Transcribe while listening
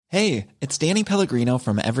Hey, it's Danny Pellegrino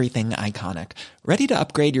from Everything Iconic. Ready to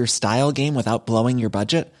upgrade your style game without blowing your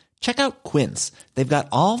budget? Check out Quince. They've got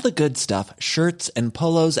all the good stuff, shirts and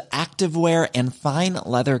polos, activewear, and fine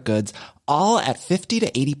leather goods, all at 50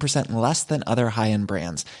 to 80% less than other high-end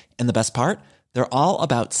brands. And the best part? They're all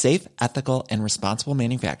about safe, ethical, and responsible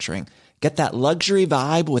manufacturing. Get that luxury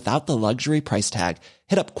vibe without the luxury price tag.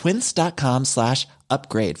 Hit up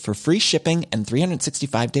quince.com/upgrade for free shipping and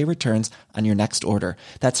 365-day returns on your next order.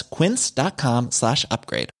 That's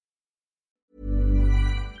quince.com/upgrade.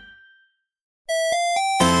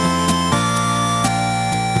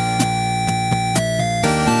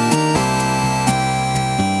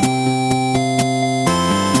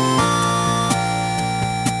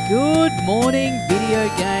 Good morning, video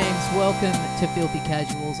games. Welcome to Filthy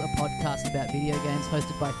Casuals, a podcast about video games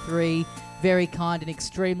hosted by three very kind and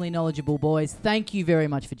extremely knowledgeable boys. Thank you very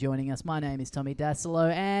much for joining us. My name is Tommy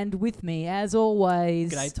Dasilo, and with me, as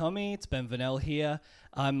always... G'day, Tommy. It's Ben Vanel here.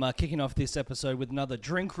 I'm kicking off this episode with another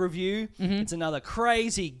drink review. It's another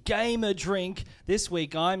crazy gamer drink. This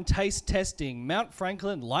week, I'm taste testing Mount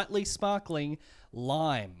Franklin Lightly Sparkling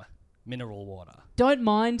Lime Mineral Water. Don't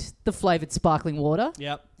mind the flavoured sparkling water.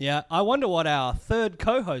 Yep, yeah. I wonder what our third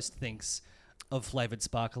co-host thinks of flavoured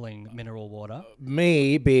sparkling mineral water.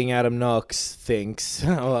 Me, being Adam Knox, thinks,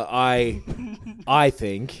 I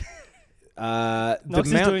think...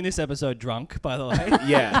 Knox is doing this episode drunk, by the way.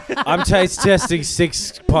 Yeah, I'm taste testing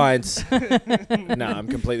 6 pints. No, I'm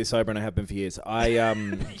completely sober and I have been for years.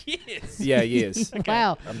 Yes. Yeah, years.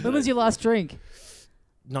 Wow. When was your last drink?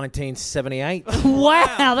 1978.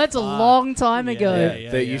 Wow, that's a long time ago.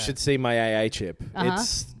 You should see my AA chip.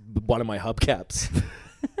 It's one of my hubcaps.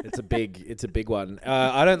 It's a big one.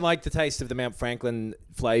 I don't like the taste of the Mount Franklin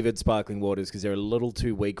flavored sparkling waters because they're a little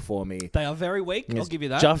too weak for me. They are very weak. I'll give you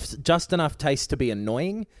that. Just enough taste to be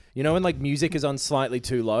annoying. You know when like music is on slightly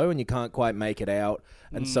too low and you can't quite make it out,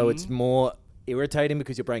 and so it's more irritating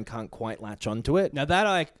because your brain can't quite latch onto it. Now that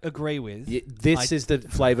I agree with. This is the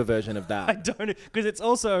flavor version of that. I don't, because it's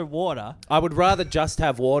also water. I would rather just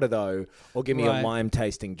have water though, or give me a lime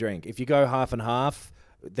tasting drink. If you go half and half,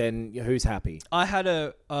 then who's happy? I had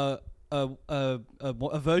a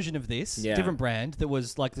version of this, different brand, that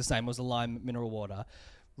was like the same. It was a lime mineral water,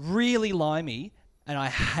 really limey, and I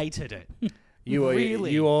hated it.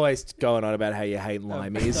 You always going on about how you hate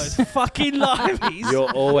limeys. Those fucking limeys.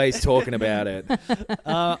 You're always talking about it.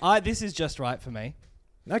 This is just right for me.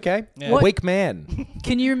 Okay, Yeah. Weak man.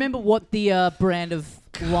 Can you remember what the brand of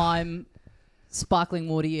lime sparkling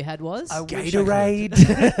water you had was? Gatorade.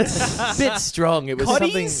 Bit strong. It was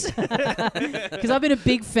Cotties? something. Because I've been a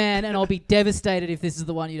big fan, and I'll be devastated if this is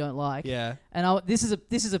the one you don't like. Yeah. And this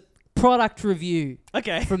is a product review.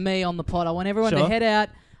 Okay. From me on the pod. I want everyone to head out.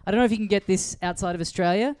 I don't know if you can get this outside of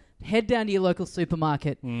Australia. Head down to your local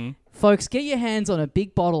supermarket. Folks, get your hands on a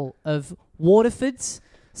big bottle of Waterford's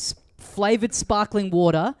flavoured sparkling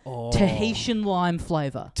water, Tahitian lime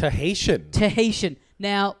flavour. Tahitian.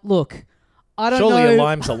 Now, look, I don't know. Surely a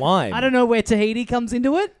lime's a lime. I don't know where Tahiti comes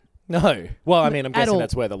into it. No. Well, I mean, I'm guessing all.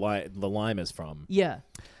 that's where the lime is from. Yeah.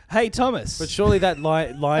 Hey, Thomas. But surely that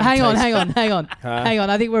lime Hang on. Hang on.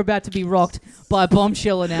 I think we're about to be rocked by a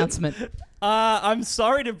bombshell announcement. I'm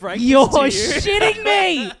sorry to break You're this to you. shitting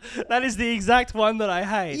me. That is the exact one that I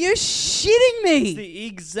hate. You're shitting me. It's the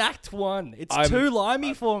exact one. It's too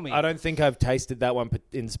limey for me. I don't think I've tasted that one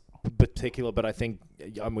in particular, but I think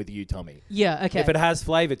I'm with you, Tommy. Yeah, okay. If it has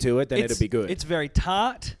flavour to it, then it'll be good. It's very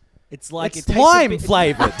tart. It's like it's it tastes lime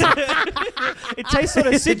flavoured. It tastes sort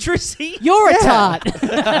of citrusy. You're a tart.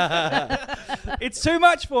 It's too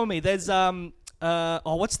much for me. There's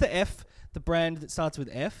what's the F? The brand that starts with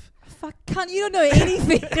F? Fuck, you don't know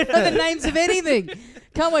anything. You don't know the names of anything.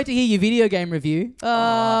 Can't wait to hear your video game review.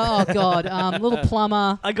 Oh God, Little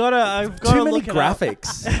Plumber. I've got Too to many look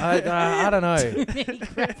graphics. I don't know. Too many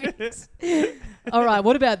graphics. All right,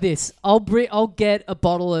 what about this? I'll get a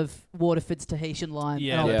bottle of Waterford's Tahitian lime.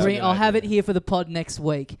 Yeah, and I'll have it here for the pod next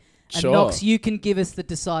week. And Sure. Knox, you can give us the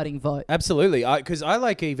deciding vote. Absolutely, because I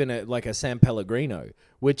like even a San Pellegrino,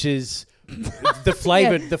 which is the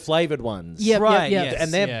flavored ones. Yep, Right, yep. yes.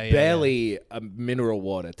 And they're Yeah, yeah, barely a mineral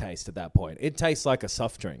water taste at that point. It tastes like a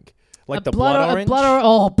soft drink. Like the blood orange.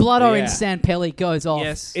 Blood orange Yeah. San Pelli goes off.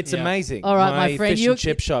 Yes. It's Yeah. amazing. All right, my friend, fish and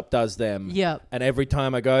chip shop does them. Yeah. And every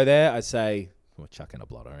time I go there, I say, we're chucking a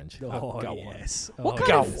blood orange. Oh, go yes. What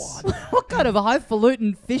Go kind of a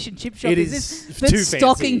highfalutin fish and chip shop It is is this? too That's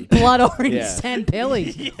stocking fancy. blood orange Yeah. San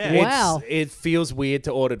Pelli. on. Wow. It feels weird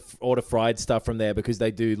to order fried stuff from there because they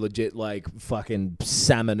do legit like fucking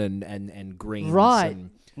salmon and greens. Right. And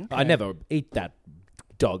I never eat that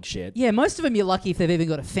dog shit. Yeah, most of them you're lucky if they've even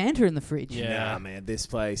got a Fanta in the fridge. Yeah. Nah, man, this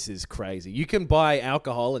place is crazy. You can buy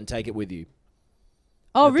alcohol and take it with you.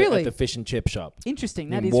 Oh, at really? the fish and chip shop. Interesting.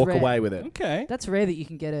 You That can is walk rare. away with it. Okay. That's rare that you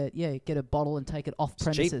can get a bottle and take it off It's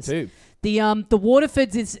premises. cheap too. The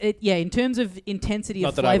Waterfords in terms of intensity Not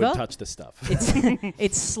of that I flavour, would touch the stuff.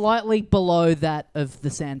 it's slightly below that of the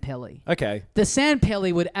San Pelli. Okay. The San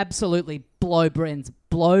Pelli would absolutely blow Brendan's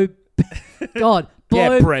blow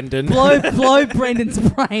Brendan. blow Brendan's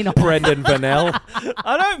brain off. Brendan Vanel.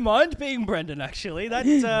 I don't mind being Brendan, actually. That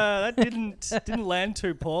didn't land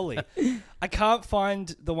too poorly. I can't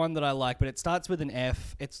find the one that I like, but it starts with an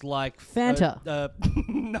F. It's like Fanta.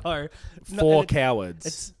 No. Four cowards.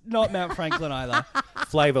 It's not Mount Franklin either.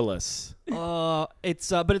 Flavorless. But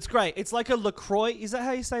it's great. It's like a LaCroix. Is that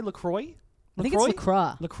how you say LaCroix? I think it's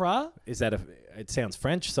LaCroix. LaCroix? Is that it sounds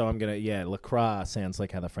French, so I'm going to, LaCroix sounds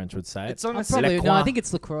like how the French would say it. It's on a I think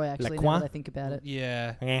it's LaCroix, actually, now that I think about it.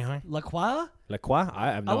 Yeah. LaCroix? LaCroix? I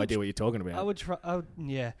have no idea what you're talking about. I would try.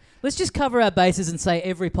 Yeah. Let's just cover our bases and say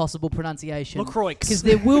every possible pronunciation. LaCroix. Because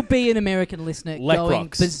there will be an American listener going LaCroix.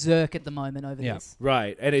 berserk at the moment over this.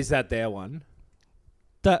 Right, and is that their one?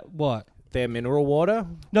 That what? Their mineral water?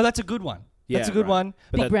 No, that's a good one. That's a good one.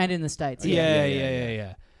 Big brand in the States.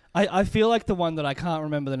 Yeah. I feel like the one that I can't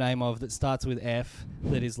remember the name of that starts with F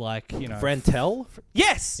that is like, Frentel?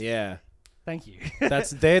 Yes! Yeah. Thank you.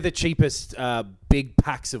 They're the cheapest big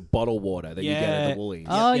packs of bottled water that you get at the Woolies.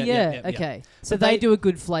 Oh, yeah. Okay. So But they they do a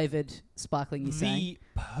good flavoured sparkling, you're saying?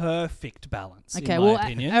 The perfect balance, Okay, in my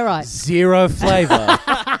opinion. all right. Zero flavor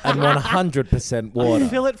and 100% water.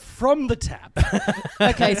 Fill it from the tap.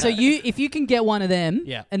 Okay, so if you can get one of them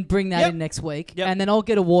Yeah. and bring that in next week, Yep. and then I'll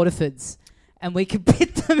get a Waterfords, and we can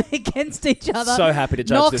pit them against each other. So happy to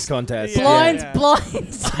judge Knox, this contest. Blind Yeah.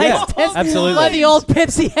 taste Yeah, test absolutely. like the old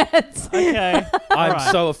Pepsi ads. Okay. I'm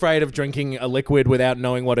Alright. so afraid of drinking a liquid without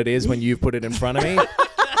knowing what it is when you've put it in front of me.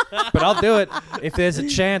 But I'll do it if there's a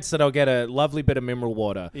chance that I'll get a lovely bit of mineral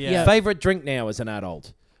water. Yeah. Favorite drink now as an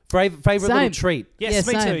adult? Favorite little Same. treat? Yes,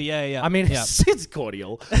 Yeah, me same. too. Yeah. I mean, yeah. it's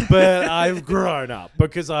cordial, but I've grown up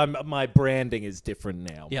because my branding is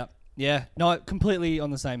different now. Yep. Yeah. No, completely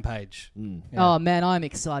on the same page. Yeah. Oh man, I'm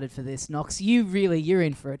excited for this, Knox. You're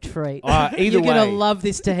in for a treat. Either You're gonna way. love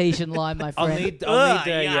this Tahitian lime, my friend.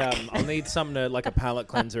 I'll need something like a palate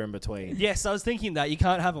cleanser in between. Yes, I was thinking that. You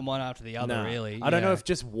can't have them one after the other, No. really. I don't know if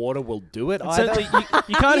just water will do it So either.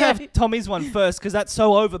 you can't Yeah. have Tommy's one first because that's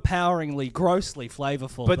so overpoweringly, grossly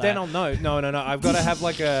flavorful. But then I'll know. No. I've got to have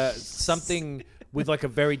like something with like a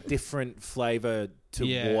very different flavor to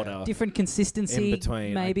Yeah. water Different consistency, in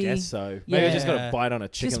between. maybe. I guess so. Maybe I just got Yeah. to bite on a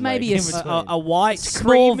chicken Just maybe leg a in s- between. a white,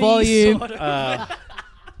 Small creamy volume. sort of-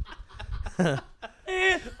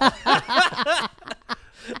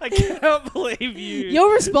 I cannot believe you.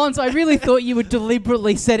 Your response, I really thought you were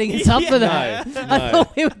deliberately setting us up for that. No. I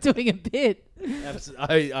thought we were doing a bit.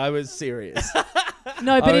 I was serious.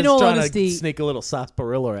 No, but I was in all trying honesty, to sneak a little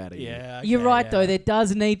sarsaparilla out of you. Yeah, you're okay, right yeah. though. There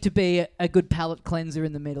does need to be a good palate cleanser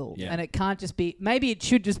in the middle, Yeah. and it can't just be. Maybe it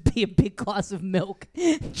should just be a big glass of milk.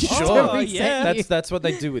 just to Sure. reset yeah. you. That's what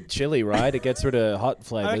they do with chili, right? It gets rid of hot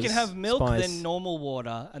flavors. I can have milk, spice. then normal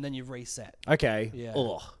water, and then you reset. Okay. Yeah.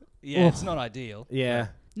 Ugh. Yeah, Ugh. it's not ideal. Yeah.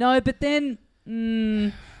 No, but then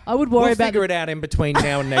I would worry We'll about figure it out in between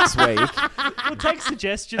now and next week. We'll take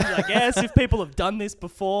suggestions, I guess, if people have done this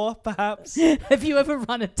before, perhaps. Have you ever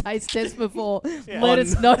run a taste test before? Yeah. Let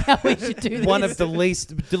us know how we should do this. One of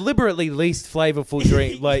the deliberately least flavorful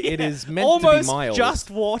drink. Like it is meant Almost to be mild. just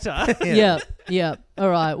water. Yeah. All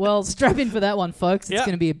right. Well, strap in for that one, folks. It's Yep.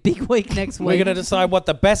 going to be a big week next week. We're going to decide what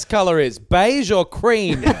the best color is: beige or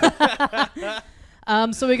cream.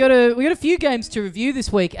 So we got a few games to review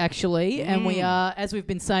this week, actually, and we are, as we've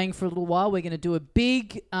been saying for a little while, we're going to do a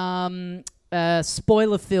big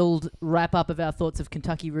spoiler-filled wrap-up of our thoughts of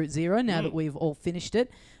Kentucky Route Zero. Now that we've all finished it,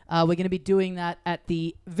 we're going to be doing that at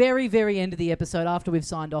the very, very end of the episode after we've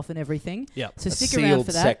signed off and everything. Yep. So A stick around sealed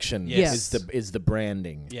for that. section Yes. is the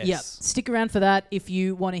branding. Yes. Yep. Stick around for that if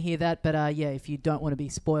you want to hear that. But if you don't want to be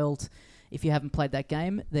spoiled, if you haven't played that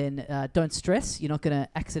game, then don't stress. You're not going to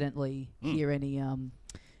accidentally hear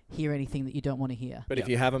anything that you don't want to hear. But if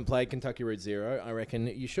you haven't played Kentucky Route Zero, I reckon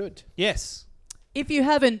you should. Yes. If you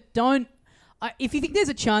haven't, don't. If you think there's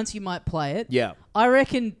a chance you might play it, Yeah. I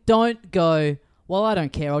reckon don't go. Well, I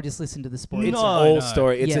don't care. I'll just listen to the spoilers. It's No, all no.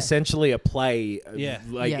 story. It's Yeah. essentially a play. Yeah.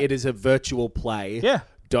 Like Yeah. it is a virtual play. Yeah.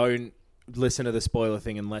 Don't listen to the spoiler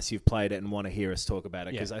thing unless you've played it and want to hear us talk about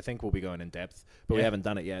it, Yeah. because I think we'll be going in depth, but we Yeah. haven't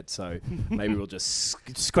done it yet, so maybe we'll just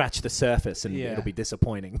scratch the surface and Yeah. it'll be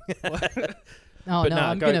disappointing. Oh, But no, no,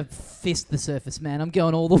 I'm go- going to fist the Surface, man. I'm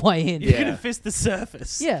going all the way in. You're Yeah. gonna fist the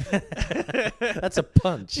surface. Yeah. That's a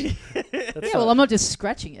punch. Yeah, well, I'm not just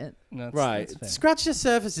scratching it. No, that's- Right. that's fair. Scratch the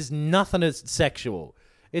surface is nothing as sexual.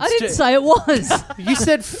 It's I didn't ju- say it was. You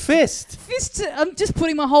said fist. Fist. I'm just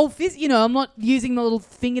putting my whole fist. I'm not using the little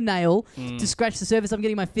fingernail to scratch the surface. I'm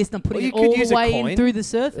getting my fist and I'm putting Well, it you could all use the a way coin in through the Or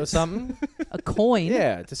surface. something. A coin.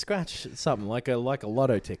 Yeah, to scratch something like a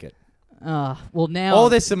lotto ticket. Well, now. All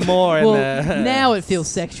this and more in Well, the now it feels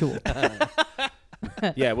sexual.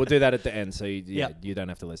 Yeah, we'll do that at the end, so you Yep. you don't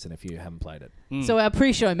have to listen if you haven't played it. So our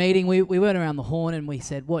pre-show meeting, we went around the horn and we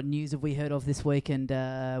said, "What news have we heard of this week?" And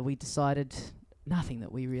we decided nothing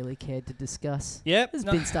that we really cared to discuss. Yep. There's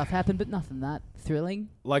no- been stuff happen, but nothing that thrilling.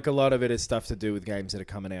 Like a lot of it is stuff to do with games that are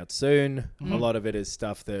coming out soon. Mm-hmm. A lot of it is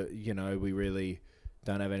stuff that we really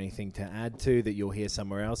don't have anything to add to that you'll hear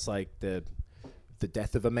somewhere else, like the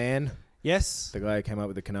death of a man. Yes. The guy who came up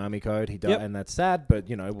with the Konami code, he died, Yep. and that's sad. But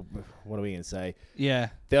what are we gonna say? Yeah.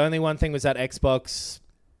 The only one thing was that Xbox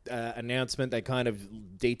announcement. They kind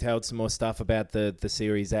of detailed some more stuff about the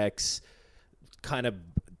Series X, kind of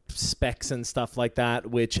specs and stuff like that,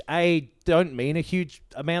 which don't mean a huge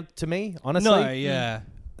amount to me, honestly. No. Yeah.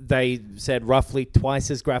 They said roughly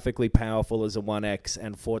twice as graphically powerful as a One X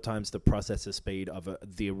and 4 times the processor speed of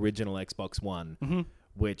the original Xbox One,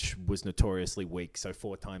 which was notoriously weak. So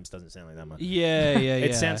 4 times doesn't sound like that much. Yeah. Yeah.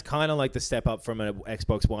 It yeah. sounds kind of like the step up from an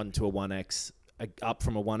Xbox One to a One X, up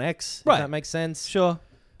from a One X. Right. If that makes sense. Sure.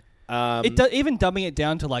 Um, Even dumbing it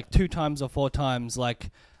down to like 2 times or 4 times, like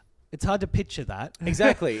it's hard to picture that.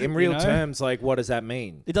 Exactly. In real know? terms, like, what does that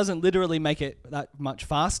mean? It doesn't literally make it that much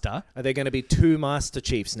faster. Are there going to be 2 Master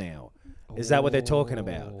Chiefs now? Is that what they're talking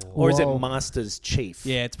about? Or is it Whoa. Master's Chief?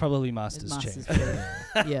 Yeah, it's probably Master's Master's Chief.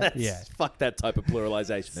 Chief. Yeah. Yeah. Fuck that type of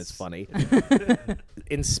pluralization. It's funny.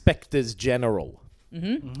 Inspectors General. What's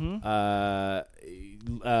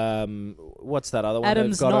that other one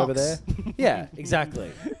Adam's they've got over Knox. there? Yeah, exactly.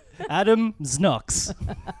 Adam Znox.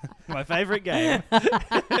 My favorite game.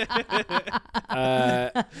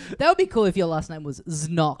 That would be cool if your last name was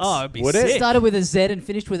Znox. Oh, it'd be Would it? sick. Started with a Z and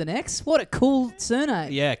finished with an X. What a cool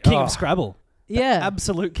surname. Yeah, King Oh. of Scrabble. Yeah.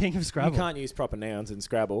 Absolute King of Scrabble. You can't use proper nouns in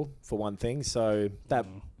Scrabble, for one thing, so that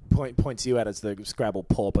points you out as the Scrabble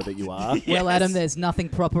pauper that you are. Well, Adam, there's nothing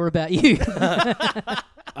proper about you. The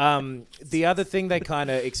other thing they kind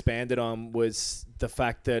of expanded on was the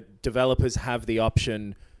fact that developers have the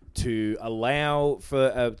option to allow for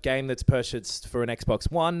a game that's purchased for an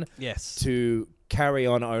Xbox One Yes. to carry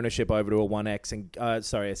on ownership over to a One X and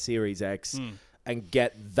a Series X and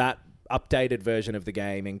get that updated version of the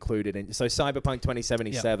game included in. So Cyberpunk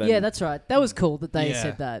 2077. Yeah, that's right. That was cool that they Yeah.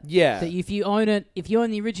 said that. Yeah. That if you own it, if you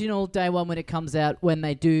own the original day one when it comes out, when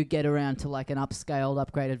they do get around to like an upscaled,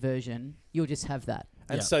 upgraded version, you'll just have that.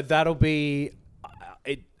 And Yeah. so that'll be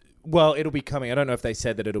it'll be coming. I don't know if they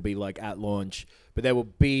said that it'll be like at launch, but there will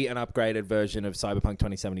be an upgraded version of Cyberpunk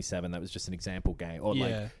 2077. That was just an example game, or Yeah.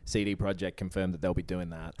 like CD Projekt confirmed that they'll be doing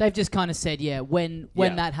that. They've just kind of said, yeah, when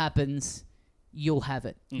Yeah. that happens, you'll have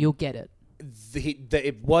it. You'll get it.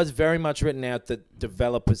 It was very much written out that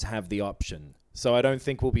developers have the option. So I don't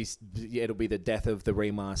think it'll be the death of the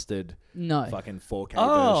remastered No. fucking 4K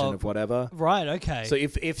Oh. version of whatever. Right, okay. So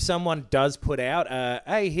if someone does put out,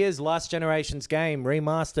 hey, here's last generation's game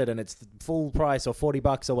remastered and it's full price or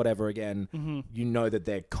 $40 or whatever again, you know that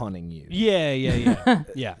they're conning you. yeah.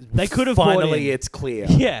 Yeah. They could have Finally, bought it's clear.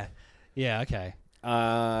 in. Yeah. Yeah, okay.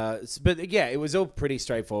 But yeah, it was all pretty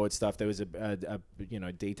straightforward stuff. There was a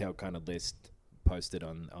detailed kind of list posted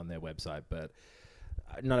on their website, but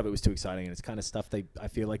none of it was too exciting. And it's kind of stuff I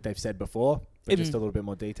feel like they've said before, but just a little bit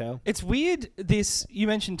more detail. It's weird. You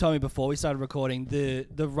mentioned, Tommy, before we started recording the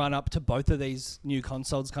run up to both of these new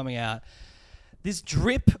consoles coming out. This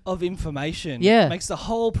drip of information makes the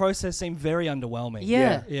whole process seem very underwhelming.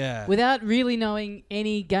 Yeah. Yeah. Without really knowing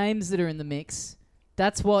any games that are in the mix,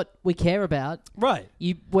 that's what we care about. Right.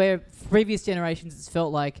 Where previous generations, it's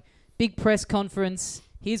felt like big press conference.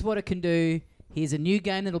 Here's what it can do. Here's a new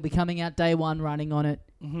game that'll be coming out day one, running on it.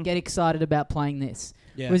 Get excited about playing this.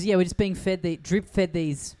 Yeah. Whereas, we're just being drip fed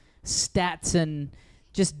these stats and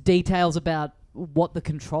just details about what the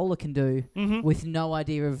controller can do with no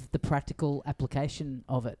idea of the practical application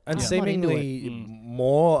of it. And I'm not into it. seemingly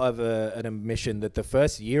more of an admission that the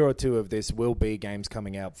first year or two of this will be games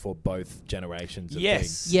coming out for both generations of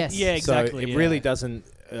things. Yes. Yeah, exactly. So it yeah. really doesn't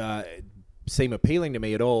seem appealing to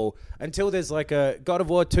me at all until there's like a God of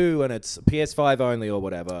War 2 and it's PS5 only or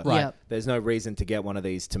whatever. Right. Yep. There's no reason to get one of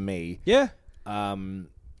these to me. Yeah.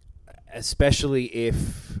 Especially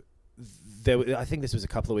if I think this was a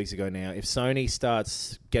couple of weeks ago now. If Sony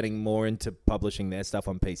starts getting more into publishing their stuff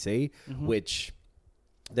on PC, which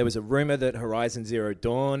there was a rumor that Horizon Zero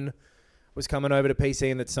Dawn was coming over to PC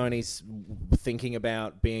and that Sony's thinking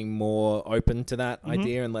about being more open to that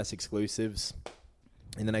idea and less exclusives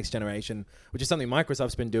in the next generation, which is something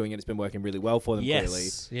Microsoft's been doing and it's been working really well for them, clearly.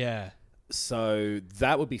 Yeah. So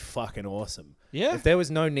that would be fucking awesome. Yeah. If there was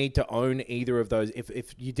no need to own either of those,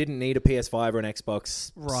 if you didn't need a PS5 or an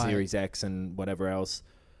Xbox Series X and whatever else,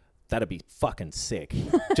 that'd be fucking sick.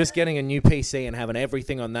 Just getting a new PC and having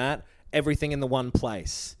everything on that, everything in the one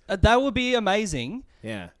place. That would be amazing.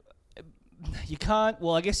 Yeah. You can't...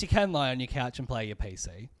 Well, I guess you can lie on your couch and play your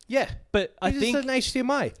PC. Yeah. But I It's think... just an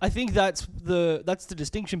HDMI. I think that's the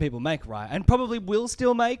distinction people make, right? And probably will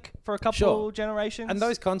still make for a couple generations. And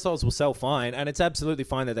those consoles will sell fine, and it's absolutely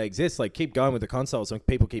fine that they exist. Like, keep going with the consoles and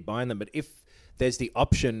people keep buying them. But if there's the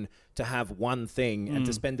option to have one thing and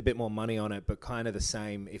to spend a bit more money on it, but kind of the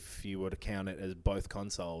same if you were to count it as both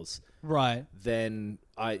consoles, right, then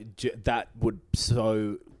that would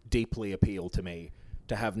so deeply appeal to me.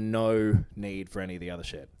 To have no need for any of the other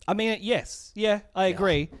shit. I mean, yes. Yeah, I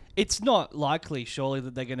agree. It's not likely, surely,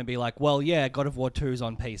 that they're going to be like, well, yeah, God of War 2's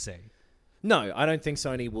on PC. No, I don't think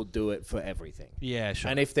Sony will do it for everything. Yeah,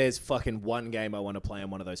 sure. And if there's fucking one game I want to play on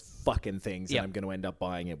one of those fucking things, then I'm going to end up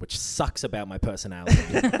buying it, which sucks about my personality.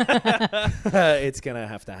 It's going to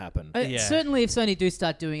have to happen. Certainly, if Sony do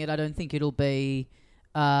start doing it, I don't think it'll be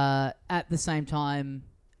at the same time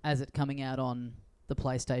as it coming out on the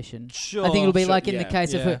PlayStation. Sure. I think it'll be like in the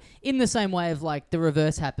case yeah. of in the same way of like the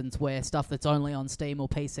reverse happens where stuff that's only on Steam or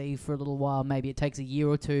PC for a little while, maybe it takes a year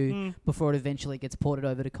or two before it eventually gets ported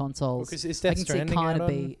over to consoles. Because is I Death can see it Stranding kind out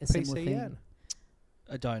of be on a similar PC thing. yet?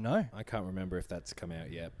 I don't know. I can't remember if that's come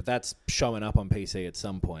out yet, but that's showing up on PC at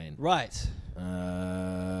some point. Right.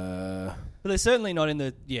 But they're certainly not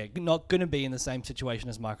not going to be in the same situation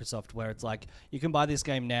as Microsoft, where it's like you can buy this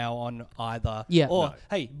game now on either,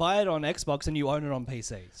 hey, buy it on Xbox and you own it on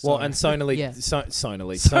PC. So. Well, and Sony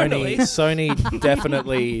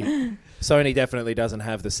definitely doesn't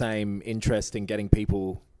have the same interest in getting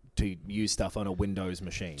people to use stuff on a Windows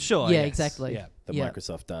machine. Sure. Yeah, exactly. Yeah. That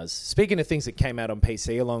Microsoft does. Speaking of things that came out on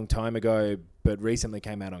PC a long time ago, but recently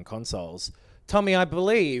came out on consoles, Tommy, I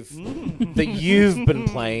believe that you've been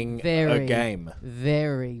playing a game.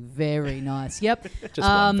 Very, very nice. Yep. Just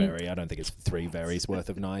one very. I don't think it's 3 veries worth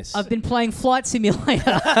of nice. I've been playing Flight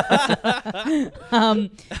Simulator.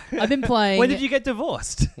 I've been playing... When did you get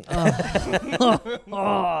divorced? I've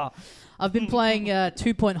been playing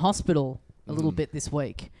 2 Point Hospital a little bit this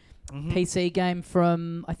week. PC game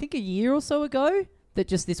from, I think, a year or so ago that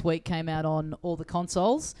just this week came out on all the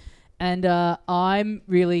consoles. And I'm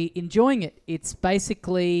really enjoying it. It's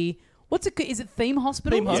basically... Is it Theme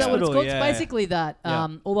Hospital? Theme Is that what it's Hospital, called? yeah. It's basically that. Yeah.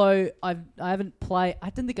 Although I haven't played... I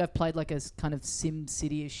don't think I've played like a kind of Sim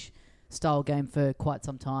City-ish style game for quite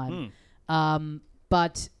some time.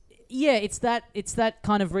 But yeah, it's that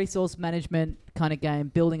kind of resource management kind of game,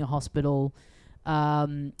 building a hospital,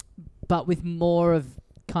 but with more of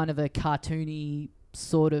kind of a cartoony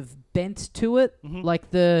sort of bent to it. Like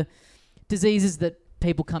the diseases that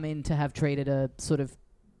people come in to have treated are sort of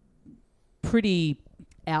pretty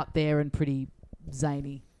out there and pretty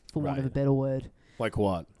zany, for want of a better word. Like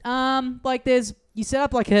what? Like you set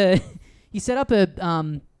up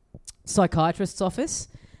a psychiatrist's office,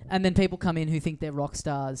 and then people come in who think they're rock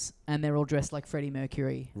stars, and they're all dressed like Freddie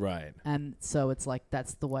Mercury. Right. And so it's like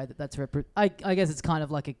that's the way that's I guess it's kind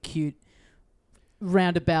of like a cute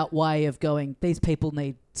roundabout way of going, these people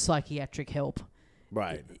need psychiatric help.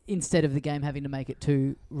 Right. Instead of the game having to make it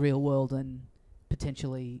too real world and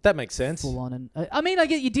potentially that makes sense. Full on. And I mean, I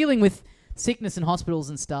get you're dealing with sickness and hospitals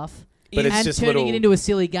and stuff, but it's and just turning it into a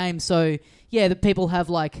silly game. So yeah, the people have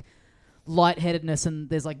like lightheadedness and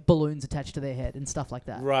there's like balloons attached to their head and stuff like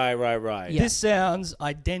that. Right. Yeah. This sounds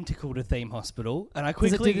identical to Theme Hospital, and I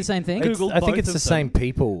quickly Does it do the same thing? Googled I think both it's of the them. same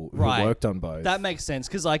people who worked on both. That makes sense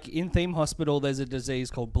because, like, in Theme Hospital, there's a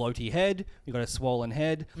disease called bloaty head. You got a swollen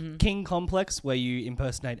head. King Complex, where you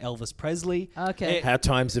impersonate Elvis Presley. Okay. How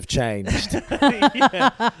times have changed.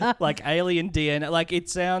 Like alien DNA. Like it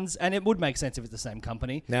sounds, and it would make sense if it's the same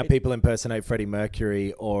company. Now people impersonate Freddie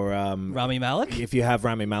Mercury or Rami Malek. if you have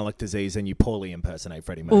Rami Malek disease and you poorly impersonate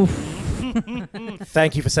Freddie Mercury.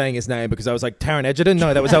 Thank you for saying his name because I was like, Taron Egerton?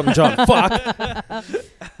 No, that was Elton John. Fuck.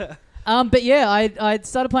 But yeah, I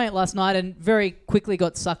started playing it last night and very quickly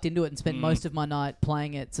got sucked into it and spent most of my night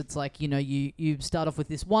playing it. So it's like, you start off with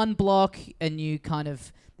this one block and you kind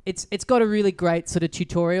of... It's got a really great sort of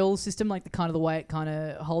tutorial system, like the way it kind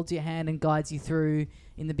of holds your hand and guides you through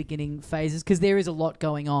in the beginning phases, because there is a lot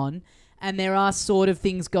going on. and there are sort of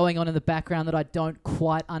things going on in the background that I don't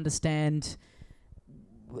quite understand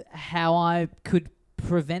how I could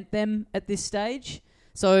prevent them at this stage.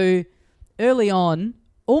 So early on,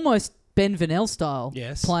 almost Ben Vanel style,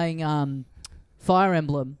 Yes. playing Fire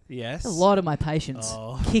Emblem. Yes. A lot of my patients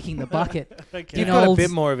kicking the bucket. Okay. You've got a bit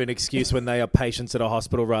more of an excuse when they are patients at a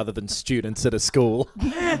hospital rather than students at a school.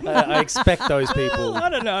 I expect those people. I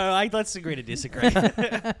don't know. Let's agree to disagree.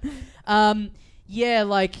 Yeah,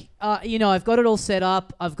 like, I've got it all set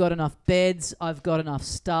up. I've got enough beds. I've got enough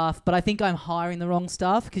staff. But I think I'm hiring the wrong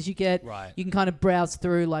staff because you can kind of browse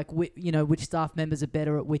through, like, which staff members are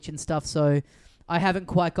better at which and stuff. So I haven't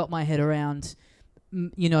quite got my head around,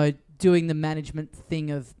 doing the management thing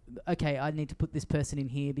of, okay, I need to put this person in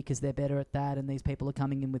here because they're better at that and these people are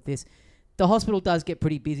coming in with this. The hospital does get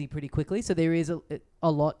pretty busy pretty quickly. So there is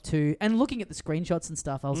a lot to... And looking at the screenshots and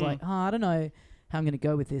stuff, I was like, I don't know how I'm going to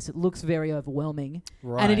go with this. It looks very overwhelming.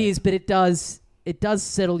 Right. And it is, but it does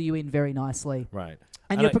settle you in very nicely. Right.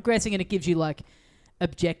 And you're progressing, and it gives you like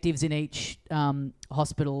objectives in each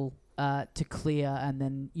hospital to clear, and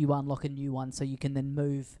then you unlock a new one so you can then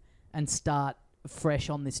move and start fresh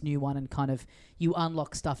on this new one, and kind of you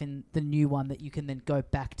unlock stuff in the new one that you can then go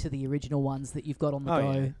back to the original ones that you've got on the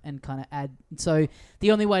go and kind of add. So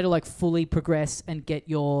the only way to like fully progress and get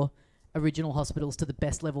your original hospitals to the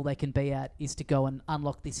best level they can be at is to go and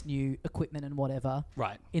unlock this new equipment and whatever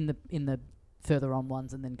in the further on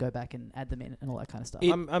ones, and then go back and add them in and all that kind of stuff.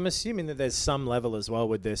 I'm assuming that there's some level as well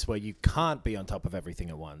with this where you can't be on top of everything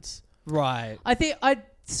at once. Right. I think I'm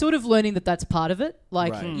sort of learning that that's part of it.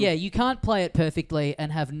 Like, Right. yeah, you can't play it perfectly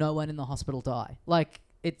and have no one in the hospital die. Like,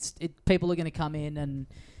 people are going to come in, and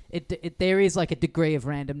there is like a degree of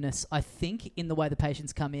randomness, I think, in the way the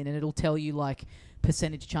patients come in, and it'll tell you like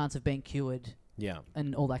percentage chance of being cured. Yeah.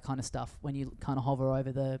 And all that kind of stuff when you kind of hover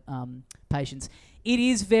over the patients. It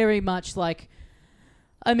is very much like,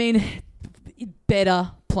 I mean,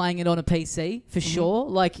 better playing it on a PC for sure.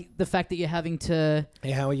 Like the fact that you're having to...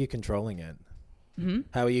 Hey, how are you controlling it? Mm-hmm.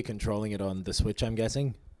 How are you controlling it on the Switch, I'm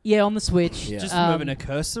guessing? Yeah, on the Switch. Yeah. Just moving a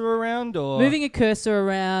cursor around, or... Moving a cursor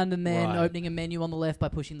around and then Right. opening a menu on the left by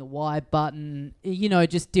pushing the Y button.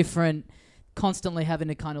 Just different... Constantly having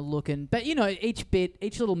to kind of look but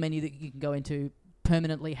each little menu that you can go into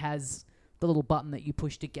permanently has the little button that you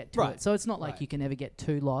push to get to it. So it's not like you can ever get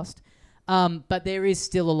too lost. But there is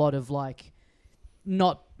still a lot of like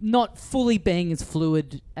not fully being as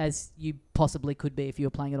fluid as you possibly could be if you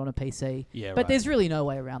were playing it on a PC. Yeah, but there's really no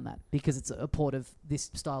way around that because it's a port of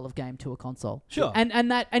this style of game to a console. Sure.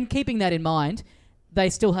 And keeping that in mind, they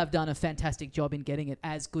still have done a fantastic job in getting it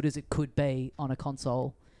as good as it could be on a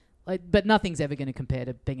console. But nothing's ever going to compare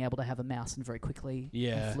to being able to have a mouse and very quickly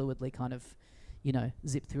and fluidly kind of,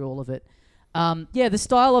 zip through all of it. The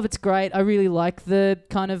style of it's great. I really like the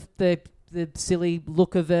kind of the silly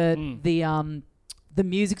look of it. The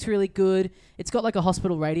music's really good. It's got like a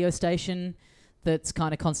hospital radio station that's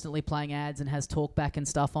kind of constantly playing ads and has talkback and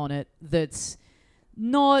stuff on it. That's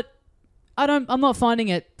not. I'm not finding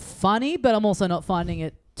it funny, but I'm also not finding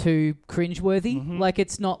it too cringeworthy. Mm-hmm. Like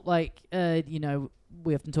it's not like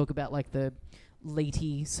we often talk about like the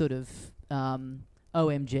Leety sort of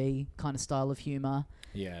OMG kind of style of humour.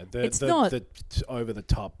 Yeah, it's not the over the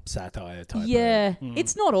top satire type. Yeah,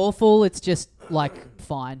 it's not awful. It's just like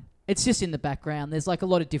fine. It's just in the background. There's like a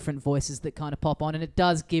lot of different voices that kind of pop on, and it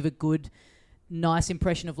does give a good, nice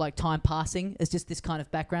impression of like time passing as just this kind of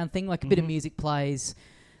background thing. Like a bit of music plays,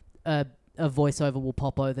 a voiceover will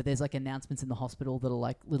pop over. There's like announcements in the hospital that are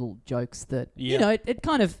like little jokes that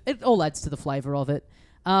it all adds to the flavour of it.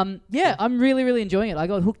 I'm really, really enjoying it. I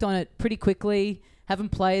got hooked on it pretty quickly. Haven't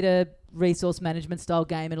played a resource management style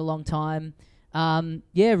game in a long time.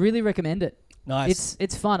 Really recommend it. Nice.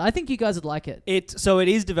 It's fun. I think you guys would like it. So it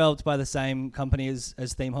is developed by the same company as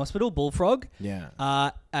Theme Hospital, Bullfrog. Yeah.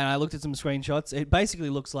 And I looked at some screenshots. It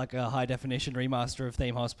basically looks like a high definition remaster of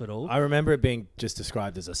Theme Hospital. I remember it being just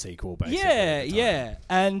described as a sequel, basically. Yeah.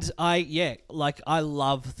 And I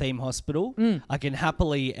love Theme Hospital. I can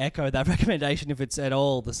happily echo that recommendation if it's at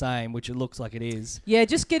all the same, which it looks like it is. Yeah,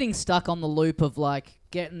 just getting stuck on the loop of like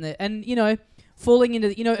getting the and falling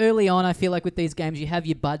into, early on, I feel like with these games, you have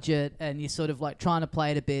your budget and you're sort of like trying to play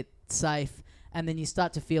it a bit safe. And then you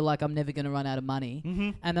start to feel like I'm never going to run out of money. Mm-hmm.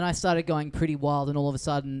 And then I started going pretty wild. And all of a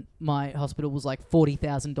sudden, my hospital was like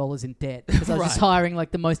 $40,000 in debt. Because I was just hiring like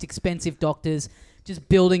the most expensive doctors, just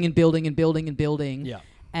building and building and building and building. Yeah.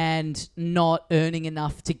 And not earning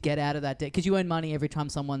enough to get out of that debt. Because you earn money every time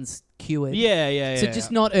someone's cured. Yeah. So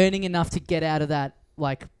just not earning enough to get out of that,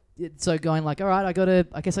 like... So going like, all right,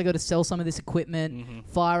 I guess I got to sell some of this equipment,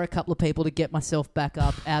 fire a couple of people to get myself back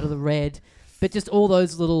up out of the red, But just all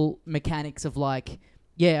those little mechanics of like,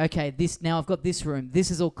 yeah, okay, now I've got this room.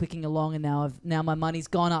 This is all clicking along, and now my money's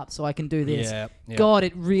gone up, so I can do this. Yeah. God,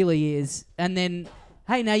 it really is. And then,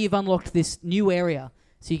 hey, now you've unlocked this new area,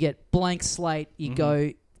 so you get blank slate. You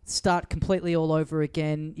go start completely all over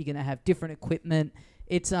again. You're gonna have different equipment.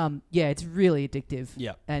 It's it's really addictive.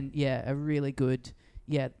 Yeah. And a really good.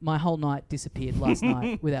 Yeah, my whole night disappeared last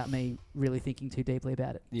night without me really thinking too deeply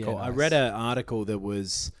about it. Yeah, cool. nice. I read an article that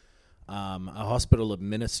was a hospital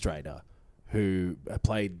administrator who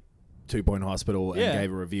played 2 Point Hospital and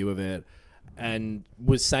gave a review of it, and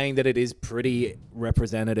was saying that it is pretty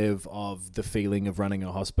representative of the feeling of running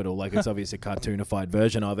a hospital. Like, it's obviously a cartoonified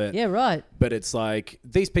version of it. Yeah, right. But it's like,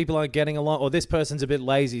 these people aren't getting along, or this person's a bit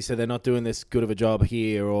lazy, so they're not doing this good of a job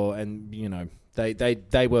here,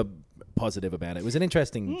 they were positive about it. It was an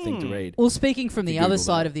interesting thing to read. Well, speaking from the other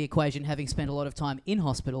side that. of the equation, having spent a lot of time in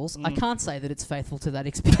hospitals, I can't say that it's faithful to that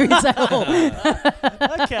experience at all.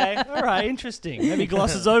 Okay, all right, interesting. Maybe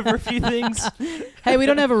glosses over a few things. Hey, we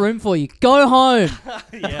don't have a room for you. Go home.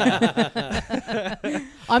 Yeah.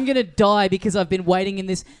 I'm going to die because I've been waiting in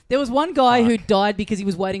this. There was one guy who died because he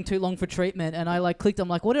was waiting too long for treatment, and I clicked. I'm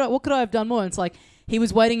like, what could I have done more? And it's like, he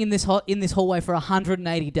was waiting in this hallway for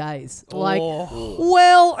 180 days.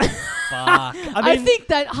 Well, Fuck. I think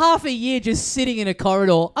that half a year just sitting in a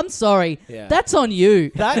corridor, I'm sorry, Yeah. that's on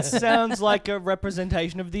you. That sounds like a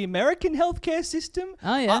representation of the American healthcare system.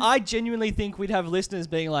 Oh, yeah. I genuinely think we'd have listeners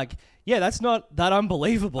being like, yeah, that's not that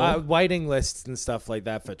unbelievable. Waiting lists and stuff like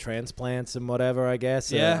that for transplants and whatever, I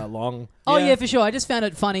guess. Yeah. Long. Oh, Yeah. yeah, for sure. I just found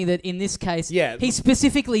it funny that in this case, Yeah. he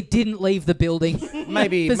specifically didn't leave the building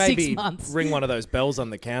Maybe for 6 months. ring one of those bells on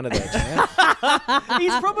the counter there, champ.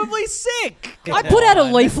 He's probably sick. I put out a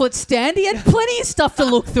leaflet stand. He had plenty of stuff to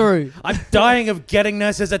look through. I'm dying of getting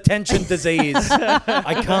nurses' attention disease.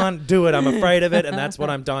 I can't do it. I'm afraid of it, and that's what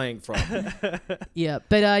I'm dying from. Yeah,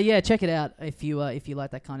 but check it out if you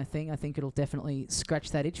like that kind of thing. I think it'll definitely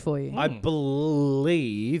scratch that itch for you. I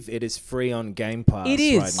believe it is free on Game Pass. It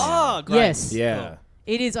is. Right now. Oh, great. Yes, Yeah.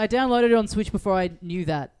 it is. I downloaded it on Switch before I knew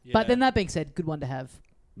that. Yeah. But then that being said, good one to have.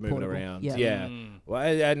 Moving Portable. around. Yeah. Yeah. Well,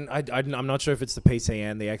 and I'm not sure if it's the PC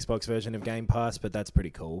and the Xbox version of Game Pass, but that's pretty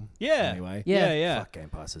cool. Yeah. Anyway. Yeah. Fuck, Game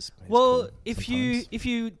Pass is Well, cool if sometimes.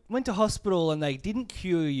 you went to hospital and they didn't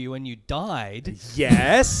cure you and you died,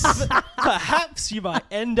 Yes. perhaps you might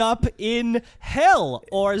end up in hell,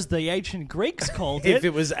 or as the ancient Greeks called If it,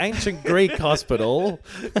 it was ancient Greek hospital.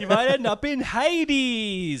 you might end up in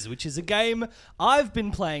Hades, which is a game I've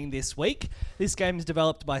been playing this week. This game is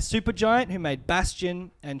developed by Supergiant, who made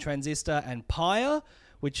Bastion and Transistor and Pyre,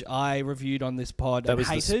 which I reviewed on this pod That and was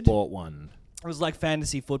hated. the sport one. It was like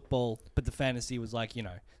fantasy football, but the fantasy was like,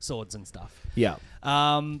 swords and stuff. Yeah.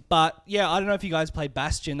 But yeah, I don't know if you guys played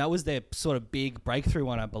Bastion. That was their sort of big breakthrough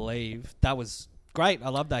one, I believe. That was great. I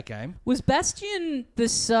love that game. Was Bastion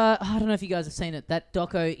this? I don't know if you guys have seen it. That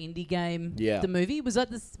doco indie game. Yeah. The movie was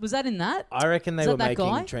that. Was that in that? I reckon they Is that were that making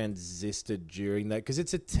guy? Transistor during that because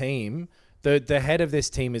it's a team. The head of this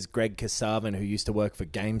team is Greg Kasavin, who used to work for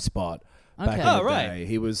GameSpot back in Okay. the Oh, right. day.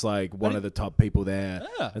 He was like one of the top people there.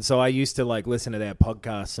 Ah. And so I used to like listen to their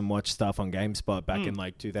podcasts and watch stuff on GameSpot back in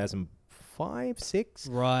like 2005, 6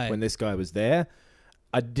 Right. when this guy was there.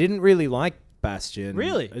 I didn't really like Bastion.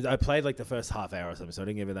 Really? I played like the first half hour or something, so I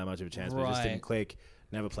didn't give it that much of a chance, but it just Right. didn't click.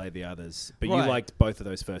 Never played the others. But Right. you liked both of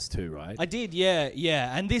those first two, right? I did,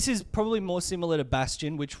 yeah. And this is probably more similar to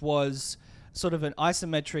Bastion, which was sort of an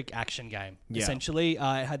isometric action game, Yeah. essentially. It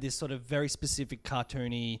had this sort of very specific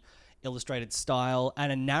cartoony illustrated style,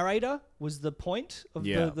 and a narrator was the point of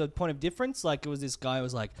Yeah. the point of difference. Like, it was this guy who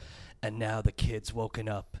was like, and now the kid's woken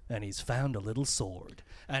up and he's found a little sword.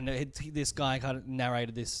 And this guy kind of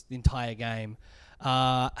narrated this the entire game.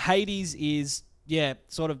 Hades is,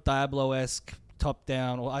 sort of Diablo-esque,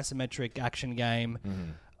 top-down or isometric action game.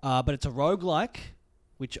 But it's a roguelike,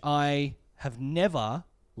 which I have never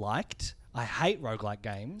liked. I hate roguelike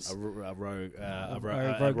games. A rogue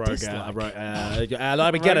dislike.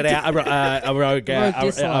 Let me get it out. A rogue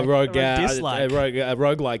dislike. a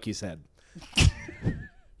roguelike, you said.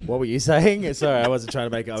 What were you saying? Sorry, I wasn't trying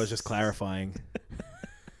to make it. I was just clarifying.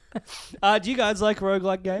 Do you guys like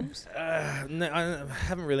roguelike games? No, I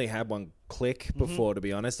haven't really had one click before, to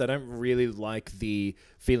be honest. I don't really like the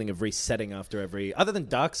feeling of resetting after every... Other than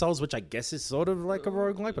Dark Souls, which I guess is sort of like a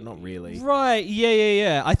roguelike, but not really. Right,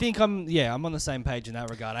 yeah. I think I'm on the same page in that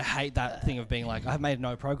regard. I hate that thing of being like, I've made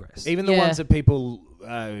no progress. Even the Yeah. ones that people,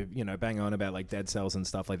 bang on about, like Dead Cells and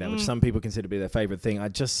stuff like that, which some people consider to be their favorite thing, I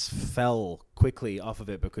just fell quickly off of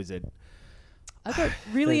it because it... I got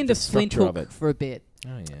really The into structure of Flinthook it. for a bit.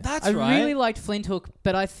 Oh, yeah. That's I right. really liked Flinthook,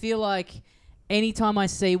 but I feel like anytime I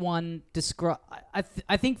see one describe,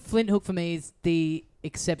 I think Flint Hook for me is the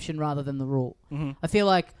exception rather than the rule. Mm-hmm. I feel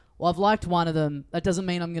like, well, I've liked one of them. That doesn't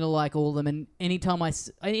mean I'm going to like all of them. And anytime I'm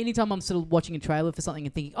sort of watching a trailer for something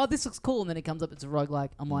and thinking, oh, this looks cool, and then it comes up, it's a roguelike,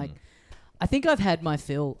 I'm like, I think I've had my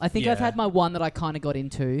fill. I think I've had my one that I kind of got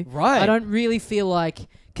into. Right. I don't really feel like,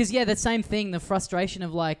 because the same thing, the frustration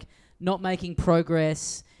of like not making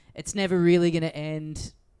progress. It's never really going to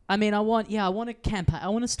end. I mean, I want a campaign. I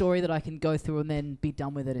want a story that I can go through and then be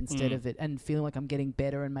done with it instead of it, and feeling like I'm getting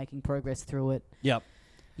better and making progress through it. Yep.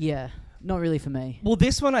 Yeah, not really for me. Well,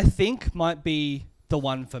 this one I think might be the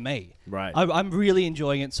one for me. Right. I'm really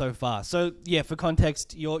enjoying it so far. So, yeah, for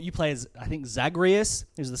context, you play as, I think, Zagreus,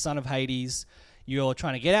 who's the son of Hades. You're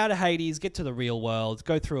trying to get out of Hades, get to the real world,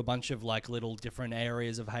 go through a bunch of like little different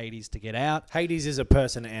areas of Hades to get out. Hades is a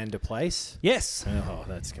person and a place? Yes. Oh,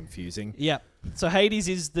 that's confusing. Yeah. So Hades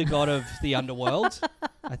is the god of the underworld,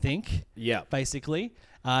 I think. Yeah. Basically.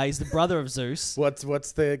 He's the brother of Zeus. What's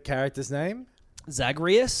the character's name?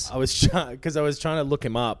 Zagreus. I was trying to look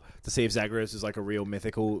him up to see if Zagreus is like a real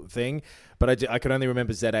mythical thing, but I could only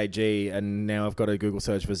remember ZAG, and now I've got a Google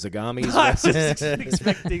search for Zagami's. I was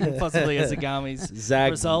expecting possibly a Zagami's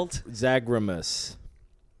result. Zagremus.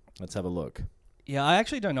 Let's have a look. Yeah, I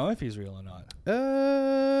actually don't know if he's real or not.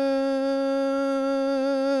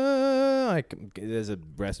 There's a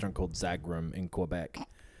restaurant called Zagrum in Quebec.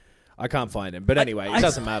 I can't find him, but anyway, it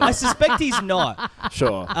doesn't matter. I suspect he's not.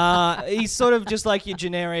 Sure. He's sort of just like your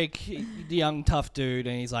generic young tough dude,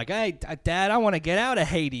 and he's like, "Hey, Dad, I want to get out of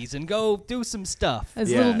Hades and go do some stuff."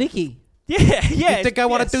 As little Nicky. Yeah. You think I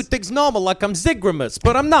want to do things normal like I'm Zigremus,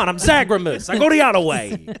 but I'm not. I'm Zagremus. I go the other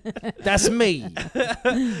way. That's me.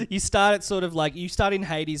 You start at sort of like, you start in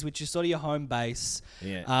Hades, which is sort of your home base.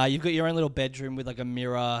 Yeah. You've got your own little bedroom with like a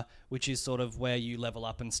mirror, which is sort of where you level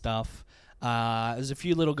up and stuff. There's a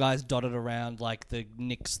few little guys dotted around, like the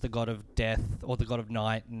Nyx, the god of death, or the god of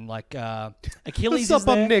night, and like Achilles. What's up?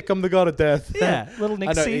 I'm Nick. I'm the god of death. Yeah, little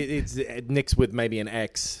Nixie. I know it's Nyx with maybe an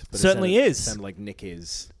X. But Certainly it is. Sounded like Nick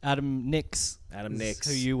is. Adam Nyx. Adam is Nyx.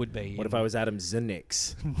 Who you would be. What if I was Adam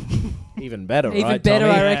Zenix? Even better, right? Even better,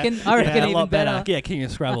 Tommy? I reckon. I reckon a even lot better. Yeah, King of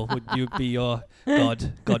Scrabble would you be your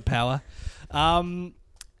god power.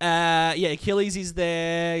 Achilles is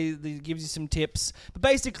there. He gives you some tips. But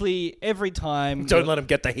basically, every time... Don't let him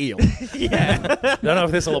get the heel. Yeah. Don't know if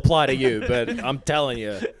this will apply to you, but I'm telling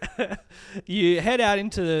you. You head out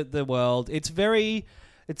into the world. The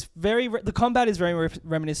combat is very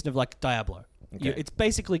reminiscent of like Diablo. Okay. It's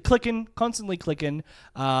basically constantly clicking.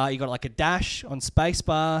 You got like a dash on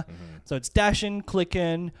spacebar. So it's dashing,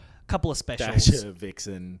 clicking, a couple of specials. Dasher,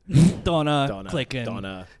 Vixen, Donna, clicking.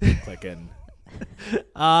 Donna, clicking.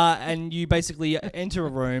 And you basically enter a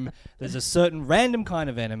room. There's a certain random kind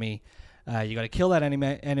of enemy. You got to kill that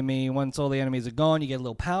enemy. Once all the enemies are gone, you get a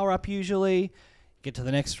little power up usually. Get to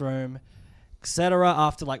the next room, etc.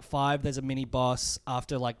 After like 5, there's a mini boss.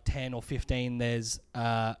 After like 10 or 15, there's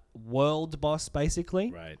a world boss basically.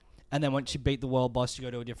 Right. And then once you beat the world boss, you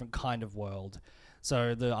go to a different kind of world.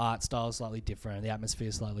 So the art style is slightly different. The atmosphere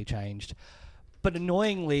is slightly changed. But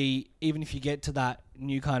annoyingly, even if you get to that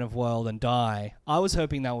new kind of world and die, I was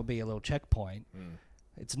hoping that would be a little checkpoint.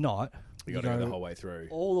 It's not. You got to go the whole way through.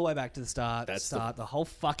 All the way back to the start. That's the whole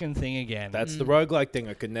fucking thing again. That's the roguelike thing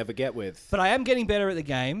I could never get with. But I am getting better at the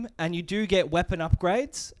game, and you do get weapon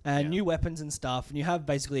upgrades and new weapons and stuff, and you have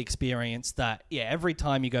basically experienced that, every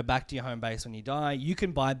time you go back to your home base when you die, you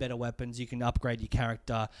can buy better weapons, you can upgrade your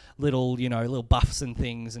character, little buffs and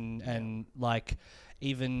things, and like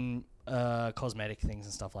even cosmetic things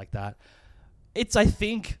and stuff like that. It's, I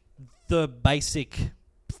think, the basic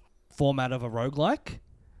format of a roguelike.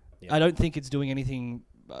 I don't think it's doing anything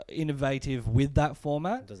innovative with that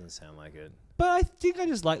format. It doesn't sound like it. But I think I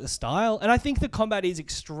just like the style. And I think the combat is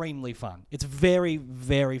extremely fun. It's very,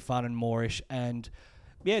 very fun and Moorish. And,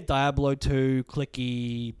 Diablo 2,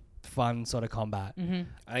 clicky, fun sort of combat. Mm-hmm.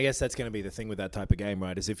 I guess that's going to be the thing with that type of game,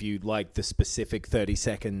 right? Is if you like the specific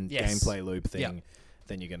 30-second gameplay loop thing,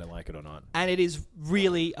 then you're going to like it or not. And it is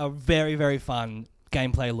really a very, very fun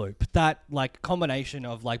gameplay loop. That like combination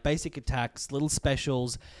of like basic attacks, little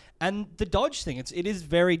specials, and the dodge thing. It is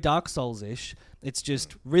very Dark Souls-ish. It's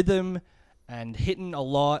just rhythm and hitting a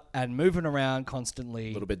lot and moving around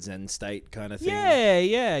constantly. A little bit Zen state kind of thing.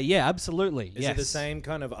 Yeah, absolutely. Is it the same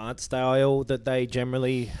kind of art style that they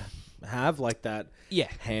generally have, like that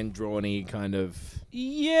hand-drawn-y kind of...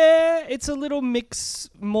 Yeah, it's a little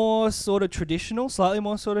mix, more sort of traditional, slightly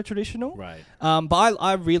more sort of traditional. Right. But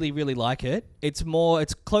I really, really like it. It's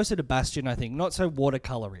closer to Bastion, I think, not so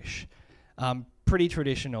watercolor-ish. Pretty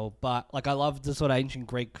traditional, but like I love the sort of ancient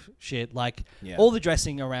Greek shit. Like Yeah. all the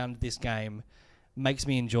dressing around this game makes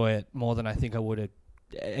me enjoy it more than I think I would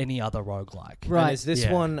any other roguelike. Right. And is this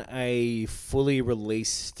Yeah. one a fully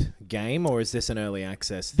released game, or is this an early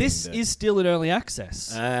access thing? This is still in early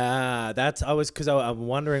access. I'm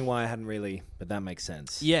wondering why I hadn't really, but that makes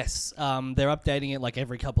sense. Yes, they're updating it like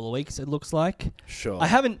every couple of weeks. It looks like. Sure. I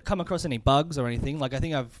haven't come across any bugs or anything. Like I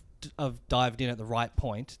think I've dived in at the right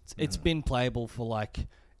point. It's been playable for like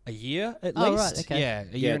a year at least. Oh, right, okay. Yeah,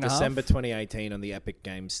 a year and December a half. 2018 on the Epic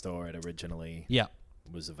Games Store. It originally Yeah.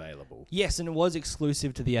 was available, Yes, and it was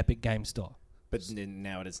exclusive to the Epic Game Store. but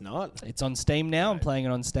now it is not. It's on Steam now. I'm Right. playing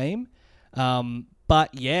it on Steam.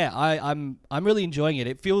 But yeah, I'm really enjoying it.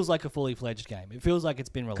 It feels like a fully fledged game. It feels like it's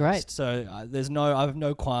been released. Great. So I have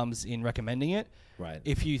no qualms in recommending it. Right.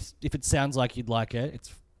 If it sounds like you'd like it,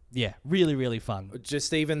 it's really really fun.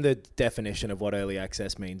 Just even the definition of what early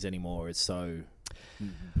access means anymore is so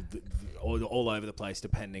all over the place,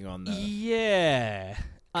 depending on the. Yeah.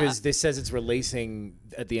 Because this says it's releasing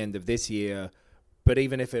at the end of this year, but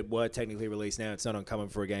even if it were technically released now, it's not uncommon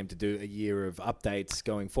for a game to do a year of updates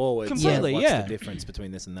going forward. Completely, so what's yeah. the difference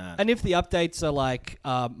between this and that? And if the updates are like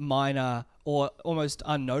minor or almost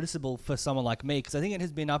unnoticeable for someone like me, because I think it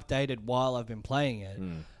has been updated while I've been playing it,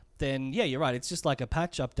 then yeah, you're right. It's just like a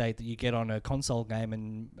patch update that you get on a console game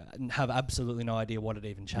and have absolutely no idea what it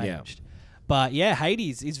even changed. But yeah,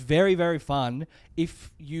 Hades is very, very fun.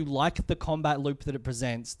 If you like the combat loop that it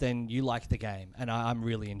presents, then you like the game, and I'm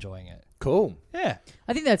really enjoying it. Cool. Yeah.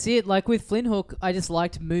 I think that's it. Like with Flint Hook, I just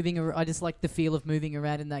liked I just liked the feel of moving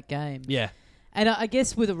around in that game. Yeah. And I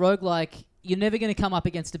guess with a roguelike, you're never going to come up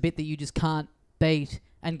against a bit that you just can't beat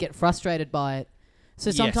and get frustrated by it. So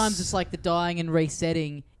sometimes Yes. it's like the dying and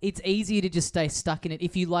resetting. It's easier to just stay stuck in it.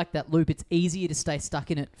 If you like that loop, it's easier to stay stuck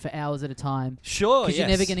in it for hours at a time. Sure, Because you're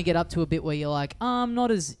never going to get up to a bit where you're like, I'm not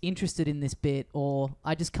as interested in this bit, or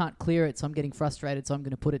I just can't clear it, so I'm getting frustrated, so I'm going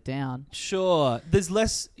to put it down. Sure. There's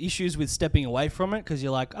less issues with stepping away from it because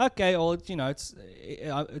you're like, okay, well, it's going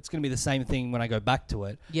to be the same thing when I go back to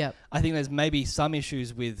it. Yep. I think there's maybe some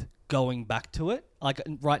issues with going back to it. Like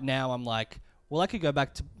right now, I'm like, well, I could go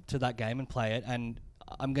back to that game and play it, and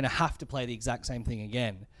I'm going to have to play the exact same thing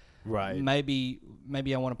again. Right. Maybe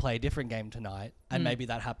I want to play a different game tonight, and maybe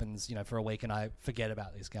that happens, for a week, and I forget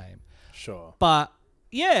about this game. Sure. But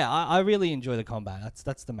yeah, I really enjoy the combat.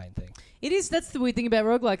 That's the main thing. It is. That's the weird thing about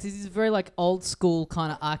roguelikes. Is it's a very like old school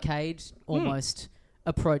kind of arcade almost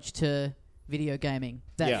approach to video gaming.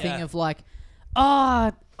 That Yeah. thing of like,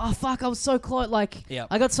 oh fuck, I was so close. Like, Yep.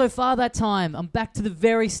 I got so far that time. I'm back to the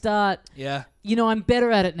very start. Yeah. I'm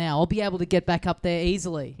better at it now. I'll be able to get back up there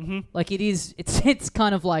easily. Like it's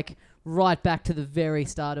kind of like right back to the very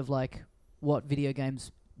start of like what video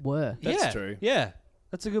games were. That's true. Yeah.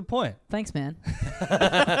 That's a good point. Thanks, man.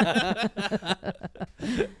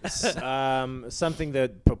 Something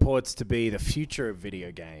that purports to be the future of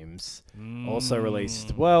video games also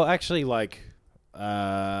released. Well, actually, like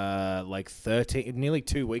 13, nearly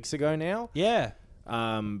 2 weeks ago now. Yeah.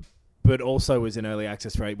 But also was in early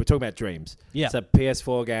access for. We're talking about Dreams. Yeah. It's a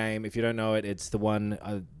PS4 game. If you don't know it, it's the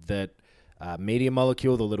one that Media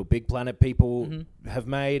Molecule, the Little Big Planet people have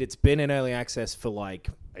made. It's been in early access for like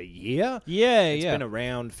a year. Yeah, It's been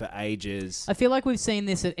around for ages. I feel like we've seen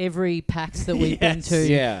this at every PAX that we've been to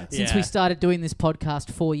Yeah. since Yeah. we started doing this podcast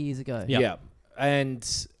 4 years ago. Yep. Yeah. And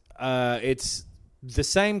it's the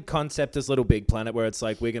same concept as Little Big Planet, where it's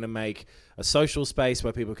like we're going to make a social space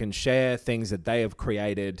where people can share things that they have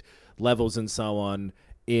created, levels and so on,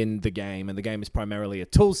 in the game. And the game is primarily a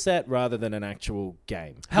tool set rather than an actual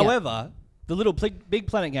game. However, the Little Big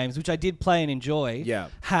Planet games, which I did play and enjoy,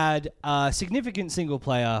 had a significant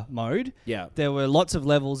single-player mode. Yeah. There were lots of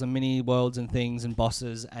levels and mini-worlds and things and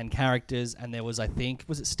bosses and characters, and there was, I think,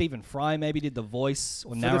 was it Stephen Fry maybe did the voice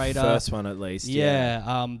or narrator? For the first one, at least.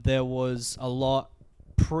 Yeah. There was a lot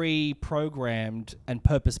pre-programmed and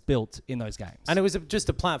purpose-built in those games. And it was just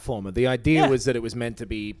a platformer. The idea was that it was meant to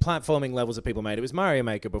be platforming levels that people made. It was Mario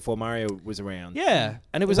Maker before Mario was around. Yeah.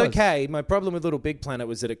 And it was okay. My problem with Little Big Planet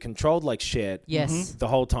was that it controlled like shit Yes. the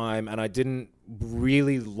whole time, and I didn't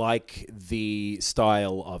really like the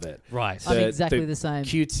style of it. Right. I'm exactly the same.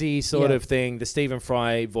 Cutesy sort of thing, the Stephen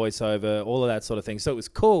Fry voiceover, all of that sort of thing. So it was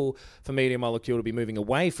cool for Media Molecule to be moving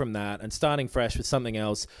away from that and starting fresh with something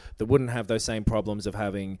else that wouldn't have those same problems of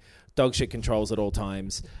having dogshit controls at all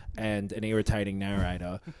times and an irritating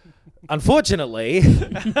narrator. Unfortunately,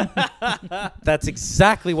 that's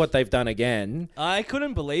exactly what they've done again. I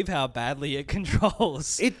couldn't believe how badly it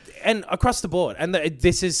controls. It and across the board, and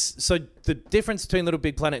this is so. The difference between Little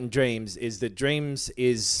Big Planet and Dreams is that Dreams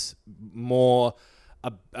is more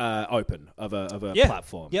open of a Yeah.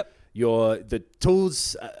 platform. Yep. The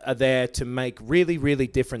tools are there to make really, really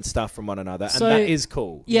different stuff from one another, So- and that is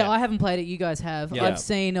cool. Yeah, I haven't played it. You guys have. Yeah. I've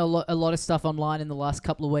seen a lot of stuff online in the last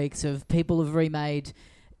couple of weeks of people have remade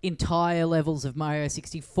entire levels of Mario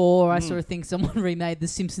 64. I sort of think someone remade The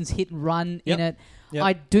Simpsons Hit and Run in it. Yep.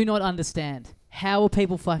 I do not understand. How are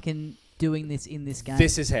people fucking doing this in this game?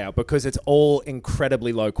 This is how, because it's all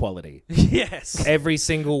incredibly low quality. Yes. Every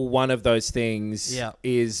single one of those things Yeah.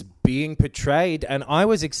 is being portrayed, and I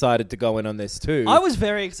was excited to go in on this too. I was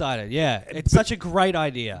very excited. Yeah. It's such a great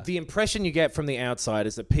idea. The impression you get from the outside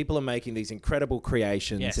is that people are making these incredible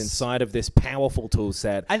creations Yes. inside of this powerful tool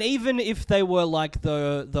set. And even if they were like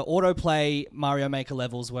the autoplay Mario Maker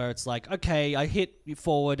levels where it's like, okay, I hit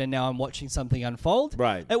forward and now I'm watching something unfold.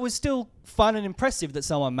 Right. It was still fun and impressive that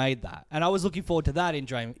someone made that. And I was looking forward to that in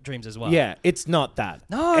Dreams as well. Yeah, it's not that.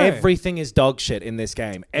 No. Everything is dog shit in this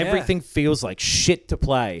game. Everything feels like shit to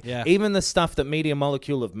play. Yeah. Even the stuff that Media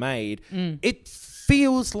Molecule have made, it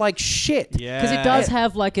feels like shit. Yeah. Because it does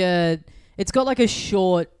have it's got like a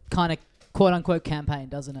short kind of quote unquote campaign,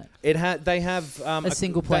 doesn't it? They have A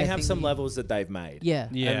single player They have thing some that you- levels that they've made. Yeah.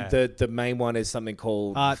 Yeah. And the main one is something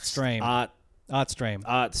called Art Stream. Art Stream.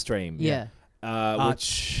 Art Stream. Yeah.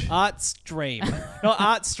 Which Art Stream. Not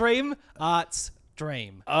Art Stream, Art's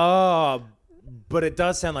Dream. but it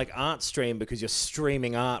does sound like art stream because you're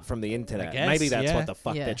streaming art from the internet. guess, Maybe that's yeah. what the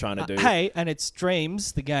fuck Yeah. they're trying to do. Hey, and it's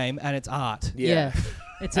Dreams, the game, and it's art. Yeah.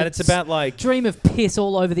 It's And it's about like dream of piss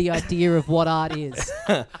all over the idea of what art is.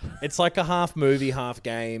 it's like a half movie, half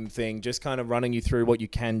game thing, just kind of running you through what you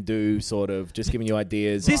can do, sort of, just giving you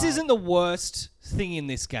ideas. This isn't the worst thing in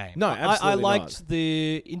this game. No, I absolutely liked not.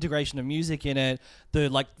 the integration of music in it. The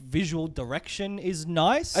like visual direction is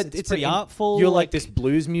nice. It's pretty an- artful. You're like this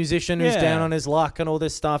blues musician who's Yeah. down on his luck and all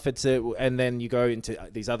this stuff. And then you go into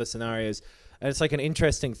these other scenarios, and it's like an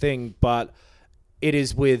interesting thing, but it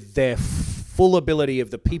is with their full ability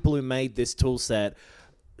of the people who made this tool set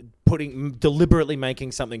deliberately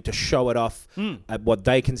making something to show it off at what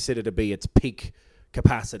they consider to be its peak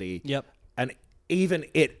capacity. Yep. And even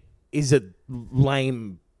it is a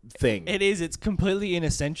lame thing. It is. It's completely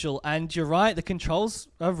inessential. And you're right. The controls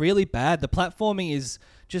are really bad. The platforming is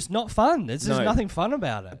just not fun. There's just No. nothing fun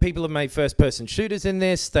about it. People have made first-person shooters in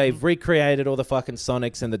this. They've recreated all the fucking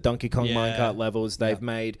Sonics and the Donkey Kong Yeah. minecart levels. They've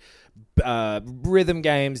made rhythm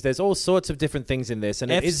games. There's all sorts of different things in this.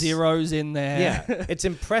 And it is F-Zero's in there. Yeah, it's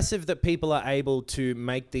impressive that people are able to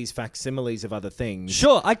make these facsimiles of other things.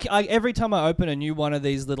 Sure. I every time I open a new one of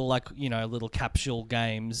these little little capsule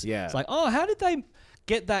games, Yeah. it's like, oh, how did they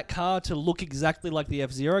get that car to look exactly like the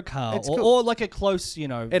F-Zero car, It's or, cool. or like a close, It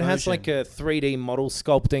has version. like a 3D model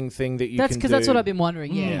sculpting thing that you That's can do. because that's what I've been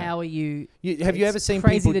wondering. Yeah, Yeah. how are you? Have you it's ever seen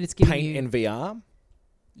crazy people that it's giving paint you- in VR?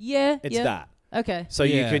 Yeah, It's yeah. that. Okay. So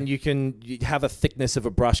Yeah. you can have a thickness of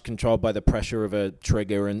a brush controlled by the pressure of a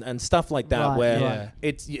trigger and stuff like that, Right, where yeah.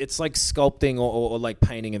 it's like sculpting or like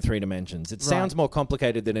painting in 3 dimensions. It sounds more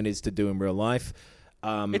complicated than it is to do in real life.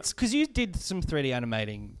 It's because you did some 3D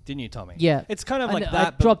animating, didn't you, Tommy? Yeah. It's kind of And like I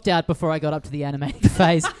that. but dropped out before I got up to the animating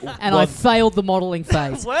phase, and I failed the modeling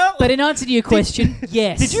phase. Well- but in answer to your question,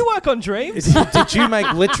 yes. Did you work on Dreams? Did you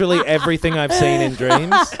make literally everything I've seen in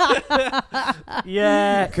Dreams?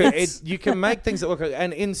 Yeah. You can make things that look,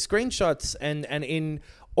 and in screenshots and in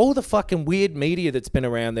all the fucking weird media that's been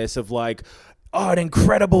around this of like, an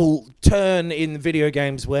incredible turn in video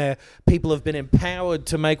games where people have been empowered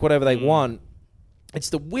to make whatever they want. It's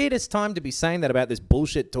the weirdest time to be saying that about this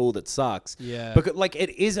bullshit tool that sucks. Yeah. Because it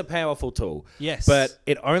is a powerful tool. Yes. But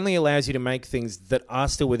it only allows you to make things that are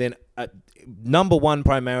still within number one,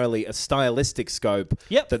 primarily a stylistic scope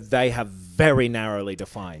Yep. that they have very narrowly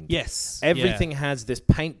defined. Yes. Everything has this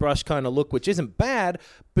paintbrush kind of look, which isn't bad,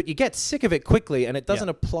 but you get sick of it quickly, and it doesn't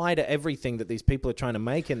apply to everything that these people are trying to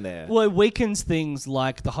make in there. Well, it weakens things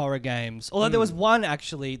like the horror games. Although there was one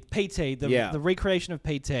actually, PT, the recreation of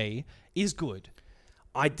PT is good.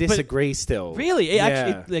 I disagree still. Really, it Yeah.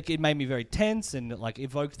 actually it made me very tense and like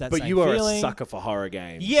evoked that. But same you are feeling. a sucker for horror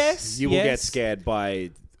games. Yes, You will get yes. scared by,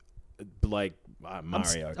 like,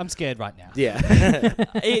 Mario. I'm scared right now. Yeah.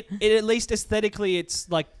 it at least aesthetically it's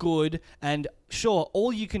like good, and sure,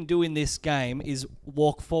 all you can do in this game is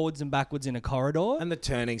walk forwards and backwards in a corridor. And the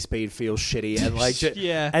turning speed feels shitty. And like,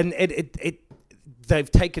 Yeah. And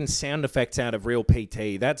they've taken sound effects out of real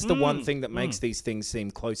PT. That's the one thing that makes these things seem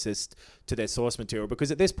closest to their source material.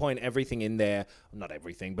 Because at this point, everything in there, not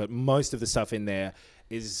everything, but most of the stuff in there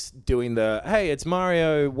is doing the, hey, it's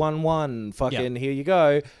Mario 1-1. Fucking here you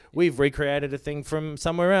go. We've recreated a thing from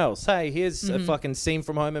somewhere else. Hey, here's a fucking scene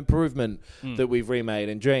from Home Improvement that we've remade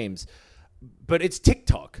in Dreams. But it's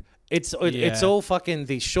TikTok. It's all fucking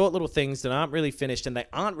these short little things that aren't really finished, and they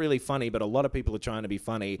aren't really funny, but a lot of people are trying to be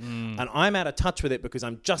funny. And I'm out of touch with it because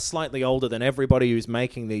I'm just slightly older than everybody who's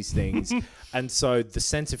making these things. And so the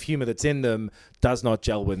sense of humor that's in them does not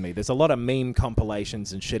gel with me. There's a lot of meme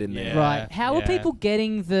compilations and shit in there. Right. How are people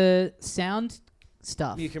getting the sound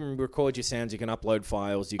stuff? You can record your sounds, you can upload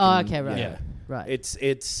files. You can, okay, right. Yeah. Right. It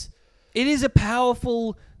is a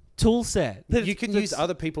powerful tool set. You can use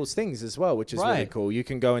other people's things as well, which is really Right. cool. You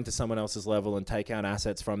can go into someone else's level and take out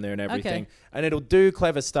assets from there and everything. And it'll do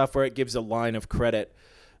clever stuff where it gives a line of credit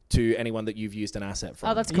to anyone that you've used an asset from.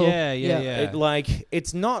 Oh, that's cool. Yeah.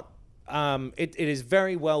 It's not... it is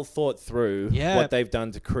very well thought through what they've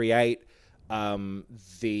done to create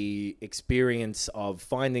the experience of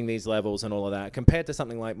finding these levels and all of that, compared to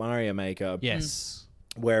something like Mario Maker. Yes.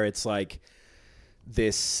 Where it's like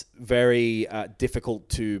this very difficult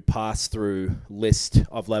to pass through list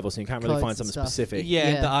of levels, and you can't really Codes find and something stuff. specific.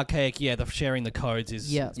 The archaic, the sharing the codes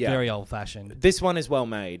is very old-fashioned. This one is well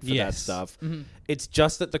made for that stuff. It's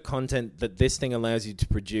just that the content that this thing allows you to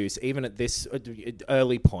produce, even at this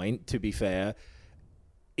early point, to be fair,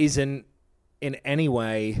 isn't in any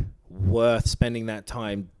way worth spending that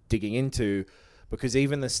time digging into, because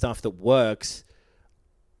even the stuff that works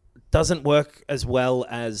doesn't work as well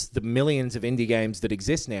as the millions of indie games that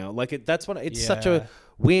exist now. That's what it's such a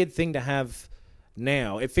weird thing to have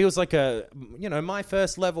now. It feels like my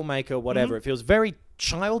first level maker, whatever. It feels very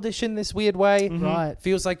childish in this weird way. Right. It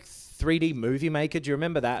feels like 3D Movie Maker. Do you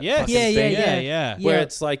remember that? Yes. fucking thing? Yeah. Where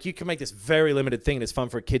it's like you can make this very limited thing and it's fun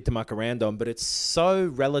for a kid to muck around on, but it's so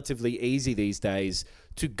relatively easy these days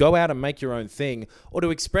to go out and make your own thing or to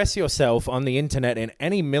express yourself on the internet in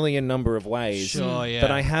any million number of ways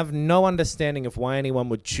that I have no understanding of why anyone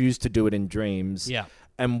would choose to do it in Dreams. Yeah.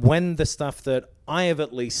 And when the stuff that I have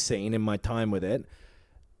at least seen in my time with it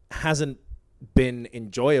hasn't been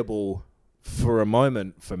enjoyable for a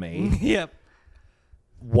moment for me. Yep.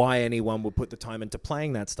 Why anyone would put the time into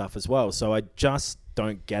playing that stuff as well. So I just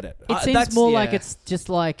don't get it. It seems more like it's just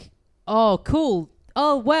like, oh, cool.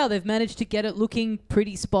 Oh, wow, they've managed to get it looking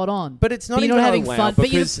pretty spot on. But it's not you're even not having fun. But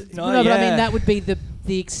because... but I mean, that would be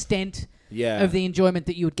the extent of the enjoyment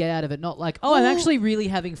that you would get out of it. Not like, I'm actually really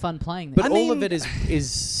having fun playing this. But all of it is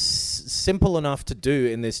simple enough to do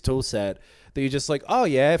in this tool set that you're just like,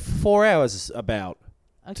 4 hours about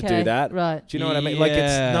to do that. Right. Do you know what I mean? Like,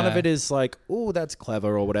 none of it is like, oh, that's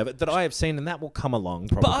clever or whatever, that I have seen, and that will come along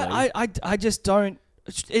probably. But I just don't...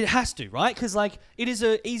 It has to, right? Because it is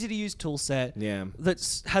a easy to use tool set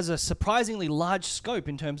that has a surprisingly large scope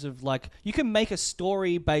in terms of you can make a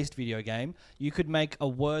story based video game, you could make a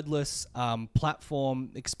wordless platform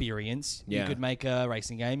experience, you could make a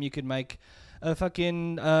racing game, you could make a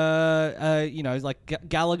fucking Galaga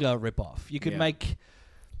ripoff, you could make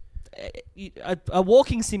a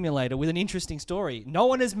walking simulator with an interesting story. No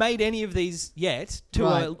one has made any of these yet to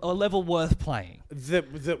a level worth playing.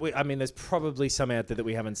 There's probably some out there that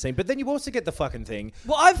we haven't seen, but then you also get the fucking thing.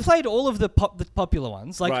 Well, I've played all of the popular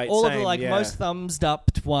ones, all of the most thumbs up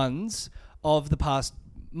ones of the past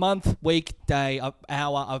month, week, day,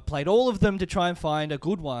 hour. I've played all of them to try and find a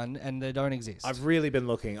good one, and they don't exist. I've really been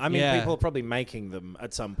looking. I mean, people are probably making them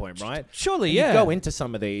at some point, right? Surely, You go into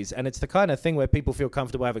some of these, and it's the kind of thing where people feel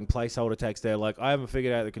comfortable having placeholder text there, like, I haven't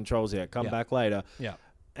figured out the controls yet. Come back later. Yeah.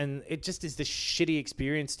 And it just is this shitty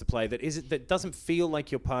experience to play that doesn't feel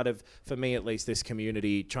like you're part of, for me at least, this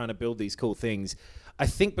community trying to build these cool things. I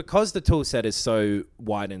think because the tool set is so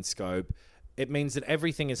wide in scope, it means that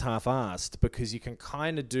everything is half-assed because you can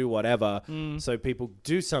kind of do whatever. So people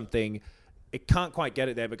do something, it can't quite get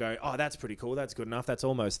it there, but go, oh, that's pretty cool, that's good enough, that's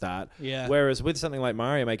almost that. Yeah. Whereas with something like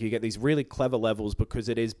Mario Maker, you get these really clever levels because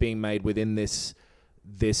it is being made within this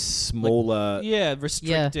smaller...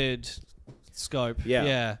 restricted scope.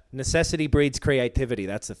 Yeah. Necessity breeds creativity.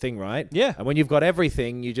 That's the thing, right? Yeah. And when you've got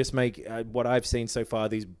everything, you just make what I've seen so far,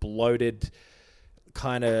 these bloated,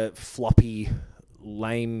 kind of floppy,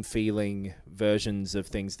 lame feeling versions of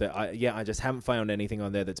things that I just haven't found anything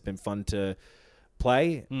on there that's been fun to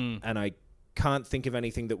play. And I can't think of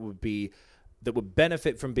anything that would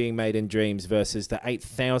benefit from being made in Dreams versus the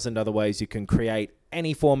 8,000 other ways you can create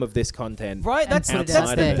any form of this content. Right, that's the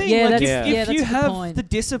thing. If you have the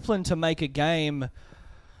discipline to make a game,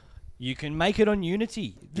 you can make it on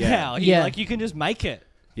Unity now. You can just make it.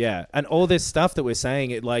 Yeah, and all this stuff that we're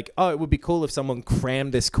saying, it would be cool if someone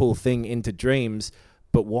crammed this cool thing into Dreams,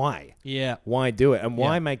 but why? Yeah. Why do it? And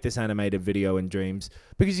why make this animated video in Dreams?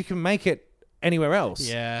 Because you can make it anywhere else.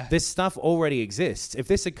 Yeah. This stuff already exists. If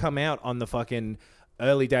this had come out on the fucking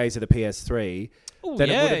early days of the PS3, then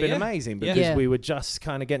it would have been amazing because Yeah. we were just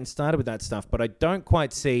kind of getting started with that stuff. But I don't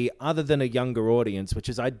quite see, other than a younger audience, which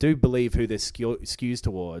is I do believe who this skews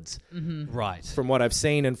towards, Right. from what I've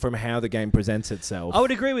seen and from how the game presents itself. I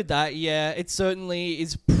would agree with that. Yeah, it certainly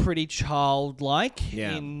is pretty childlike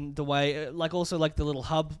in the way, like also like the little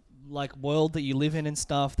hub like world that you live in and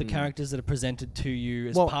stuff. The characters that are presented to you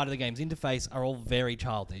as part of the game's interface are all very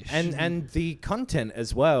childish. And the content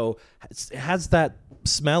as well has that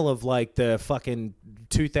smell of like the fucking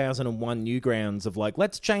 2001 Newgrounds of like,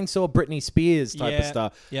 let's chainsaw Britney Spears type of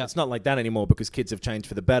stuff. Yeah. It's not like that anymore because kids have changed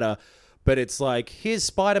for the better. But it's like, here's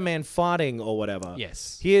Spider-Man farting or whatever.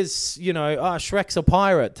 Yes. Here's, Shrek's a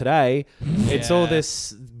pirate today. It's all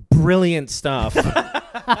this brilliant stuff.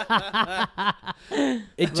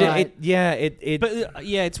 It's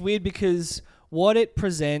weird because what it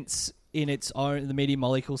presents in its own, the media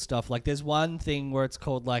molecule stuff, like there's one thing where it's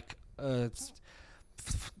called like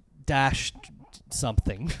dash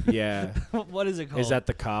something. Yeah. What is it called? Is that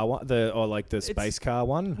the car one? Or like the space car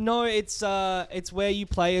one? No, it's where you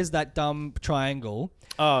play as that dumb triangle.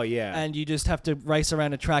 Oh, yeah. And you just have to race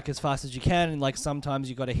around a track as fast as you can, and like sometimes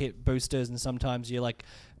you got to hit boosters, and sometimes you're like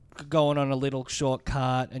going on a little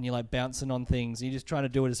shortcut and you're like bouncing on things, and you're just trying to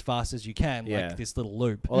do it as fast as you can, like this little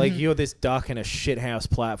loop. Or like you're this duck in a shithouse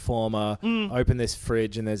platformer, open this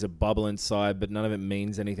fridge and there's a bubble inside, but none of it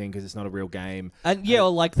means anything because it's not a real game. And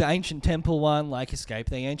or like the ancient temple one, like escape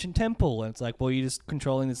the ancient temple, and it's like, well, you're just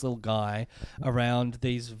controlling this little guy around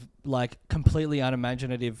these like completely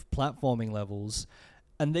unimaginative platforming levels,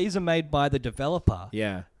 and these are made by the developer.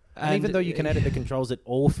 Yeah. And even though you can edit the controls, it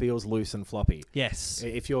all feels loose and floppy. Yes.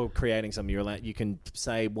 If you're creating something, you can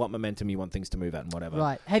say what momentum you want things to move at and whatever.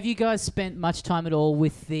 Right. Have you guys spent much time at all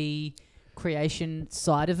with the creation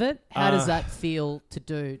side of it? How does that feel to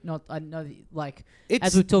do? I know, like,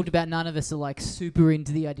 as we've talked about, none of us are like super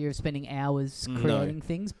into the idea of spending hours creating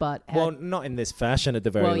things, but not in this fashion at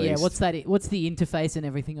the very least. Well, yeah. What's the interface and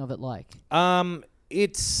everything of it like?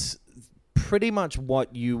 It's pretty much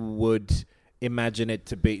what you would imagine it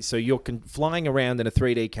to be. So you're flying around in a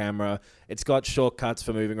 3D camera. It's got shortcuts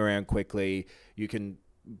for moving around quickly. You can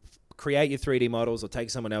create your 3D models or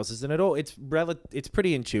take someone else's, and it's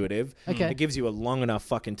pretty intuitive. Okay. It gives you a long enough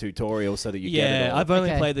fucking tutorial so that you get it all. Yeah, I've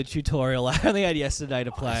only played the tutorial. I only had yesterday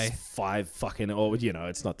to play. It's 5 fucking,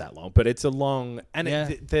 it's not that long, but it's a long, and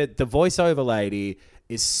the voiceover lady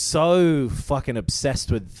is so fucking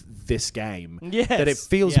obsessed with this game that it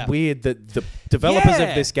feels weird that the developers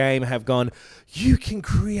of this game have gone, you can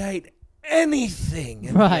create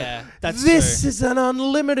anything. Right. Yeah, that's this true. is an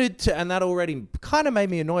unlimited... and that already kind of made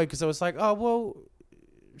me annoyed because I was like, oh, well,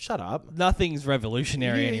 shut up. Nothing's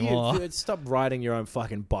revolutionary anymore. Stop writing your own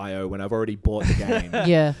fucking bio when I've already bought the game.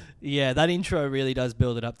 Yeah. Yeah, that intro really does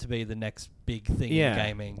build it up to be the next big thing in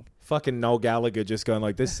gaming. Fucking Noel Gallagher just going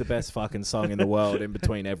like, this is the best fucking song in the world in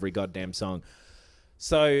between every goddamn song.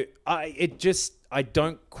 So I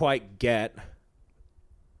don't quite get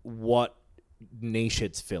what niche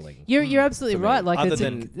it's filling. You're absolutely right. Like, other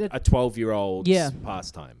than a 12-year-old's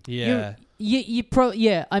pastime. Yeah.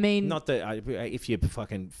 I mean, not that if you're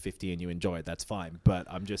fucking 50 and you enjoy it, that's fine. But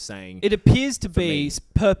I'm just saying, it appears to be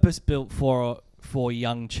purpose built for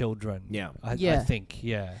young children. Yeah. I think.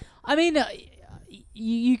 Yeah. I mean,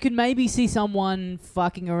 you could maybe see someone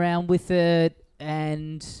fucking around with it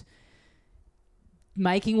and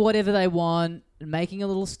making whatever they want, making a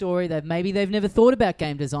little story. Maybe they've never thought about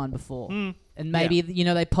game design before. And maybe,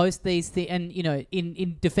 they post these things, and,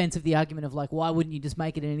 in defense of the argument of like, why wouldn't you just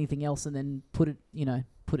make it in anything else and then put it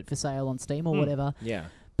for sale on Steam or whatever. Yeah.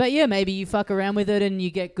 But yeah, maybe you fuck around with it and you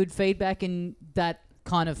get good feedback, and that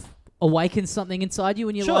kind of awakens something inside you,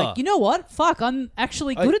 and you're like, you know what? Fuck, I'm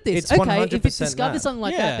actually good at this. It's okay, if 100% it's discovered something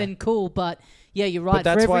like that, then cool. But yeah, you're right. For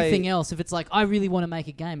everything else, if it's like, I really want to make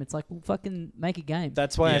a game, it's like, well, fucking make a game.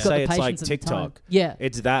 That's why I say it's like TikTok. Yeah.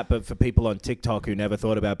 It's that, but for people on TikTok who never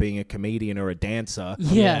thought about being a comedian or a dancer.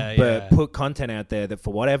 Yeah. But put content out there that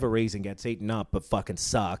for whatever reason gets eaten up but fucking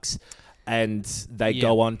sucks. And they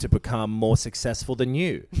go on to become more successul than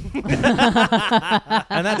you.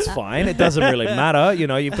 And that's fine. It doesn't really matter.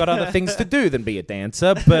 You've got other things to do than be a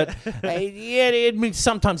dancer. But it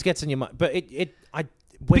sometimes gets in your mind. But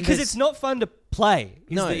because it's not fun to play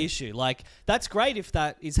is the issue. Like, that's great if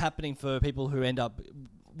that is happening for people who end up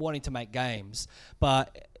wanting to make games.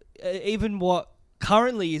 But even what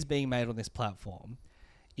currently is being made on this platform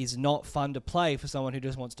is not fun to play for someone who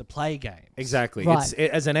just wants to play games. Exactly. Right.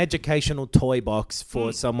 It's as an educational toy box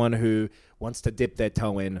for someone who wants to dip their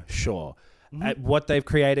toe in, sure. At what they've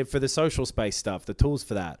created for the social space stuff, the tools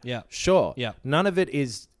for that, sure. Yeah. None of it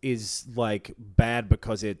is like bad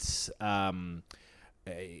because it's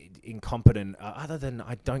incompetent. Other than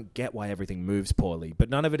I don't get why everything moves poorly, but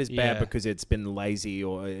none of it is bad because it's been lazy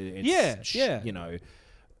or it's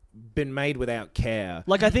been made without care.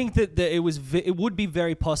 Like, I think that it would be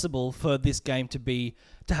very possible for this game to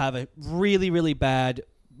have a really, really bad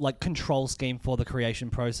like control scheme for the creation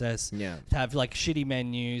process. Yeah. To have like shitty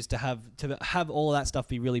menus, to have all of that stuff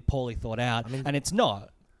be really poorly thought out, and it's not.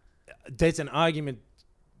 There's an argument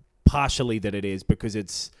partially that it is because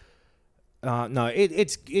it's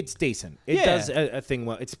it's decent. It does a thing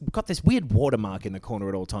well. It's got this weird watermark in the corner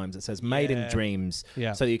at all times that says "Made in Dreams,"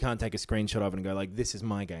 so that you can't take a screenshot of it and go like, "This is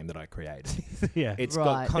my game that I created." It's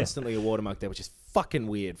got constantly a watermark there, which is fucking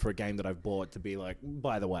weird for a game that I've bought to be like,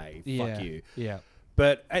 by the way, fuck you. Yeah.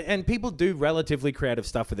 But and people do relatively creative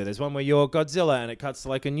stuff with it. There's one where you're Godzilla and it cuts to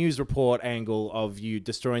like a news report angle of you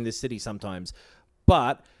destroying the city sometimes,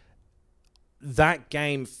 but that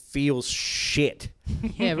game feels shit.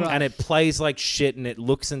 Yeah, right. And it plays like shit and it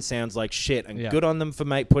looks and sounds like shit. And good on them for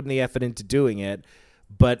putting the effort into doing it.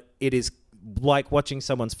 But it is like watching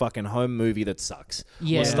someone's fucking home movie that sucks.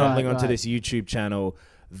 Yeah, or stumbling onto this YouTube channel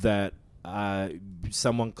that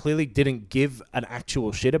someone clearly didn't give an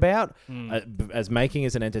actual shit about as making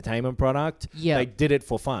as an entertainment product. Yeah. They did it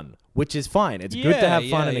for fun, which is fine. It's good to have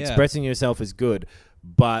fun and expressing yourself is good.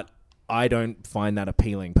 But I don't find that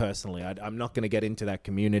appealing personally. I'm not going to get into that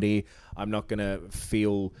community. I'm not going to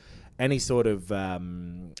feel any sort of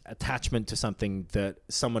attachment to something that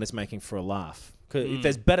someone is making for a laugh. If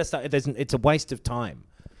there's better stuff, it's a waste of time.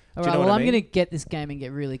 All right, well, I'm going to get this game and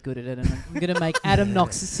get really good at it, and I'm going to make Adam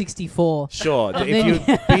Knox 64. Sure. If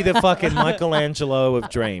you be the fucking Michelangelo of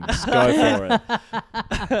dreams, go for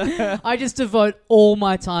it. I just devote all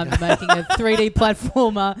my time to making a 3D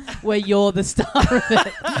platformer where you're the star of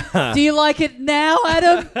it. Do you like it now,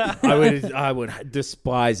 Adam? I would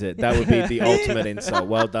despise it. That would be the ultimate insult.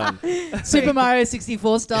 Well done. Super Mario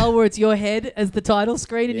 64 style, where it's your head as the title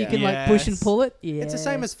screen and you can like push and pull it. Yeah. It's the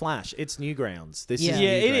same as Flash. It's Newgrounds. This is it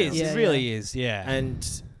Newgrounds. is. It really is, yeah.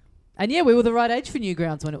 And yeah, we were the right age for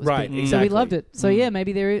Newgrounds when it was big. Exactly. So we loved it. So yeah,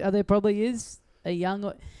 maybe there probably is a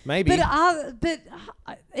young... Maybe. But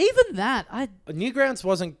even that... Newgrounds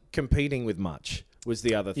wasn't competing with much, was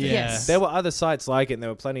the other thing. Yes. There were other sites like it, and there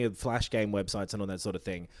were plenty of Flash game websites and all that sort of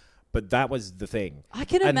thing. But that was the thing. I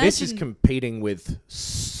can and imagine... this is competing with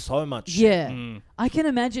so much shit. Yeah. I can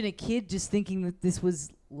imagine a kid just thinking that this was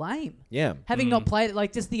lame. Yeah. Having not played it,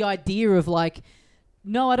 like just the idea of like...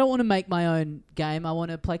 No, I don't want to make my own game. I want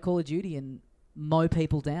to play Call of Duty and mow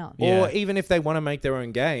people down. Or even if they want to make their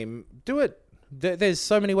own game, do it. There's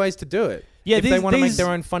so many ways to do it. Yeah, if they want to make their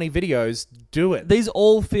own funny videos, do it. These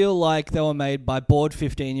all feel like they were made by bored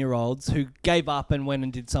 15-year-olds who gave up and went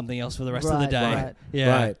and did something else for the rest of the day. Right.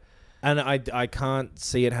 Yeah. Right. And I can't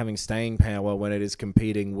see it having staying power when it is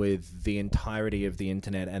competing with the entirety of the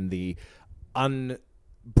internet and the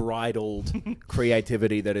unbridled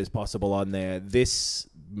creativity that is possible on there. This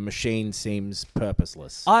machine seems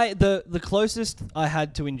purposeless. The closest I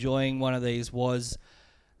had to enjoying one of these was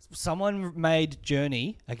someone made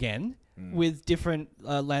Journey again with different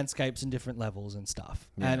landscapes and different levels and stuff.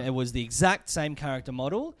 Yeah. And it was the exact same character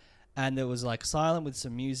model. And there was like silent with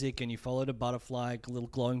some music, and you followed a butterfly, a little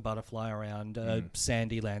glowing butterfly around a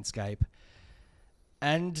sandy landscape.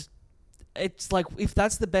 And it's like, if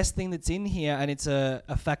that's the best thing that's in here, and it's a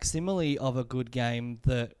facsimile of a good game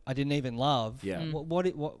that I didn't even love. Yeah.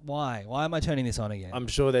 Why? Why am I turning this on again? I'm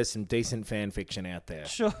sure there's some decent fan fiction out there.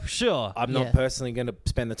 Sure. I'm not personally going to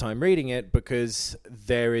spend the time reading it because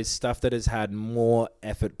there is stuff that has had more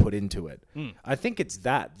effort put into it. I think it's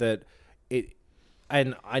that it.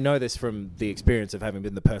 And I know this from the experience of having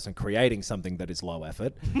been the person creating something that is low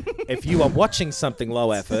effort. If you are watching something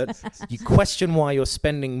low effort, you question why you're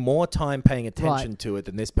spending more time paying attention to it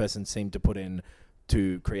than this person seemed to put in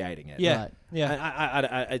to creating it. Yeah. Right.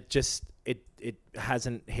 Yeah. It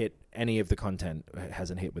hasn't hit any of the content. It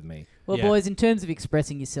hasn't hit with me. Well, boys, in terms of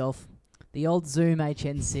expressing yourself, the old Zoom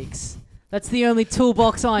HN6... That's the only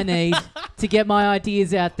toolbox I need to get my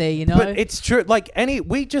ideas out there, you know? But it's true.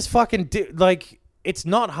 We just fucking it's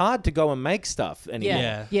not hard to go and make stuff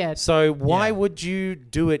anymore. Yeah. So why would you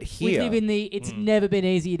do it here? It's never been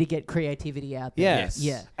easier to get creativity out there. Yes.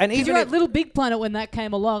 Yeah. And even at Little Big Planet, when that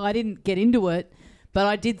came along, I didn't get into it, but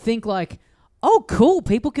I did think like, oh, cool,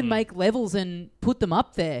 people can make levels and put them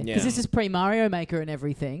up there. Because this is pre-Mario Maker and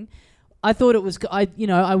everything. I thought it was,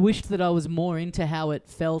 I wished that I was more into how it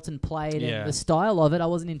felt and played and the style of it. I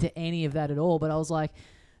wasn't into any of that at all, but I was like,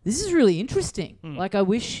 this is really interesting. Like I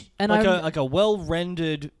wish, and like a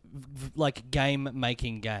well-rendered like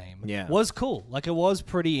game-making game Yeah. was cool. Like, it was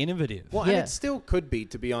pretty innovative. Well, Yeah. and it still could be,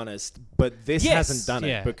 to be honest, but this Yes, hasn't done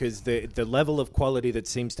yeah. it because the level of quality that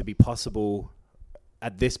seems to be possible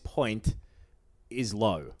at this point is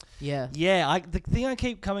low. Yeah. Yeah, the thing I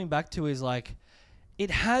keep coming back to is, like,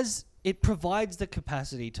 it provides the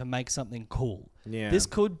capacity to make something cool. Yeah. This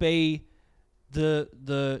could be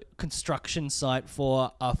the construction site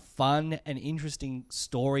for a fun and interesting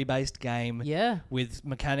story-based game Yeah. with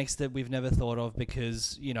mechanics that we've never thought of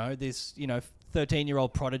because, this,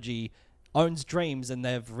 13-year-old prodigy owns dreams and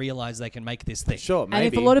they've realized they can make this thing. Sure, maybe.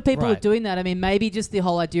 And if a lot of people are Right. doing that, I mean, maybe just the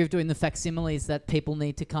whole idea of doing the facsimiles that people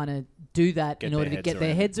need to kind of do that Get in their order to heads get their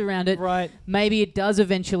around it. heads around it. Right. Maybe it does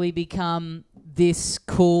eventually become this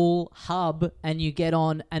cool hub and you get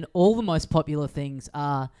on and all the most popular things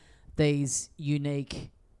are these unique,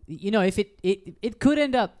 if it could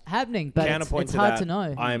end up happening, but Counterpoint it's to hard that, to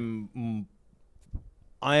know.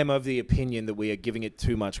 I am of the opinion that we are giving it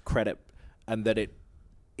too much credit and that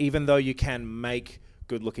even though you can make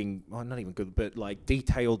good looking, well, not even good, but like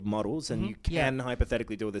detailed models and you can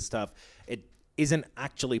hypothetically do all this stuff, it isn't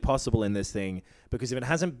actually possible in this thing because if it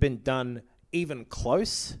hasn't been done even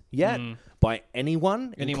close yet by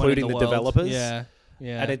anyone including in the world. developers. Yeah.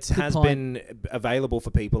 Yeah. And it Good has point. been available for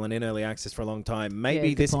people and in early access for a long time. Maybe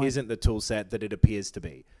good this point. isn't the tool set that it appears to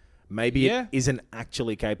be. Maybe Yeah. it isn't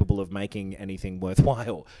actually capable of making anything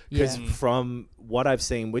worthwhile. Because Yeah. from what I've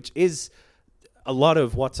seen, which is a lot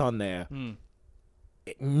of what's on there,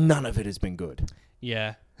 none of it has been good.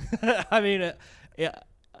 Yeah. I mean, yeah.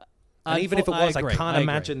 And even if it was, I agree, can't agree.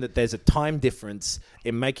 imagine that there's a time difference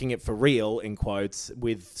in making it for real, in quotes,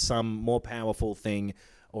 with some more powerful thing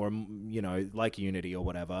or, like Unity or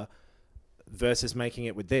whatever, versus making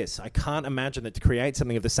it with this. I can't imagine that to create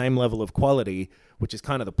something of the same level of quality, which is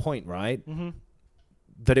kind of the point, right? Mm-hmm.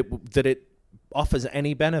 That it offers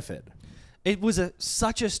any benefit. It was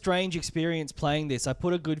such a strange experience playing this. I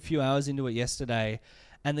put a good few hours into it yesterday,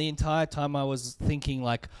 and the entire time I was thinking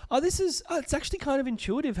like, it's actually kind of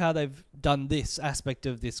intuitive how they've done this aspect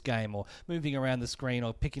of this game, or moving around the screen,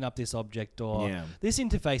 or picking up this object, or this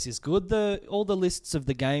interface is good. All the lists of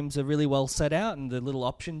the games are really well set out, and the little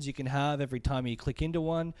options you can have every time you click into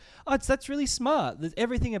one. That's really smart.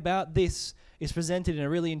 Everything about this is presented in a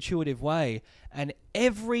really intuitive way, and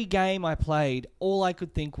every game I played, all I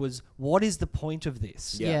could think was, what is the point of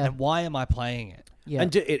this? Yeah. And why am I playing it? Yeah.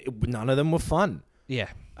 And none of them were fun. Yeah.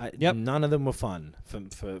 None of them were fun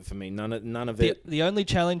for me. None of it. The only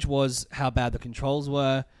challenge was how bad the controls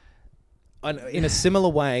were. In a similar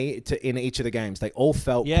way to in each of the games, they all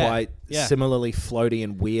felt quite similarly floaty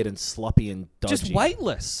and weird and sloppy and dodgy. Just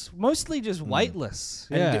weightless. Mostly just weightless.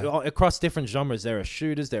 And across different genres, there are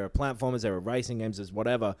shooters, there are platformers, there are racing games, there's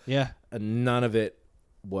whatever. Yeah. And none of it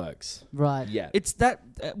works. Right. Yeah. It's that,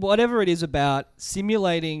 whatever it is about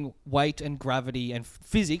simulating weight and gravity and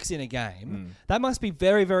physics in a game, that must be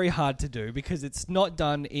very, very hard to do because it's not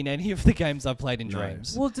done in any of the games I've played in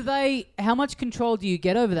Dreams. Well, how much control do you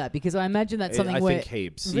get over that? Because I imagine that's something I where... think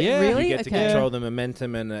heaps. Yeah. Really? You get to Okay. control the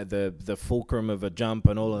momentum and the fulcrum of a jump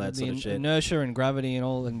and all of that The sort of shit. inertia and gravity and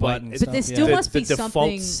all, and weight But and it- stuff. there still yeah. must be the default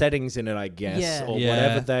something- settings in it, I guess, Yeah. or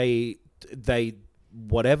Yeah. whatever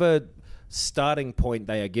whatever starting point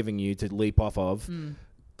they are giving you to leap off of,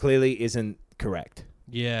 clearly isn't correct.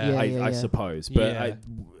 Yeah. I suppose. But Yeah.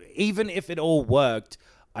 even if it all worked,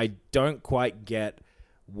 I don't quite get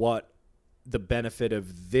what the benefit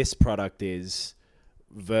of this product is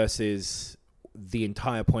versus the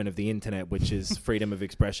entire point of the internet, which is freedom of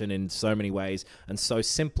expression in so many ways and so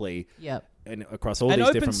simply. Yep. And across all And these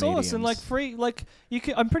open different source mediums. and like free, like you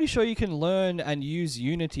can. I'm pretty sure you can learn and use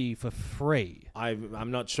Unity for free. I'm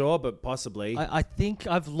not sure, but possibly. I think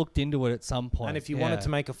I've looked into it at some point. And if you wanted to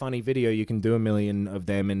make a funny video, you can do a million of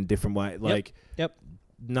them in different ways. Like, Yep.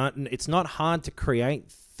 it's not hard to create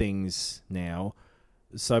things now.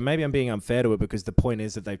 So maybe I'm being unfair to it because the point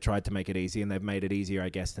is that they've tried to make it easy and they've made it easier, I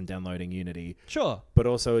guess, than downloading Unity. Sure. But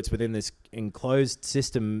also it's within this enclosed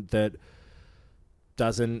system that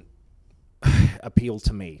doesn't appeal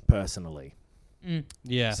to me personally.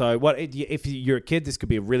 Yeah. So if you're a kid, this could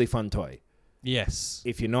be a really fun toy. Yes.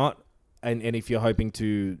 If you're not, and if you're hoping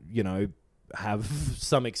to, have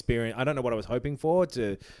some experience, I don't know what I was hoping for,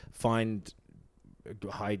 to find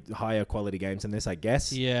higher quality games than this, I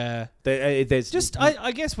guess. Yeah. There's Just,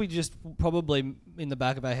 I guess we just probably in the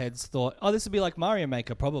back of our heads thought, oh, this would be like Mario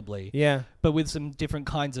Maker probably. Yeah. But with some different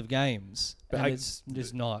kinds of games. But And it's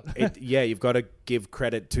just not. You've got to give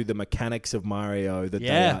credit to the mechanics of Mario.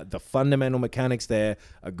 That the fundamental mechanics there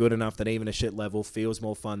are good enough that even a shit level feels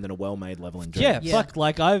more fun than a well-made level in Dreams. Yeah, fuck.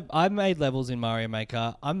 Like, I made levels in Mario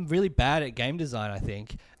Maker. I'm really bad at game design, I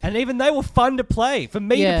think. And even they were fun to play, for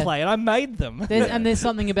me to play, and I made them. And there's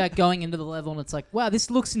something about going into the level and it's like, wow, this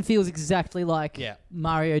looks and feels exactly like Yeah.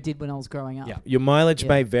 Mario did when I was growing up. Yeah. Your mileage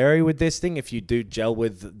may vary with this thing if you do gel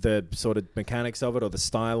with the sort of mechanics of it or the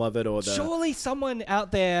style of it or the... Surely someone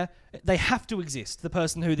out there, they have to exist, the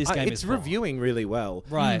person who this game is It's for. reviewing really well.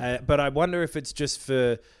 Right. But I wonder if it's just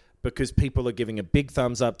because people are giving a big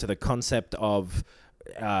thumbs up to the concept of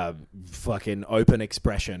fucking open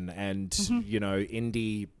expression and,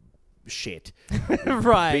 indie shit.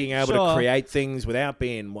 Right. Being able to create things without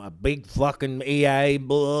being a big fucking EA.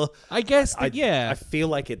 Blah. I guess, I feel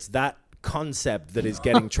like it's that concept that is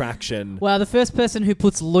getting traction. Wow, the first person who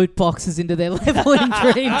puts loot boxes into their level in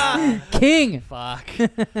Dreams. King. Fuck.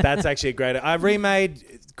 That's actually a great... I remade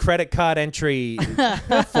credit card entry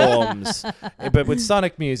forms, but with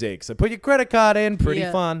Sonic music. So put your credit card in, pretty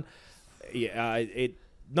fun. Yeah, it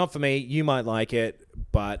not for me. You might like it,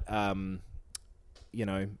 but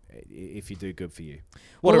if you do, good for you.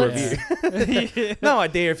 What a review. No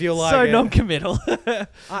idea if you'll like it. So non-committal.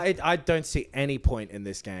 I don't see any point in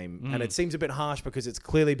this game, and it seems a bit harsh because it's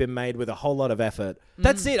clearly been made with a whole lot of effort.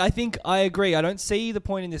 That's it. I think I agree. I don't see the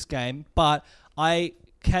point in this game, but I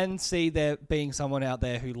can see there being someone out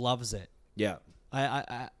there who loves it. Yeah.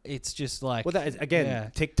 It's just like... Well, that is,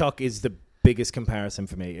 again, TikTok is the biggest comparison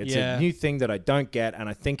for me. It's a new thing that I don't get, and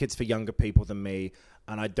I think it's for younger people than me,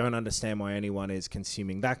 and I don't understand why anyone is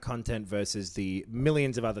consuming that content versus the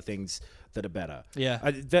millions of other things that are better. Yeah.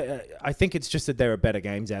 I think it's just that there are better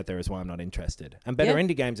games out there is why I'm not interested. And better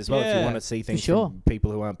indie games as well if you want to see things from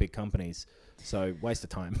people who aren't big companies. So, waste of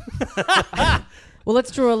time. Well, let's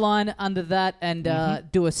draw a line under that and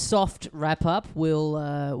do a soft wrap-up.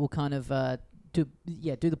 We'll kind of... do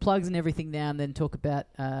the plugs and everything now and then talk about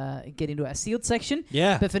get into our sealed section.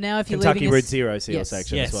 Yeah. But for now, if you're Kentucky leaving Route Zero sealed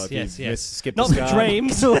section as well. Yes. Skip Not the for Scar.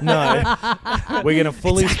 Dreams. No. We're going to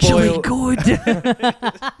fully spoil...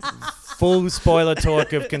 full spoiler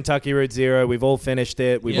talk of Kentucky Route Zero. We've all finished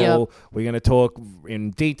it. We're going to talk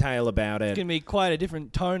in detail about it. It's going to be quite a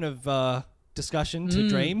different tone of... discussion to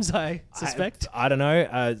Dreams, I suspect. I don't know.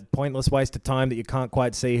 A pointless waste of time that you can't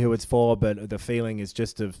quite see who it's for, but the feeling is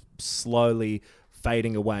just of slowly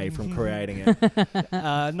fading away from creating it.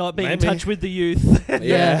 Not being in touch with the youth.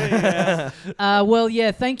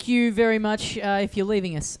 Thank you very much if you're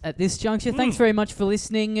leaving us at this juncture. Thanks very much for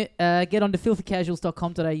listening. Get on to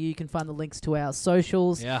filthycasuals.com.au. You can find the links to our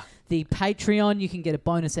socials. Yeah. The Patreon, you can get a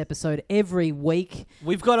bonus episode every week.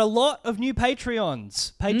 We've got a lot of new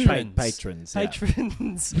Patrons. Patrons.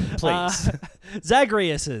 Patrons. Please.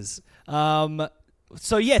 Zagreus's. Thanks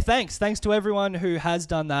to everyone who has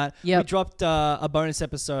done that. Yep. We dropped a bonus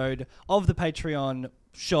episode of the Patreon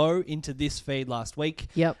show into this feed last week.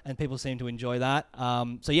 Yep. And people seem to enjoy that.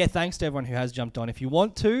 Thanks to everyone who has jumped on. If you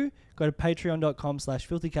want to, go to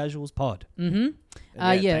patreon.com/filthycasualspod. Mm-hmm.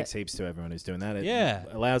 Thanks heaps to everyone who's doing that. It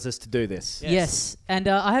allows us to do this. Yes. And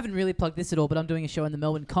I haven't really plugged this at all, but I'm doing a show in the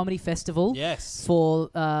Melbourne Comedy Festival. Yes. For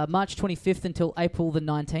March 25th until April the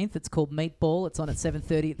 19th. It's called Meatball. It's on at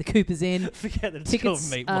 7:30 at the Cooper's Inn. Forget that it's Tickets,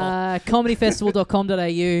 called Meatball.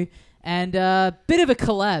 comedyfestival.com.au. And a bit of a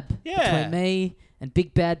collab between me and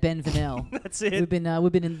Big Bad Ben Vanel. That's it. We've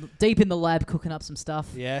been deep in the lab cooking up some stuff.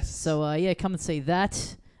 Yes. So come and see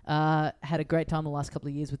that. Had a great time the last couple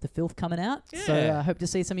of years with The Filth coming out. Yeah. So I hope to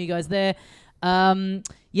see some of you guys there.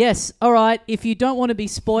 Yes. All right. If you don't want to be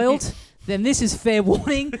spoiled, then this is fair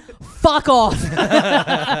warning. Fuck off.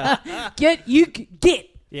 Get.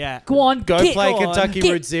 Yeah. Go on. Go play Kentucky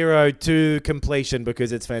Route Zero to completion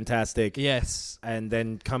because it's fantastic. Yes. And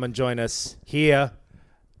then come and join us here.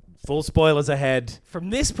 Full spoilers ahead.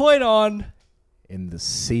 From this point on. In the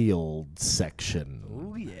sealed section.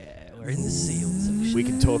 Oh, yeah. We're in the sealed section. We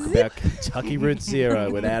can talk about Kentucky Route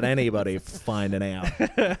Zero without anybody finding out.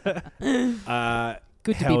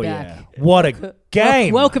 Good to be back. Yeah. What a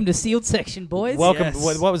game. Welcome to Sealed Section, boys. Welcome.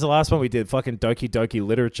 Yes. What was the last one we did? Fucking Doki Doki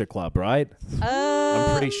Literature Club, right?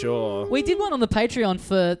 I'm pretty sure. We did one on the Patreon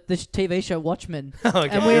for the TV show Watchmen. Okay.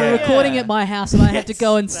 And we were recording at my house, and I had to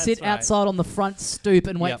go and That's sit right. outside on the front stoop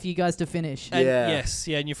and wait for you guys to finish. And Yes.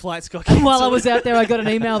 and your flight's got And while I cancelled. was out there, I got an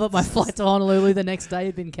email that my flight to Honolulu the next day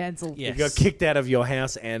had been cancelled. Yes. You got kicked out of your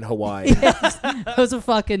house and Hawaii.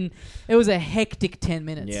 It was a hectic 10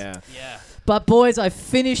 minutes. Yeah. Yeah. But boys, I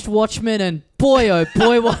finished Watchmen, and boy, oh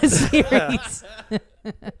boy, what a series.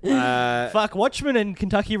 Fuck, Watchmen and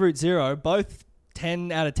Kentucky Route Zero, both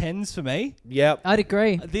 10 out of 10s for me. Yep. I'd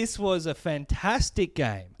agree. This was a fantastic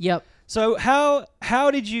game. Yep. So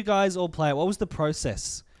how did you guys all play it? What was the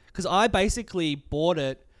process? Because I basically bought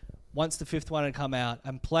it once the 5th one had come out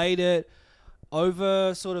and played it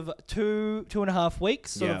over sort of 2.5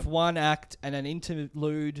 weeks, sort of one act and an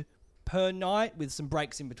interlude per night with some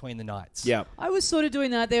breaks in between the nights. Yeah. I was sort of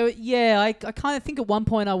doing that. I kind of think at one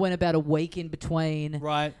point I went about a week in between.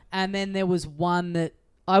 Right. And then there was one that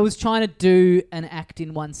I was trying to do an act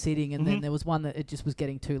in one sitting, and then there was one that it just was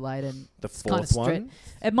getting too late. And The kind of fourth one?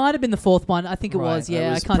 It might have been the 4th one. I think it was. It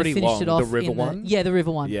Yeah, was I kind of pretty finished long. it off. The river one? Yeah, the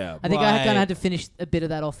river one. Yeah. I think I kind Right. of had to finish a bit of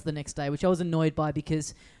that off the next day, which I was annoyed by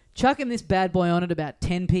because chucking this bad boy on at about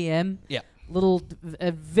 10 p.m. Yeah.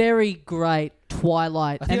 A very great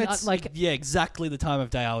twilight. I think and that's exactly the time of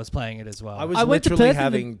day I was playing it as well. I was I went to literally Perth in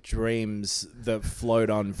having dreams that flowed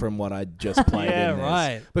on from what I just played Yeah, in this.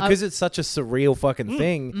 right. Because it's such a surreal fucking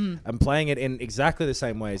thing. I'm playing it in exactly the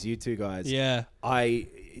same way as you two guys. Yeah. I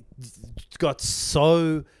got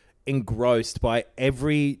so engrossed by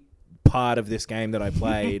every part of this game that I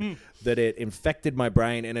played that it infected my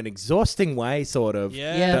brain in an exhausting way, sort of,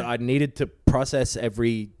 Yeah. that I needed to process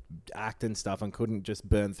every act and stuff and couldn't just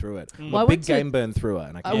burn through it. Well, I A went big to- game burn through it.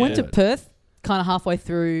 And I I can't went do to it. Perth kind of halfway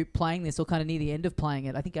through playing this, or kind of near the end of playing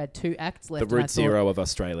it. I think I had 2 acts left. The and I Route thought- Zero of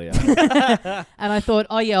Australia. And I thought,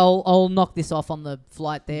 oh yeah, I'll knock this off on the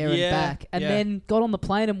flight there and Yeah, back. And yeah. then got on the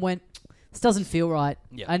plane and went, this doesn't feel right.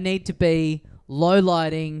 Yeah. I need to be low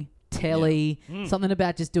lighting, telly, something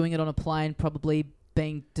about just doing it on a plane, probably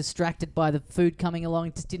being distracted by the food coming along.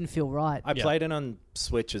 It just didn't feel right. I played it on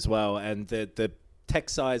Switch as well, and the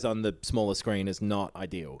text size on the smaller screen is not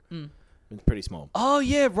ideal. It's pretty small. Oh,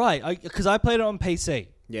 yeah, right. Because I played it on PC.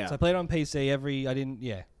 Yeah. So I played it on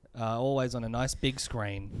PC always on a nice big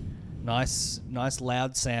screen. Nice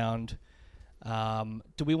loud sound.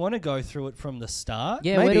 Do we want to go through it from the start?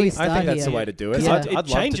 Yeah, Maybe. where do we I start think that's here? the way to do it. 'Cause I'd it love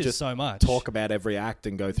to changes just so much. talk about every act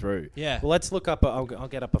and go through. Yeah. Well, let's look up. I'll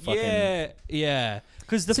get up a fucking. Yeah.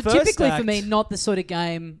 Because the So first typically act, for me, not the sort of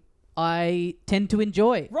game I tend to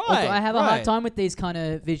enjoy. Right, Like, I have a hard right. time with these kind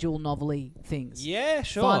of visual novelty things. Yeah,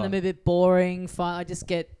 sure. Find them a bit boring. I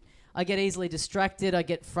get easily distracted. I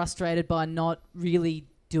get frustrated by not really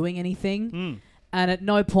doing anything. And at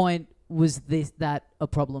no point was that a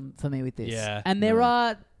problem for me with this. Yeah. And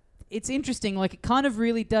it's interesting. Like, it kind of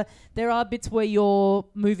really does. There are bits where you're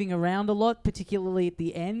moving around a lot, particularly at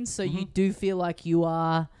the end. So you do feel like you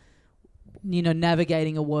are,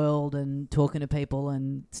 navigating a world and talking to people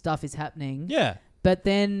and stuff is happening. Yeah. But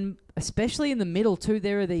then, especially in the middle too,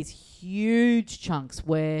 there are these huge chunks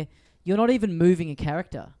where you're not even moving a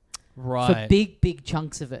character. Right. For big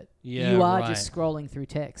chunks of it. Yeah, you are right. just scrolling through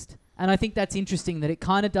text. And I think that's interesting that it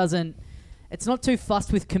kind of doesn't... It's not too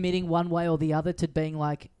fussed with committing one way or the other to being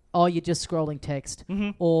like, oh, you're just scrolling text.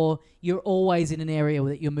 Or you're always in an area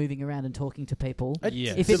that you're moving around and talking to people.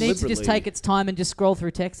 Yeah. If it needs to just Deliberately. take its time and just scroll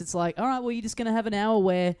through text, it's like, all right, well, you're just going to have an hour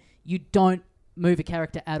where you don't move a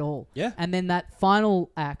character at all. Yeah. And then that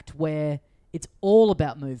final act where it's all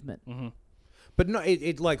about movement. But no,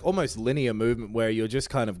 it like almost linear movement where you're just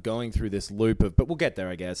kind of going through this loop of. But we'll get there,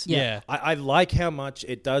 I guess. Yeah. I like how much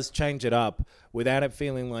it does change it up without it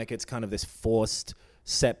feeling like it's kind of this forced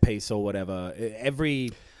set piece or whatever. Every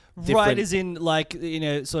different... Right, as in, like,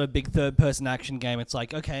 sort of big third-person action game. It's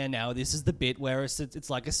like, okay, and now this is the bit where it's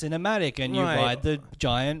like a cinematic, and you Right. ride the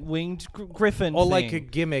giant winged griffin Or thing. like a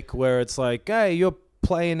gimmick where it's like, hey, you're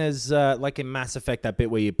playing as, like in Mass Effect, that bit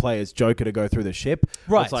where you play as Joker to go through the ship.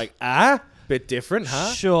 Right. It's like, bit different,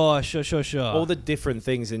 huh? Sure. All the different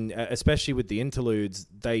things, and especially with the interludes,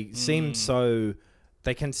 they seem so...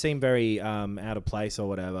 They can seem very out of place or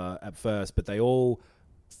whatever at first, but they all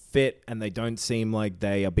fit and they don't seem like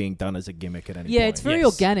they are being done as a gimmick at any point. Yeah, it's very Yes.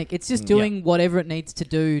 organic. It's just doing whatever it needs to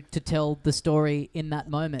do to tell the story in that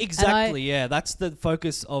moment. Exactly, yeah. That's the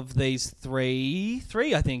focus of these three,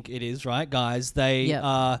 I think it is, right, guys? They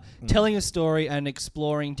are telling a story and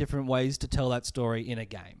exploring different ways to tell that story in a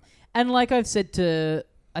game. And like I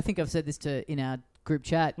think I've said this in our group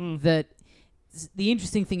chat, that the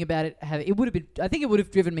interesting thing about it, I think it would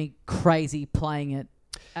have driven me crazy playing it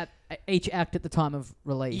at each act at the time of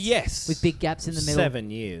release. Yes. With big gaps in the middle. 7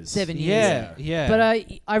 years. 7 years. Yeah. But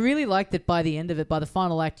I really like that by the end of it, by the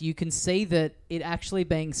final act, you can see that it actually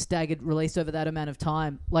being staggered, released over that amount of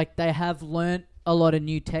time. Like, they have learnt a lot of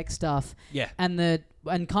new tech stuff. Yeah. And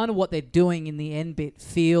kind of what they're doing in the end bit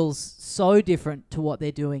feels so different to what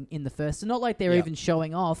they're doing in the first. And not like they're even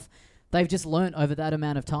showing off, they've just learnt over that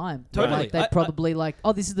amount of time. Totally. Like, they're probably like,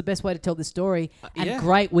 oh, this is the best way to tell this story, and yeah.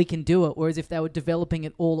 great, we can do it. Whereas if they were developing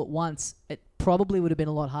it all at once, it probably would have been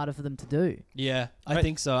a lot harder for them to do. Yeah, I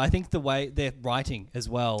think so. I think the way their writing as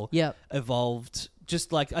well evolved.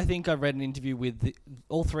 Just like, I think I read an interview with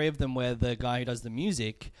all three of them where the guy who does the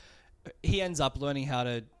music, he ends up learning how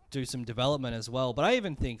to do some development as well. But I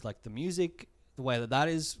even think like the music, the way that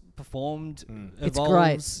is performed, It's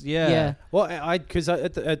evolves. great. Yeah. Well, because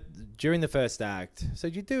during the first act, so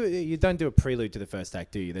you don't do a prelude to the first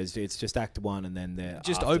act, do you? It's just act one, and then there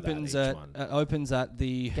Just after opens that, opens at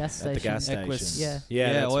the Gas station. at the gas station. Equus.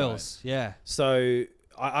 Yeah, that's oils. right. Yeah. So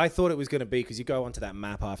I thought it was going to be, because you go onto that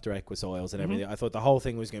map after Equus Oils and everything. I thought the whole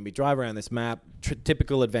thing was going to be drive around this map,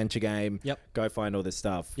 typical adventure game. Yep. Go find all this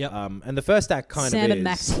stuff. Yep. And the first act kind Sam of and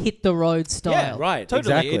Max hit the road style. Yeah, right.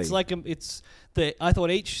 Totally. Exactly. It's like I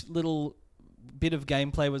thought each little bit of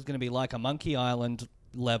gameplay was going to be like a Monkey Island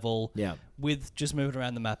level. Yeah. With just moving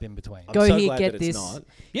around the map in between. I'm Go so here, glad get that this. it's not.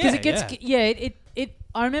 Because it gets, it.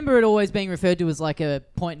 I remember it always being referred to as like a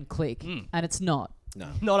point and click, and it's not. No.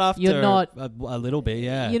 Not after You're not- a little bit,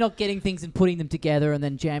 yeah. You're not getting things and putting them together and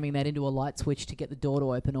then jamming that into a light switch to get the door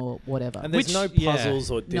to open or whatever. And there's no Which- yeah. puzzles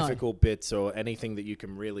or difficult bits or anything that you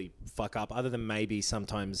can really fuck up, other than maybe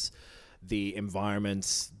sometimes the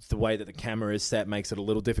environments, the way that the camera is set makes it a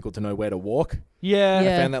little difficult to know where to walk. Yeah.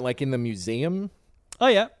 Yeah. I found that like in the museum Oh,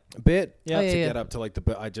 yeah. a bit Yeah. Oh, yeah, to yeah. get up to like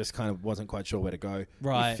the... I just kind of wasn't quite sure where to go.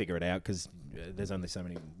 Right. You figure it out because there's only so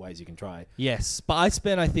many ways you can try. Yes. But I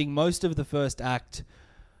spent, I think, most of the first act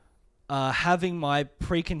having my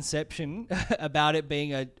preconception about it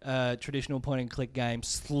being a traditional point-and-click game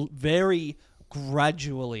very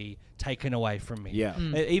gradually taken away from me. Yeah.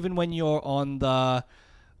 Even when you're on the...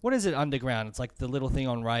 What is it, underground? It's like the little thing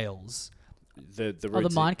on rails. The the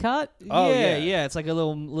routes- minecart? Oh, yeah, yeah. It's like a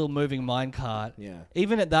little moving minecart. Yeah.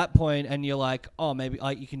 Even at that point, and you're like, oh, maybe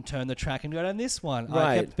you can turn the track and go down this one. I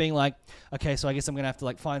Right. kept being like, okay, so I guess I'm going to have to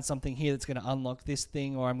like find something here that's going to unlock this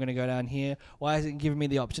thing, or I'm going to go down here. Why isn't it giving me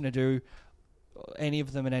the option to do any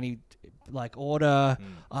of them in any like order?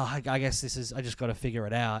 I guess I just got to figure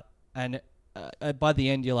it out. And by the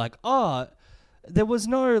end, you're like, oh, there was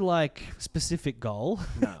no like specific goal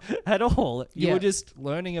at all. You were just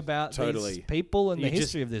learning about these people and You the just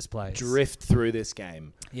history of this place. drift through this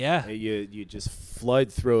game. Yeah. You just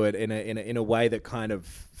flowed through it in a way that kind of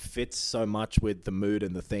fits so much with the mood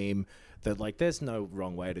and the theme that like there's no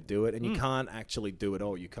wrong way to do it, and you can't actually do it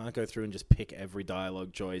all. You can't go through and just pick every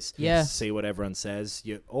dialogue choice, see what everyone says.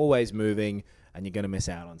 You're always moving, and you're going to miss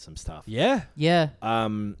out on some stuff. Yeah. Yeah.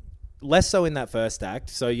 Less so in that first act.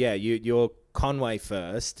 So yeah, you're Conway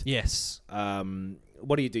first. Yes.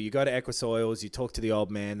 What do? You go to Equus Oils, you talk to the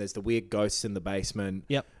old man. There's the weird ghosts in the basement.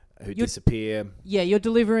 Yep. Who disappear. Yeah, you're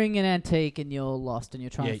delivering an antique and you're lost and you're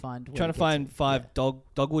trying to find... where Trying to find 5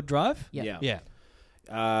 Dogwood Drive. Yeah. Yeah.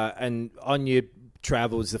 And on your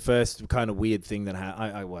travels, the first kind of weird thing that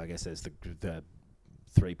I guess there's the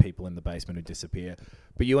 3 people in the basement who disappear,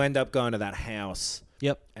 but you end up going to that house.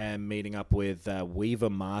 Yep. And meeting up with Weaver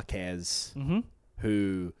Marquez,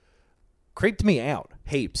 who creeped me out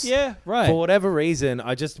heaps. Yeah, right. For whatever reason,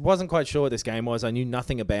 I just wasn't quite sure what this game was. I knew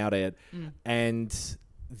nothing about it. And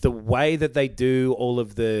the way that they do all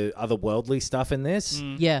of the otherworldly stuff in this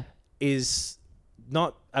is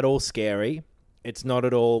not at all scary. It's not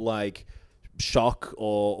at all like shock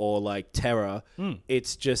or like terror.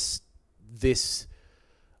 It's just this...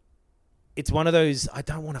 It's one of those, I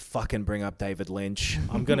don't want to fucking bring up David Lynch.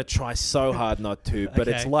 I'm going to try so hard not to, but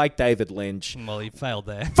it's like David Lynch. Well, you failed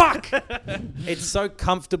there. Fuck! It's so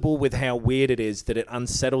comfortable with how weird it is that it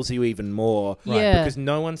unsettles you even more. Right. Yeah. Because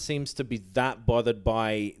no one seems to be that bothered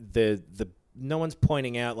by the no one's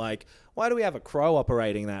pointing out like, why do we have a crow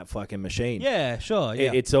operating that fucking machine? Yeah, sure.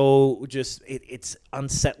 Yeah. It's all just, it's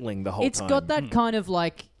unsettling the whole time. It's got that kind of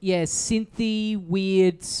like, synthy,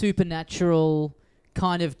 weird, supernatural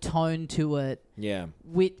kind of tone to it. Yeah.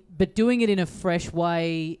 But doing it in a fresh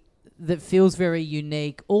way that feels very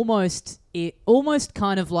unique. Almost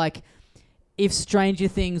kind of like if Stranger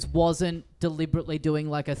Things wasn't deliberately doing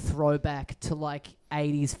like a throwback to like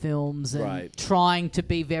 80s films and trying to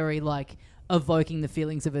be very like evoking the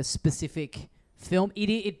feelings of a specific film.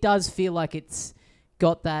 It does feel like it's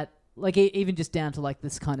got that, like even just down to like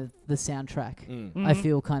this kind of the soundtrack, I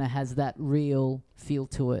feel kind of has that real feel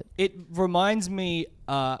to it. It reminds me,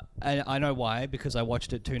 and I know why, because I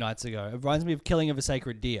watched it 2 nights ago. It reminds me of Killing of a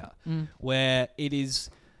Sacred Deer, where it is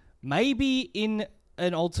maybe in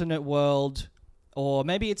an alternate world, or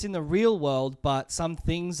maybe it's in the real world, but some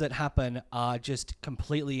things that happen are just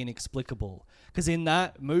completely inexplicable. Because in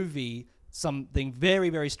that movie, something very,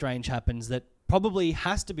 very strange happens that probably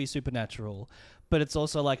has to be supernatural, but it's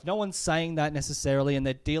also like no one's saying that necessarily, and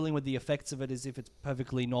they're dealing with the effects of it as if it's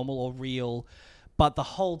perfectly normal or real, but the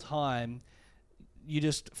whole time you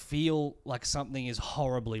just feel like something is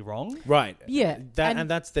horribly wrong. Right. Yeah.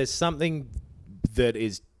 There's something that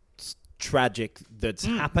is tragic that's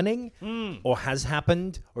happening or has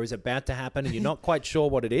happened or is about to happen, and you're not quite sure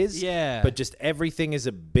what it is. Yeah. But just everything is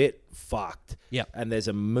a bit fucked. Yeah. And there's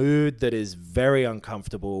a mood that is very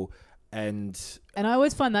uncomfortable, and I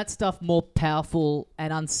always find that stuff more powerful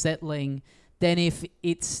and unsettling than if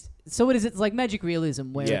it's... So what is it? It's like magic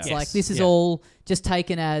realism, where it's like this is all just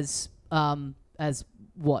taken as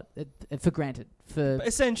what? For granted. For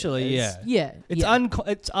Essentially, Yeah.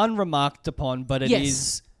 It's unremarked upon, but it Yes.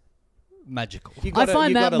 is magical. you got I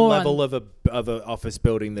find that a more level of a office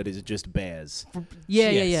building that is just bears. Yeah.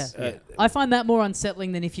 Yes. I find that more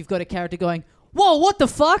unsettling than if you've got a character going, "Whoa, what the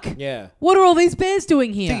fuck? Yeah. What are all these bears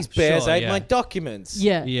doing here?" These bears Sure, ate yeah. my documents.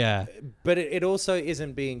 Yeah. Yeah. But it also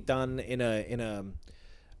isn't being done in a.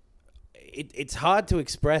 It's hard to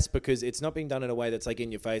express because it's not being done in a way that's like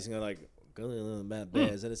in your face and you're like about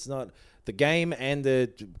bears, and it's not the game and the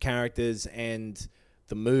characters and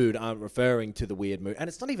the mood aren't referring to the weird mood, and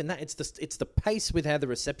it's not even that. It's the pace with how the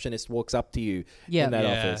receptionist walks up to you in that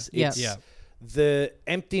office. It's the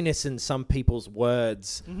emptiness in some people's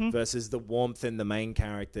words versus the warmth in the main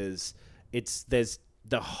characters. There's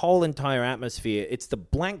the whole entire atmosphere. It's the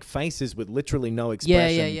blank faces with literally no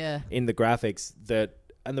expression in the graphics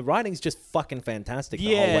and the writing's just fucking fantastic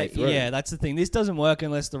the whole way through. Yeah, that's the thing. This doesn't work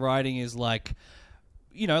unless the writing is like,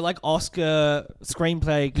 like Oscar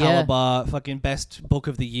screenplay caliber, fucking best book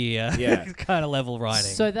of the year, kind of level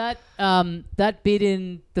writing. So that bit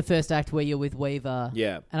in the first act where you're with Weaver,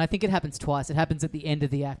 and I think it happens twice. It happens at the end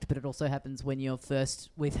of the act, but it also happens when you're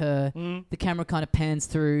first with her. The camera kind of pans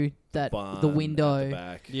through the window, at the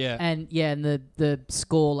back. and the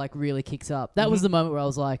score like really kicks up. That was the moment where I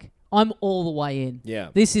was like, I'm all the way in.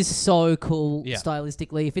 Yeah. This is so cool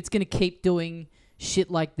stylistically. If it's going to keep doing shit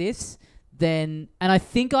like this, then... And I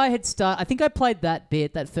think I played that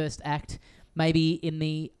bit, that first act, maybe in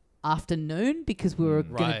the afternoon because we were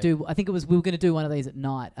going to do... I think we were going to do one of these at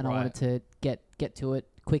night, and I wanted to get to it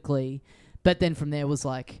quickly. But then from there was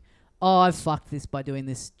like, oh, I've fucked this by doing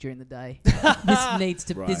this during the day. This needs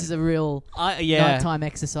to... This is a real nighttime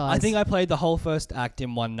exercise. I think I played the whole first act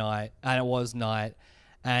in one night, and it was night.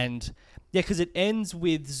 And because it ends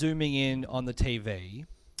with zooming in on the TV,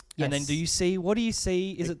 and then what do you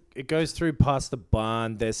see? It goes through past the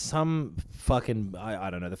barn. There's some fucking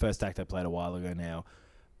I don't know. The first act I played a while ago now,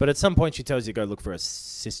 but at some point she tells you to go look for a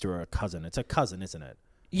sister or a cousin. It's a cousin, isn't it?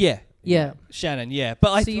 Yeah. Shannon. Yeah,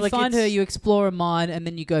 but so you find her, you explore a mine, and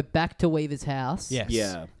then you go back to Weaver's house. Yes.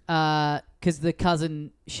 Yeah. Because the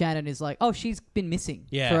cousin Shannon is like, oh, she's been missing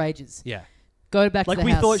for ages. Yeah. Go back to the house.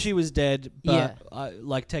 Like we thought she was dead, but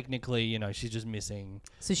technically, she's just missing.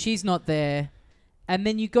 So she's not there, and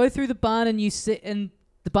then you go through the barn and you sit, and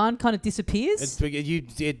the barn kind of disappears.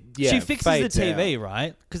 She fixes the TV,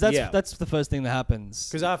 right? Because that's the first thing that happens.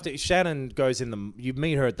 Because after Shannon goes you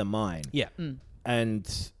meet her at the mine. Yeah.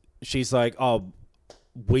 And she's like, "Oh,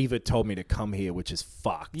 Weaver told me to come here, which is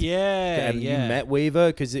fucked." Yeah. And you met Weaver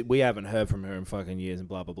because we haven't heard from her in fucking years and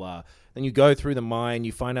blah blah blah. Then you go through the mine,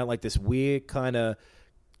 you find out like this weird kind of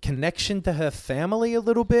connection to her family a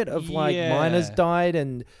little bit of like miners died,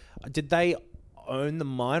 and did they own the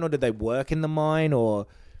mine or did they work in the mine, or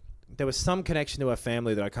there was some connection to her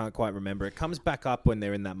family that I can't quite remember. It comes back up when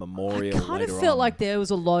they're in that memorial. I kind of felt like there was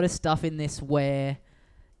a lot of stuff in this where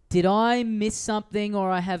did I miss something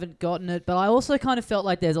or I haven't gotten it, but I also kind of felt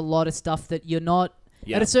like there's a lot of stuff that you're not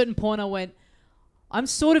at a certain point I went, I'm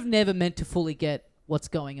sort of never meant to fully get what's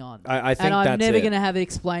going on. I think and I'm that's never it. going to have it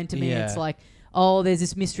explained to me. Yeah. It's like, oh, there's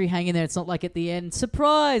this mystery hanging there. It's not like at the end,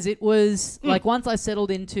 surprise. It was like once I settled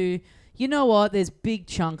into, you know what, there's big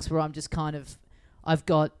chunks where I'm just kind of, I've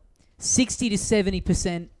got 60 to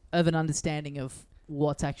 70% of an understanding of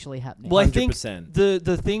what's actually happening. Well, I think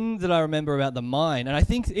the thing that I remember about the mine, and I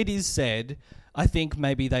think it is said, I think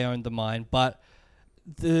maybe they owned the mine, but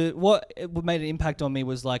what made an impact on me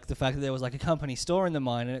was like the fact that there was like a company store in the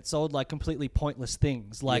mine and it sold like completely pointless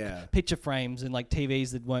things like picture frames and like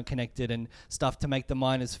TVs that weren't connected and stuff to make the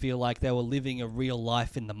miners feel like they were living a real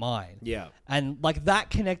life in the mine. Yeah. And like that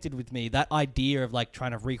connected with me, that idea of like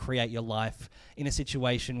trying to recreate your life in a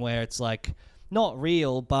situation where it's like not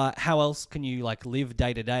real, but how else can you like live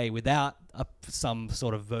day to day without some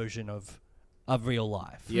sort of version of real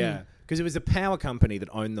life? Yeah. Because it was a power company that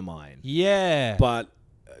owned the mine. Yeah. But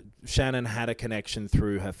Shannon had a connection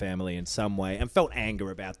through her family in some way and felt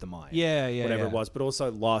anger about the mine. Whatever it was, but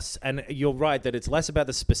also loss. And you're right that it's less about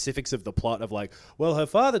the specifics of the plot of like, well, her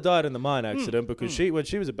father died in the mine accident because when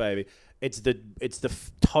she was a baby. It's the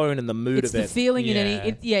tone and the mood of it. It's the feeling in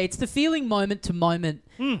any... it's the feeling moment to moment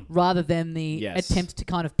rather than the attempt to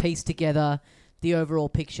kind of piece together the overall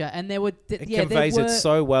picture. And there were... it conveys it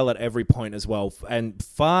so well at every point as well. And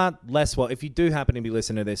far less well... If you do happen to be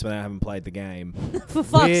listening to this when I haven't played the game... For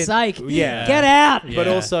fuck's sake. Yeah. Get out. But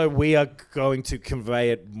also, we are going to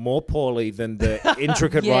convey it more poorly than the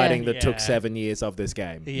intricate writing that took 7 years of this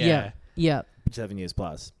game. Yeah. 7 years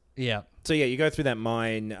plus. Yeah. So you go through that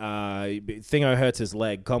mine. Thingo hurts his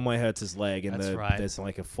leg. Conway hurts his leg, and there's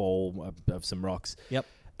like a fall of some rocks. Yep.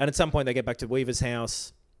 And at some point, they get back to Weaver's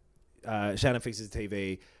house. Shannon fixes the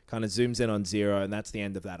TV, kind of zooms in on Zero, and that's the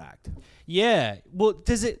end of that act. Yeah. Well,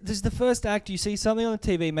 does the first act, you see something on the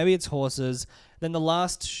TV, maybe it's horses, then the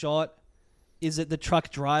last shot, is it the truck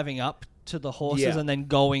driving up to the horses and then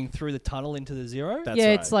going through the tunnel into the Zero? That's right.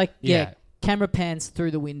 It's like, camera pans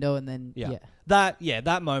through the window and then,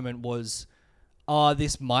 That moment was,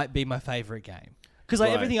 this might be my favorite game. Because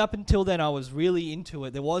everything up until then, I was really into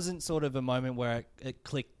it. There wasn't sort of a moment where it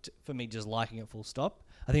clicked for me just liking it full stop.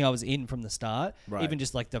 I think I was in from the start. Right. Even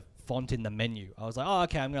just like the font in the menu. I was like, oh,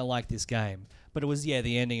 okay, I'm going to like this game. But it was, the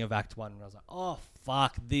ending of Act 1. And I was like, oh,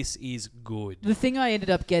 fuck, this is good. The thing I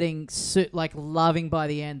ended up getting, loving by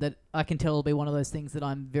the end that I can tell will be one of those things that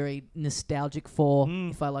I'm very nostalgic for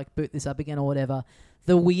if I, boot this up again or whatever.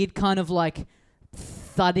 The weird kind of,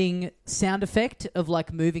 thudding sound effect of,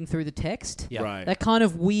 moving through the text. Yeah. Right. That kind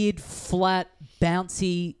of weird, flat,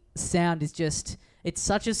 bouncy sound is just... It's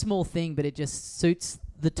such a small thing, but it just suits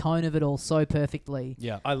the tone of it all so perfectly.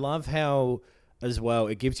 Yeah. I love how, as well,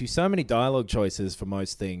 it gives you so many dialogue choices for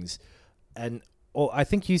most things. And I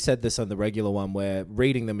think you said this on the regular one where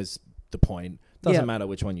reading them is the point. Doesn't matter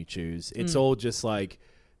which one you choose. It's all just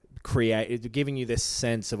giving you this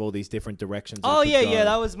sense of all these different directions.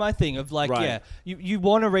 That was my thing of you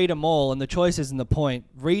want to read them all and the choice isn't the point.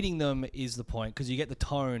 Reading them is the point because you get the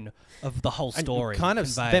tone of the whole story. And kind of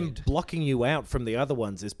conveyed. them blocking you out from the other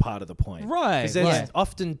ones is part of the point. Right. Because there's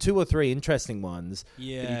often 2 or 3 interesting ones.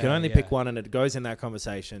 Yeah. But you can only pick one and it goes in that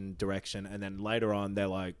conversation direction and then later on they're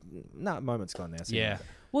like, moment's gone now. Yeah.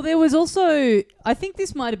 Well, there was also, I think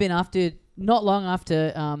this might have been not long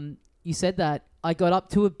after you said that, I got up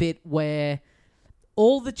to a bit where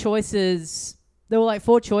all the choices, there were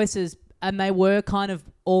 4 choices and they were kind of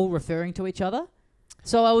all referring to each other.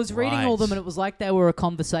 So I was reading all of them and it was like they were a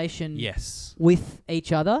conversation with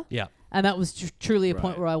each other. Yeah. And that was truly a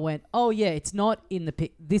point where I went, oh yeah, it's not in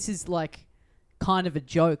the this is kind of a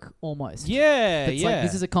joke almost. Yeah,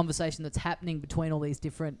 this is a conversation that's happening between all these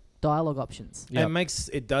different dialogue options. Yep.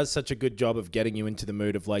 It does such a good job of getting you into the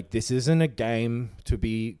mood of this isn't a game to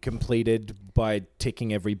be completed by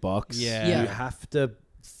ticking every box. You have to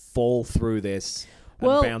fall through this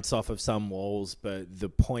and bounce off of some walls, but the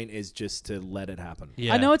point is just to let it happen.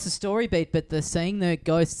 I know it's a story beat, but seeing the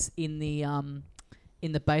ghosts in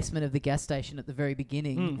the basement of the gas station at the very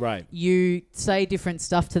beginning, right? You say different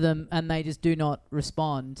stuff to them and they just do not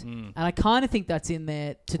respond. And I kind of think that's in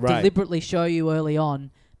there to deliberately show you early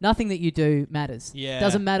on nothing that you do matters. Yeah.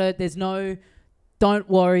 Doesn't matter. There's don't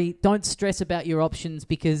worry, don't stress about your options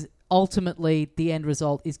because ultimately the end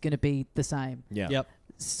result is going to be the same. Yeah. Yep.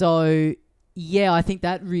 So, I think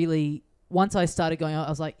that really, once I started going, I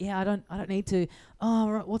was like, I don't need to,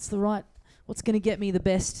 what's going to get me the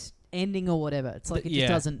best ending or whatever. It's it just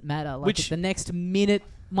doesn't matter. The next minute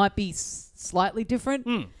might be slightly different.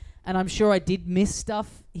 And I'm sure I did miss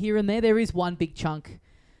stuff here and there. There is one big chunk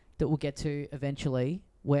that we'll get to eventually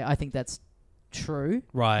where I think that's true.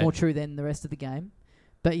 Right. More true than the rest of the game.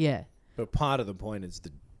 But yeah. But part of the point is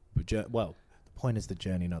the point is the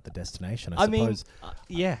journey, not the destination, I suppose.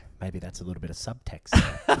 Maybe that's a little bit of subtext.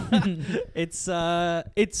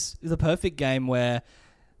 It's the perfect game where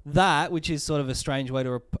that, which is sort of a strange way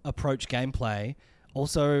to approach gameplay,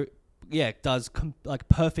 also does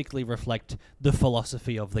perfectly reflect the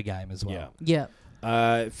philosophy of the game as well. Yeah.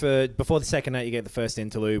 Before the second act, you get the first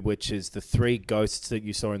interlude, which is the 3 ghosts that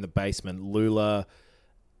you saw in the basement, Lula,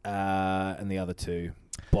 and the other 2.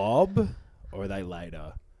 Bob, or are they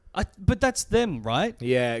later? But that's them, right?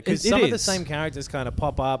 Yeah, because some of the same characters kind of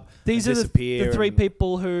pop up. These and are disappear. the 3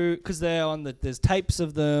 people who, because they're on there's tapes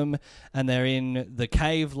of them, and they're in the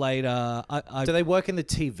cave later. Do they work in the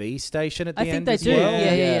TV station at the end? I think they do. Well?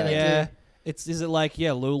 Yeah, they do. Is it like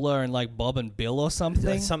Lula and like Bob and Bill or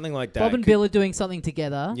something? Something like that. Bob and Bill are doing something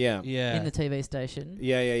together. Yeah. In the TV station.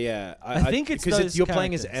 Yeah. I think it's because those you're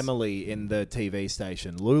playing as characters. Emily in the TV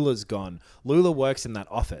station. Lula's gone. Lula works in that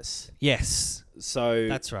office. Yes, So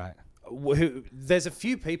that's right. There's a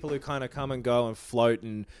few people who kind of come and go and float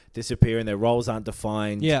and disappear, and their roles aren't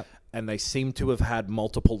defined. Yeah. And they seem to have had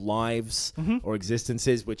multiple lives or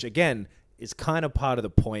existences, which again is kind of part of the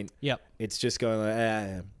point. Yep. It's just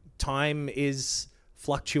going. Time is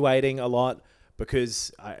fluctuating a lot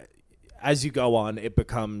because as you go on, it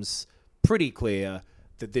becomes pretty clear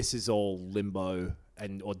that this is all limbo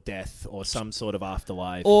or death or some sort of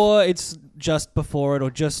afterlife. Or it's just before it, or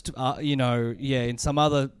just in some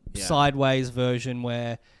other sideways version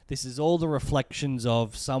where this is all the reflections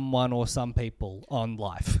of someone or some people on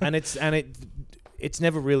life. and it's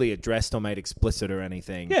never really addressed or made explicit or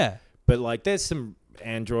anything. Yeah. But like, there's some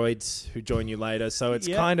androids who join you later, so it's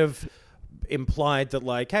kind of implied that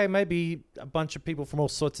like, hey, maybe a bunch of people from all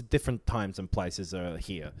sorts of different times and places are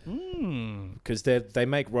here because they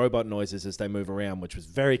make robot noises as they move around, which was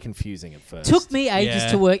very confusing at first. Took me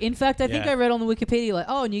ages to work. In fact, I think Yeah. I read on the Wikipedia like,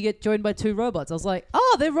 and you get joined by 2 robots. I was like,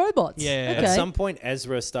 they're robots. Yeah. Okay. At some point,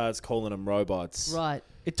 Ezra starts calling them robots. Right.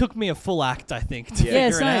 It took me a full act, I think, to Yeah, figure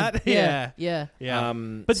it same. out. Yeah.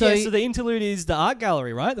 But So- so the interlude is the art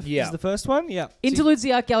gallery, right? Yeah. Is the first one? Yeah. Interludes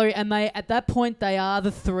the art gallery, and at that point they are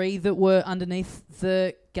the 3 that were underneath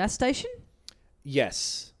the gas station.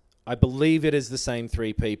 Yes. I believe it is the same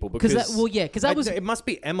 3 people because that was it must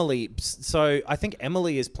be Emily. So I think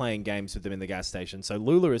Emily is playing games with them in the gas station. So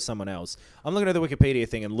Lula is someone else. I'm looking at the Wikipedia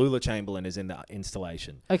thing, and Lula Chamberlain is in the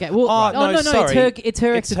installation. okay. Well, sorry. it's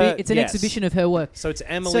her It's her- it's an yes. exhibition of her work. So it's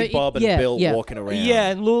Emily, So Bob, and Bill walking around.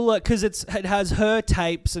 Yeah, and Lula, because it has her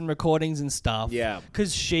tapes and recordings and stuff. Yeah.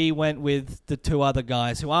 Because she went with the 2 other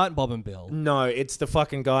guys who aren't Bob and Bill. No, it's the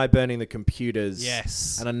fucking guy burning the computers.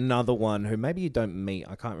 Yes. And another one who maybe you don't meet.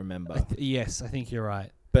 I can't remember. Yes, I think you're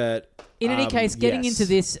right. But In any case, getting yes. into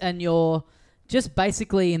this, and you're just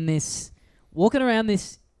basically in this walking around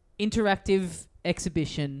this interactive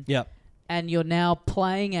exhibition. Yep. And you're now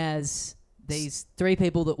playing as these 3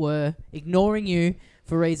 people that were ignoring you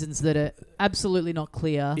for reasons that are absolutely not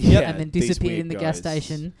clear, Yeah, and then these disappeared weird in the gas guys.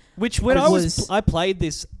 station. Which when Was- I played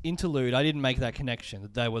this interlude, I didn't make that connection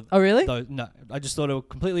that they were. Oh, really? No, I just thought it were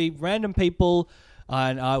completely random people,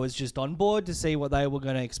 and I was just on board to see what they were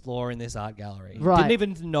going to explore in this art gallery. Right. Didn't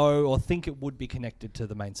even know or think it would be connected to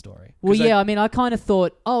the main story. Well, 'Cause yeah, I mean, I kind of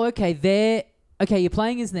thought, you're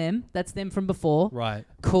playing as them. That's them from before. Right.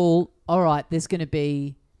 Cool. All right, there's going to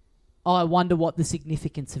be... I wonder what the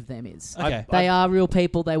significance of them is. Okay. They are real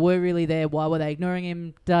people. They were really there. Why were they ignoring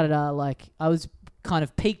him? Da-da-da. Like, I was kind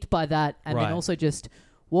of piqued by that. And then Right. also just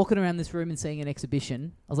walking around this room and seeing an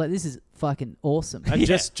exhibition. I was like, this is fucking awesome. And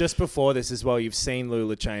just before this as well, you've seen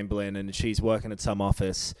Lula Chamberlain, and she's working at some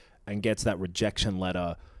office and gets that rejection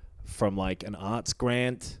letter from like an arts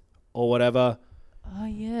grant or whatever. Oh,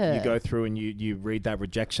 yeah. You go through and you read that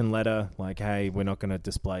rejection letter, like, hey, we're not going to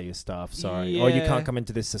display your stuff, sorry. Or you Yeah. can't come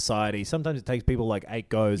into this society. Sometimes it takes people like 8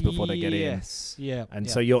 goes before they get in. Yes. Yeah. And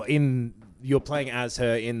yeah. so you're playing as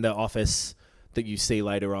her in the office that you see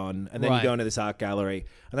later on, and then Right. you go into this art gallery.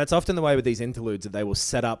 And that's often the way with these interludes, that they will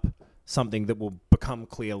set up something that will become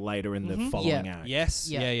clear later in the following act. Yes.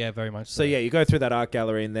 Yeah. Yeah. Very much. So yeah, you go through that art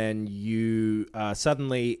gallery, and then you are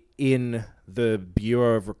suddenly in the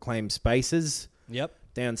Bureau of Reclaimed Spaces Yep.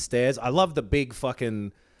 downstairs. I love the big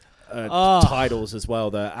fucking Oh. titles as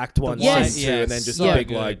well. The Act 1, Yes. Scene 2, and then Yes. just Yeah. a big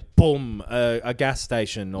Good. like boom, a gas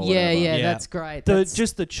station or Yeah, whatever. yeah, that's great.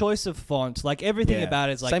 Just the choice of font, like everything Yeah. about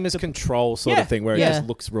it is like same as the, Control sort Yeah. of thing, where Yeah. it just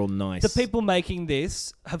looks real nice. the people making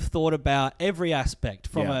this have thought about every aspect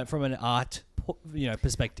from Yeah. from an art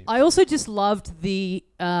perspective. I also just loved the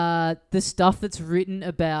stuff that's written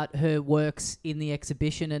about her works in the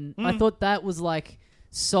exhibition, and I thought that was like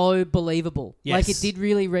so believable. Like, it Yes. did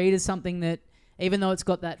really read as something that, even though it's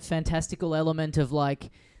got that fantastical element of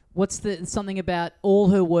like, something about all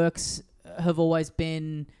her works have always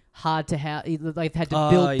been hard to have. They've had to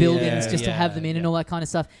build buildings just to have them in and all that kind of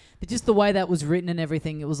stuff. But just the way that was written and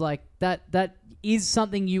everything, it was like that is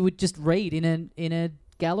something you would just read in a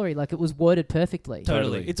gallery. Like, it was worded perfectly.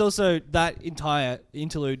 Totally. It's also that entire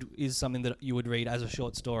interlude is something that you would read as a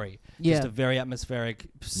short story. Yeah. Just a very atmospheric,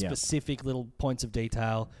 specific little points of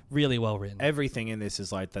detail, really well written. Everything in this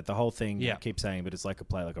is like that. The whole thing, Yeah. I keep saying, but it's like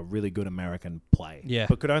a really good American play. Yeah.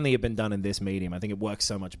 But could only have been done in this medium. I think it works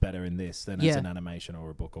so much better in this than as Yeah. an animation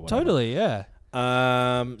or a book or whatever. Totally, yeah.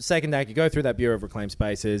 Second act, you go through that Bureau of Reclaimed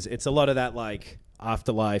Spaces. It's a lot of that like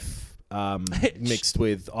afterlife mixed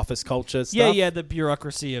with office culture stuff. Yeah, the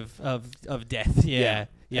bureaucracy of death. Yeah.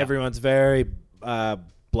 Everyone's very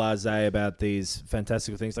blasé about these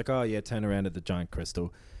fantastical things, like, oh yeah, turn around at the giant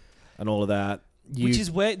crystal and all of that.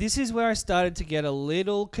 This is where I started to get a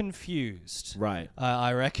little confused. Right.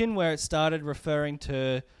 I reckon where it started referring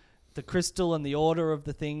to the crystal and the order of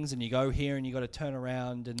the things, and you go here and you got to turn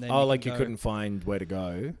around and then. Oh, you couldn't find where to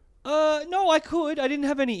go. No, I could. I didn't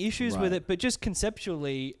have any issues with it, but just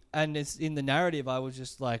conceptually and it's in the narrative, I was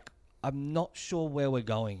just like, I'm not sure where we're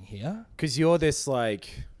going here. Because you're this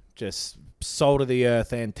just soul of the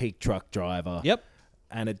earth antique truck driver. Yep.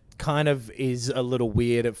 And it kind of is a little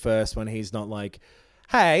weird at first when he's not like,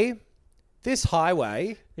 hey, this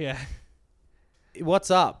highway. Yeah. What's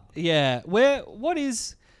up? Yeah. What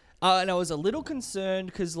is... and I was a little concerned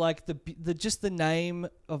because the name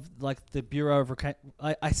of the Bureau of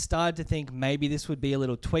I started to think maybe this would be a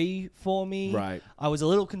little twee for me. Right. I was a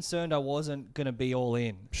little concerned I wasn't going to be all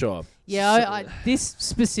in. Sure. Yeah, this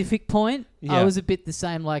specific point, I was a bit the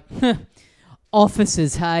same,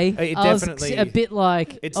 officers, hey? It I was definitely... a bit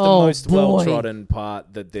like, it's the most boy. well-trodden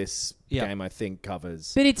part that this game, I think,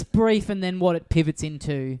 covers. But it's brief, and then what it pivots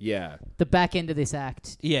into, the back end of this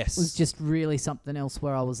act, was just really something else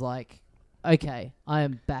where I was like, okay, I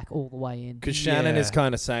am back all the way in. Because Shannon is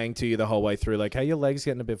kind of saying to you the whole way through, like, hey, your leg's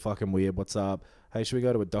getting a bit fucking weird. What's up? Hey, should we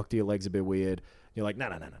go to a doctor? Your leg's a bit weird. You're like, no.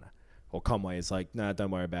 Or Conway is like, no,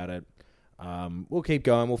 don't worry about it. We'll keep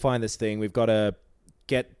going. We'll find this thing. We've got to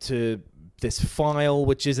get to this file,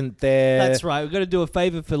 which isn't there. That's right. We've got to do a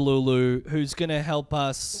favor for Lulu, who's going to help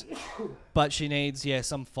us, but she needs,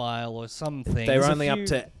 some file or something. They're only up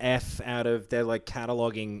to F out of, they're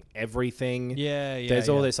cataloging everything. Yeah. There's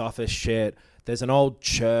all this office shit. There's an old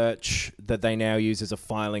church that they now use as a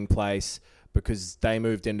filing place because they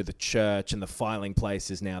moved into the church and the filing place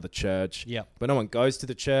is now the church. Yeah. But no one goes to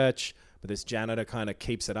the church, but this janitor kind of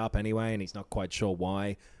keeps it up anyway, and he's not quite sure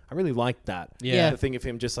why. I really like that. Yeah. The thing of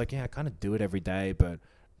him just I kind of do it every day, but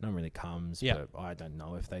no one really comes. Yeah. But I don't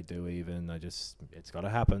know if they do even. It's got to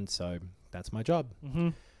happen, so that's my job.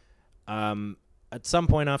 Mm-hmm. At some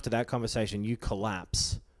point after that conversation, you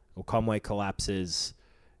collapse, or Conway collapses,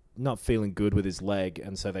 not feeling good with his leg,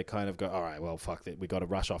 and so they kind of go, all right, well, fuck it. We got to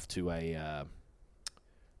rush off to a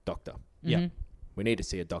doctor. Mm-hmm. Yeah. We need to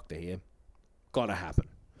see a doctor here. Got to happen.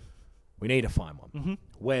 We need to find one. Mm-hmm.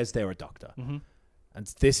 Where's there a doctor? Mm-hmm. And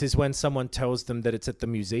this is when someone tells them that it's at the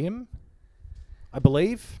museum, I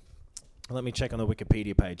believe. Let me check on the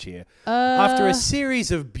Wikipedia page here. After a series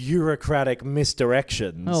of bureaucratic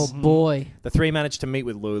misdirections... Oh, boy. The three manage to meet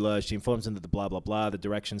with Lula. She informs them that the blah, blah, blah, the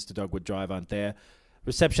directions to Dogwood Drive aren't there.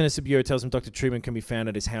 Receptionist at Bureau tells them Dr. Truman can be found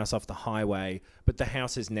at his house off the highway, but the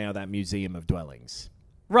house is now that museum of dwellings.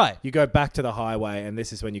 Right. You go back to the highway, and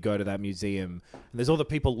this is when you go to that museum. And there's all the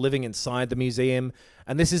people living inside the museum.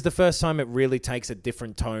 And this is the first time it really takes a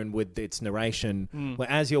different tone with its narration. Where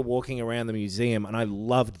as you're walking around the museum, and I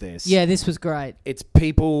loved this. Yeah, this was great. It's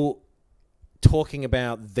people talking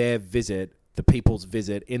about their visit, the people's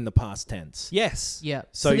visit, in the past tense. Yes. Yeah.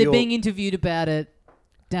 So they're being interviewed about it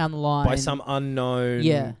down the line. By some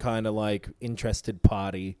unknown kind of interested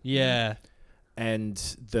party. Yeah. And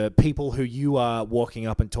the people who you are walking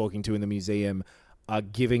up and talking to in the museum are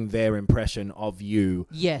giving their impression of you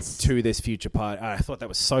to this future party. I thought that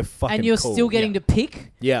was so fucking cool. And you're still getting to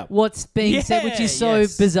pick what's being said, which is so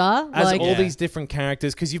bizarre. As all these different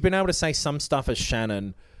characters, because you've been able to say some stuff as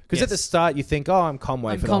Shannon. Because at the start you think, I'm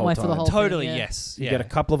Conway for the whole time. Totally, thing, yes. You get a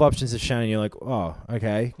couple of options as Shannon, you're like, oh,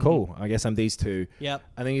 okay, cool. I guess I'm these two. Yep.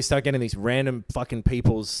 And then you start getting these random fucking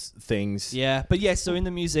people's things. Yeah, but so in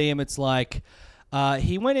the museum it's like...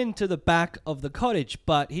 he went into the back of the cottage,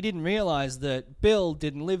 but he didn't realize that Bill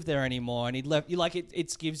didn't live there anymore, and he'd left.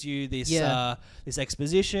 It gives you this this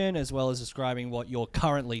exposition as well as describing what you're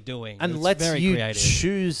currently doing, and it's lets very you creative.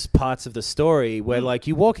 Choose parts of the story where,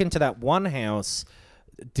 you walk into that one house.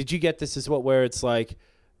 Did you get this as well? Where it's like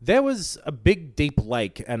there was a big deep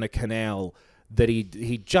lake and a canal that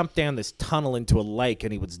he jumped down this tunnel into a lake,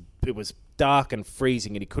 and it was dark and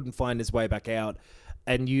freezing, and he couldn't find his way back out.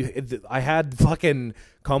 And I had fucking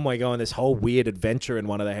Conway go on this whole weird adventure in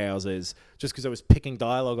one of the houses just because I was picking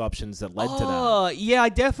dialogue options that led to that. Oh, yeah, I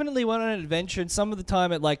definitely went on an adventure. And some of the time,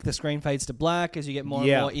 the screen fades to black as you get more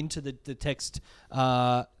and more into the text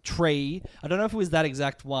tree. I don't know if it was that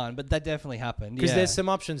exact one, but that definitely happened. Because there's some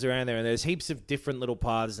options around there, and there's heaps of different little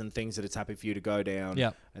paths and things that it's happy for you to go down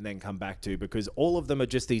and then come back to, because all of them are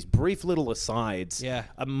just these brief little asides. Yeah.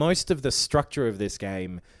 Most of the structure of this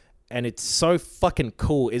game... And it's so fucking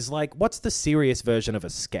cool. Is what's the serious version of a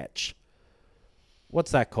sketch?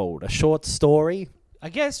 What's that called? A short story? I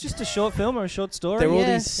guess just a short film or a short story. They're all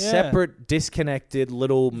Yeah. these separate, disconnected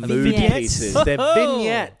little mood vignettes. pieces. They're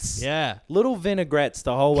vignettes. Yeah. Little vinaigrettes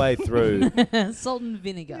the whole way through Salt and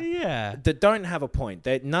vinegar. Yeah. that don't have a point.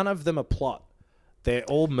 None of them are plot. They're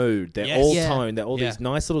all mood. They're Yes. all Yeah. tone. They're all Yeah. these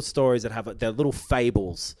nice little stories that have they're little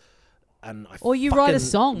fables. And I Or you write a fucking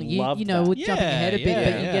song. love You know, that. we're jumping Yeah, ahead a bit,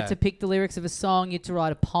 yeah, but you yeah. get to pick the lyrics of a song. You get to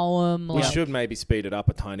write a poem. We like- should maybe speed it up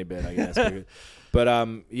a tiny bit, I guess. But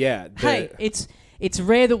yeah. Hey, it's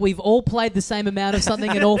rare that we've all played the same amount of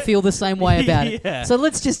something and all feel the same way about it. Yeah. So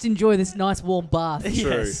let's just enjoy this nice warm bath.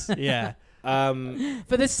 Yes. Yeah.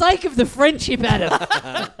 For the sake of the friendship,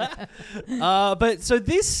 Adam. But so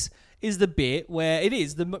this is the bit where it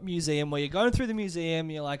is the museum where you're going through the museum.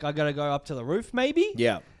 You're like, I got to go up to the roof, maybe.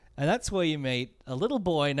 yeah. And that's where you meet a little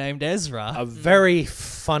boy named Ezra. A very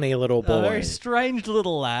funny little boy. A very strange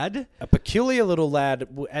little lad. A peculiar little lad.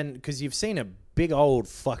 And because you've seen a big old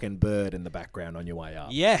fucking bird in the background on your way up.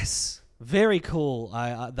 Yes. Very cool.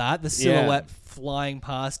 The silhouette flying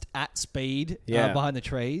past at speed behind the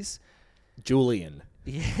trees. Julian.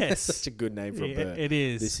 Yes. Such a good name for a bird. It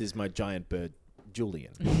is. This is my giant bird,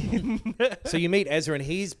 Julian. So you meet Ezra, and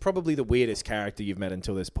he's probably the weirdest character you've met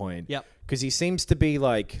until this point. Yep. Because he seems to be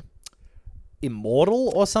like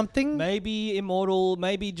immortal or something. Maybe immortal,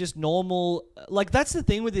 maybe just normal. Like, that's the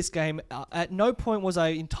thing with this game. At no point was I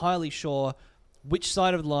entirely sure which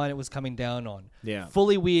side of the line it was coming down on. Yeah.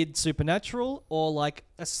 Fully weird supernatural, or like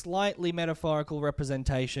a slightly metaphorical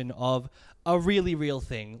representation of a really real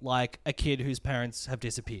thing, like a kid whose parents have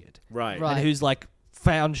disappeared. Right. Right. And who's like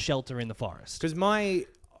found shelter in the forest. Because my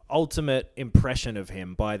ultimate impression of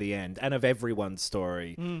him by the end, and of everyone's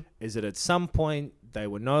story, is that at some point they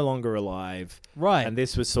were no longer alive. Right. And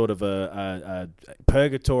this was sort of a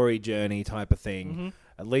purgatory journey type of thing,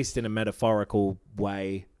 at least in a metaphorical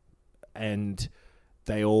way. And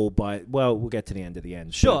they all we'll get to the end of the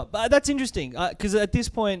end. Sure, but that's interesting because at this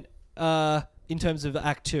point, in terms of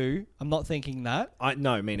Act 2, I'm not thinking that.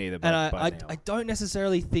 No, me neither. And by now. I don't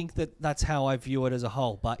necessarily think that that's how I view it as a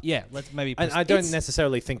whole. But yeah, let's maybe... I don't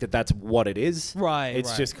necessarily think that that's what it is. Right, It's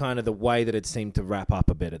right. just kind of the way that it seemed to wrap up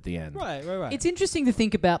a bit at the end. Right. It's interesting to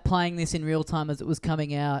think about playing this in real time as it was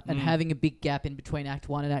coming out and having a big gap in between Act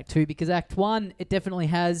 1 and Act 2, because Act 1, it definitely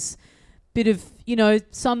has bit of,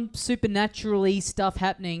 some supernaturally stuff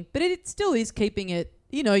happening, but it still is keeping it,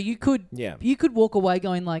 you could walk away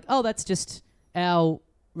going like, oh, that's just our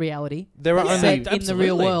reality. There are set only in the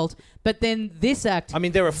real absolutely. world. But then this act, I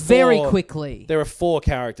mean, there are very quickly. There are 4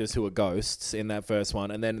 characters who are ghosts in that first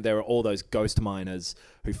one, and then there are all those ghost miners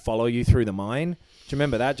who follow you through the mine. Do you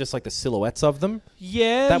remember that? Just like the silhouettes of them.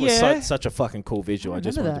 Yeah, That was yeah. such a fucking cool visual. I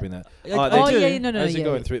just wanted to bring that. I do. No, As you're yeah.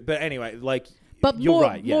 going through, but anyway, like. But you're more,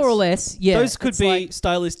 right. Yes. more or less, yeah. Those could it's be like-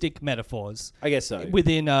 stylistic metaphors I guess so.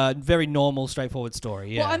 within a very normal, straightforward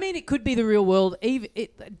story. Yeah. Well, I mean, it could be the real world, even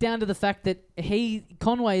down to the fact that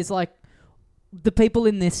Conway is like, the people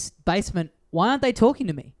in this basement, why aren't they talking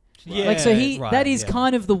to me? Yeah, Like, so right, that is yeah.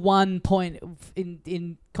 kind of the one point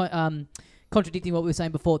in contradicting what we were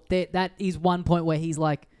saying before. That is one point where he's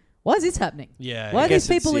like, why is this happening? Yeah. Why yeah. are these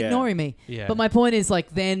guess it's- people yeah. ignoring me? Yeah. But my point is, like,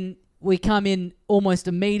 then we come in almost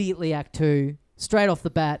immediately, Act 2, straight off the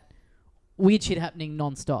bat, weird shit happening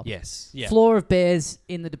non-stop. Yes. Yeah. Floor of bears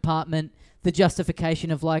in the department, the justification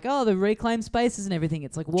of like, oh, the reclaimed spaces and everything.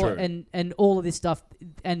 It's like what True. and all of this stuff,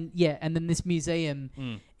 and then this museum,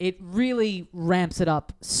 it really ramps it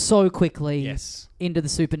up so quickly Yes. into the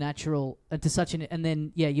supernatural and to such an, and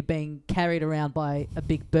then you're being carried around by a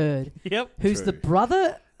big bird Yep. who's True. the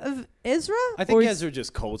brother of Ezra. I think Or is- Ezra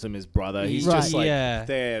just calls him his brother. He's Right. just like Yeah.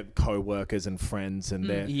 they're co-workers and friends, and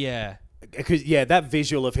they're Yeah. because that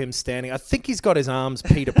visual of him standing. I think he's got his arms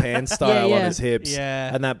Peter Pan style Yeah, on yeah. his hips,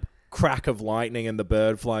 Yeah. and that crack of lightning and the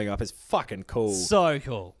bird flying up is fucking cool. So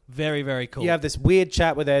cool. Very, very cool. You have this weird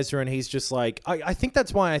chat with Ezra, and he's just like, I think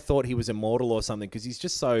that's why I thought he was immortal or something, because he's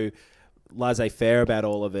just so laissez-faire about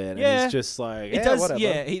all of it. Yeah. And he's just like, It does, whatever.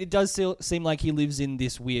 it does seem like he lives in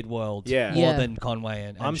this weird world Yeah. more Yeah. than Conway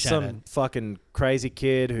and I'm Shannon. some fucking crazy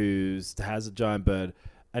kid who has a giant bird,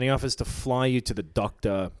 and he offers to fly you to the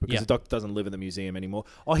doctor because Yeah. the doctor doesn't live in the museum anymore.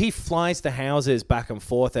 Or he flies the houses back and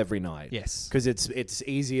forth every night. Yes. Because it's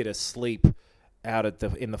easier to sleep out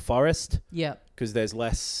in the forest Yeah. because there's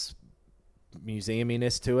less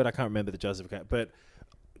museuminess to it. I can't remember the justification, but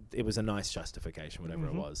it was a nice justification, whatever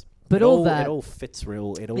it was. But it all that- it all fits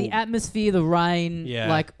real. It all The atmosphere, the rain, Yeah.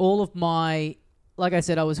 like all of my, like I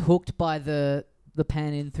said, I was hooked by the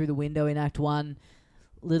pan in through the window in Act 1.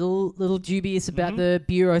 Little dubious about the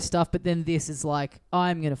bureau stuff, but then this is like,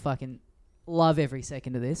 I'm gonna fucking love every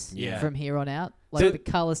second of this Yeah. from here on out. Like So- the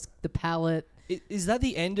colors, the palette. Is that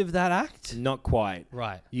the end of that act? Not quite.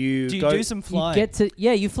 Right. Do you do some flying?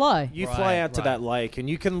 You fly. You fly out to that lake, and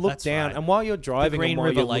you can look That's down. right. And while you're driving, the Green and while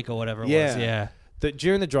River you're Lake or whatever it was. Yeah.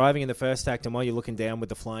 During the driving in the first act, and while you're looking down with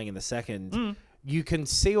the flying in the second, you can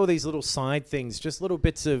see all these little side things, just little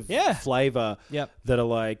bits of flavor that are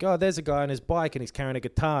like, oh, there's a guy on his bike and he's carrying a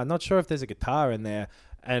guitar. Not sure if there's a guitar in there.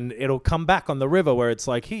 And it'll come back on the river where it's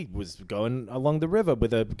like he was going along the river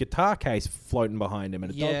with a guitar case floating behind him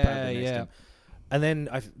and a dog paddling next to him. And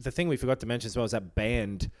then the thing we forgot to mention as well is that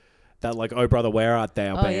band, that like Oh Brother Where Art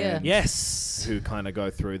Thou band. Yes. Who kind of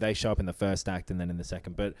go through. They show up in the first act and then in the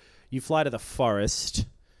second. But you fly to the forest.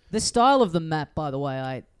 The style of the map, by the way,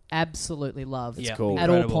 I absolutely love. It's cool.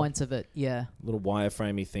 At all points of it, Little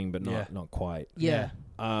wireframey thing, but not quite. Yeah.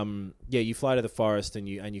 You fly to the forest and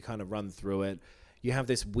you kind of run through it. You have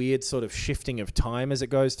this weird sort of shifting of time as it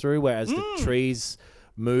goes through, where as the trees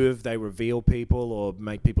move, they reveal people or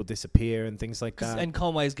make people disappear and things like that. And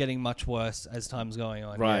Conway's getting much worse as time's going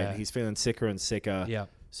on. Right. Yeah. He's feeling sicker and sicker. Yeah.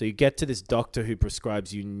 So you get to this doctor who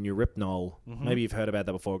prescribes you Neurypnol. Maybe you've heard about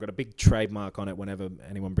that before. Got a big trademark on it whenever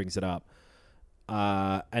anyone brings it up.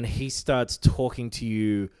 And he starts talking to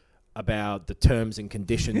you about the terms and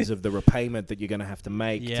conditions of the repayment that you're going to have to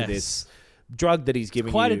make to this drug that he's giving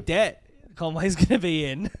you. Quite a debt Conway's going to be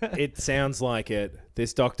in. It sounds like it.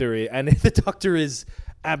 This doctor the doctor is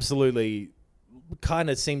absolutely kind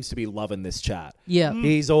of seems to be loving this chat. Yeah.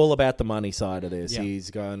 He's all about the money side of this. Yeah.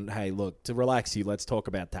 He's going, hey, look, to relax you, let's talk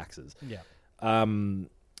about taxes. Yeah. And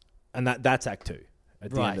that's Act 2 at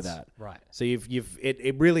the end of that. Right. So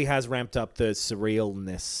it really has ramped up the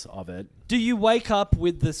surrealness of it. Do you wake up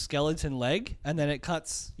with the skeleton leg and then it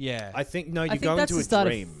cuts? Yeah. I think you I think go that's into the a start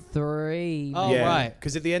dream. of 3. Oh, right.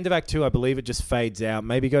 Because at the end of Act 2, I believe it just fades out.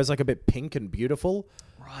 Maybe goes like a bit pink and beautiful.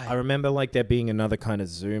 Right. I remember like there being another kind of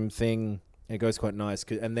zoom thing. It goes quite nice.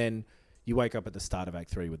 And then you wake up at the start of Act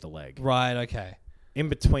 3 with the leg. Right, okay. In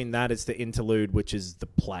between that is the interlude, which is the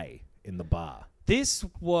play in the bar. This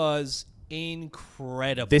was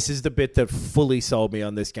incredible. This is the bit that fully sold me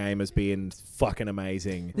on this game as being fucking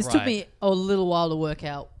amazing. This took me a little while to work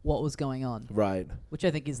out what was going on. Right. Which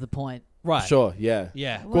I think is the point. Right. Sure, yeah.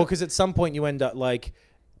 Yeah. Well, because at some point you end up like,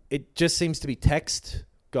 it just seems to be text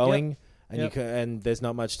going and and there's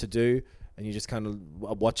not much to do. And you're just kind of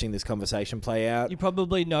watching this conversation play out. You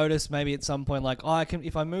probably notice maybe at some point, like,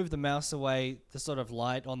 if I move the mouse away, the sort of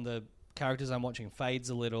light on the characters I'm watching fades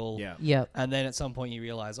a little. Yeah. Yep. And then at some point you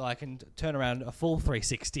realize, I can turn around a full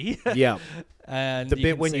 360. Yeah. And the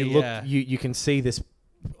bit when you look, you can see this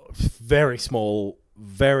very small,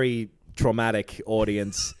 very traumatic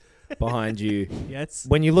audience behind you. Yes.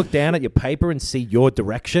 When you look down at your paper and see your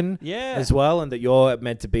direction as well, and that you're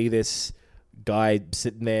meant to be this guy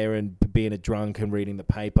sitting there and being a drunk and reading the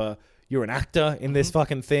paper. You're an actor in this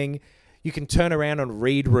fucking thing. You can turn around and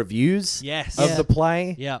read reviews of the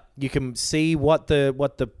play. Yeah. You can see what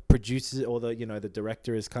the producer or the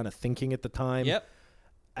director is kind of thinking at the time. Yep.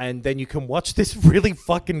 And then you can watch this really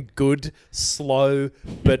fucking good, slow,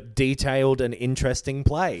 but detailed and interesting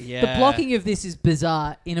play. Yeah. The blocking of this is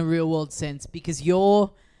bizarre in a real world sense because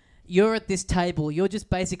you're at this table, you're just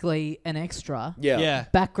basically an extra,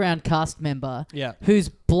 background cast member, who's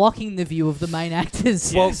blocking the view of the main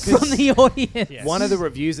actors from the audience. Yes. One of the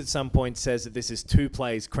reviews at some point says that this is 2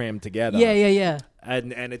 plays crammed together. Yeah.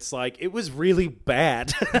 And it's like, it was really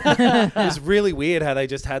bad. It was really weird how they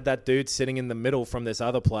just had that dude sitting in the middle from this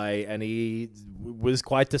other play, and he was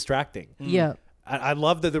quite distracting. Yeah. I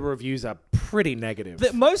love that the reviews are pretty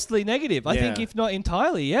negative. Mostly negative, I think, if not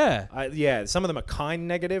entirely, some of them are kind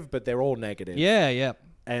negative, but they're all negative. Yeah.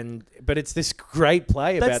 But it's this great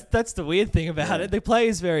play That's the weird thing about it. The play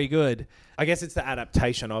is very good. I guess it's the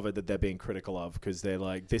adaptation of it that they're being critical of, because they're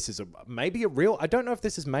like, this is maybe a real... I don't know if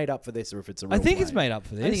this is made up for this or if it's a real I think play. it's made up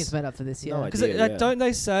for this. I think it's made up for this, yeah. No Because idea, don't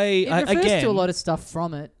they say... It refers again, to a lot of stuff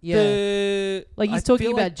from it, yeah. Like he's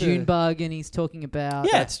talking about Junebug, and he's talking about...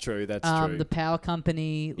 Yeah. That's true. The power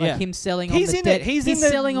company, like him selling He's on the in debt. it. He's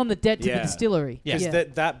selling on the debt to the distillery. Because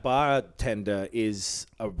that bartender is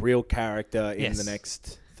a real character in the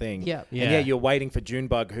next thing. Yeah. And you're waiting for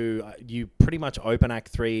Junebug, who you pretty much open Act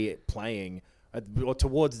 3 playing... or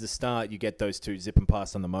towards the start, you get those two zipping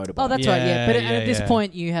past on the motorbike. Oh, that's right, yeah. But at this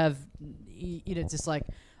point, you have, just like,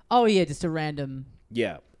 just a random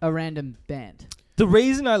band. The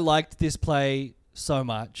reason I liked this play so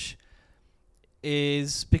much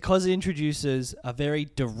is because it introduces a very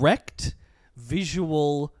direct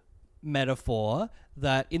visual metaphor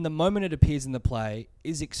that in the moment it appears in the play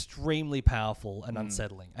is extremely powerful and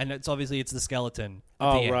unsettling. And it's the skeleton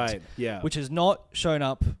at the end, right, yeah. which has not shown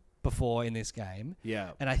up before in this game.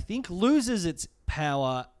 Yeah. And I think loses its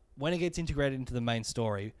power when it gets integrated into the main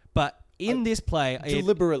story. But in this play...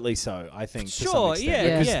 Deliberately so, I think, to some Sure, extent.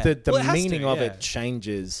 yeah, Because yeah. the Well, it has meaning to, of yeah. it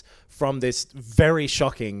changes from this very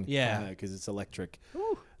shocking... Yeah. Because it's electric.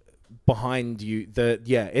 Behind you,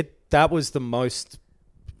 that was the most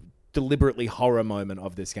deliberately horror moment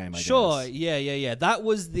of this game, I Sure, guess. yeah. That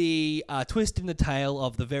was the twist in the tale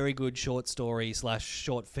of the very good short story /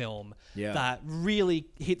 short film that really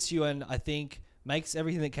hits you and I think makes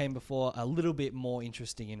everything that came before a little bit more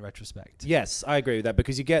interesting in retrospect. Yes, I agree with that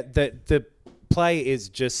because you get the play is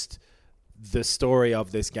just the story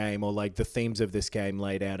of this game or like the themes of this game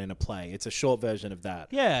laid out in a play. It's a short version of that.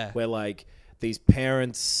 Yeah. Where like these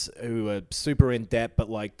parents who are super in debt but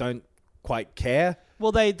like don't quite care.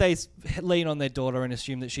 Well, they lean on their daughter and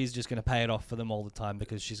assume that she's just going to pay it off for them all the time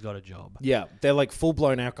because she's got a job. Yeah, they're like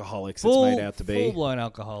full-blown alcoholics it's made out to be. Full-blown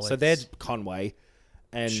alcoholics. So they're Conway.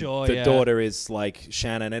 And Sure, the yeah. daughter is like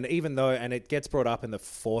Shannon. And even though, and it gets brought up in the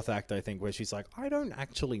fourth act, I think, where she's like, I don't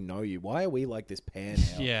actually know you. Why are we like this pair now?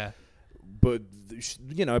 Yeah. But,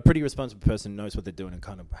 you know, a pretty responsible person knows what they're doing and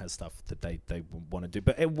kind of has stuff that they want to do.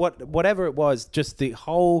 But whatever it was, just the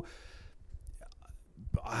whole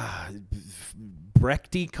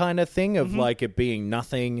Brechty kind of thing of like it being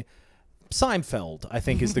nothing. Seinfeld, I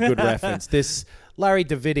think, is the good reference. This Larry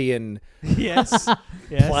Davidian Yes.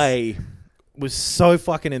 play was so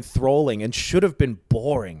fucking enthralling and should have been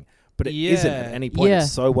boring, but it isn't at any point. Yeah.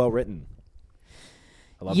 It's so well written.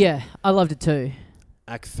 I love it. Yeah, I loved it too.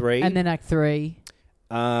 Act 3. And then Act 3.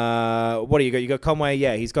 What do you got? You got Conway.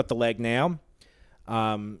 Yeah, he's got the leg now.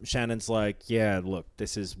 Shannon's like, yeah, look,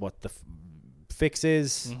 this is what the fix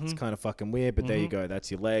is. It's kind of fucking weird, but there you go.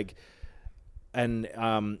 That's your leg. And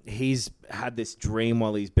he's had this dream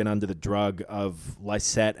while he's been under the drug of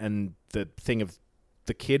Lysette and the thing of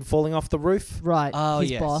the kid falling off the roof. Right. Oh,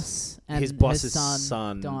 his yes. boss and His boss's her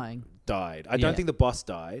son dying. died. I Yeah. don't think the boss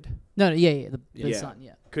died. No, the son,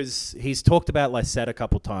 yeah. Because he's talked about Lysette a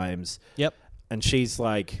couple times. Yep. And she's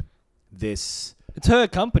like this... It's her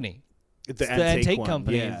company. The antique one,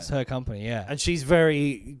 company. yeah. It's her company, yeah. And she's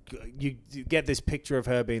very... You get this picture of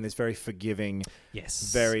her being this very forgiving...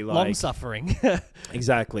 Yes. Very like... long-suffering.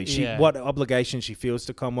 Exactly. Yeah. What obligation she feels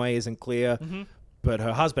to Conway isn't clear, but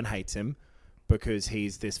her husband hates him because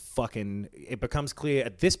he's this fucking... It becomes clear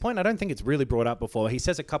at this point, I don't think it's really brought up before. He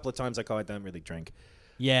says a couple of times like, oh, I don't really drink.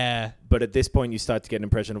 Yeah. But at this point, you start to get an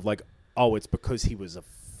impression of like, oh, it's because he was a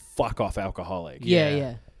fuck-off alcoholic.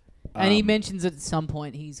 Yeah. And he mentions at some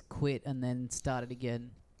point he's quit and then started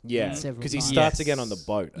again. Yeah, several because he times. starts Yes. again on the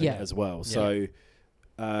boat Yeah. as well. Yeah.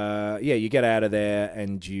 So, you get out of there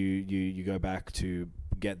and you go back to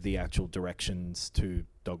get the actual directions to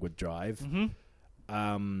Dogwood Drive.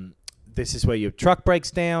 This is where your truck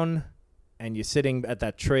breaks down and you're sitting at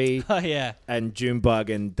that tree Oh, yeah. and Junebug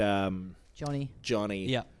and Johnny.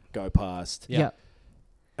 Yeah. go past. Yeah. Yeah.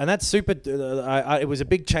 And that's super... it was a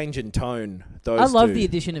big change in tone, those I love two. the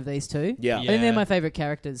addition of these two. Yeah. I think they're Yeah. my favorite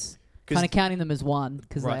characters. 'Cause- Kind of counting them as one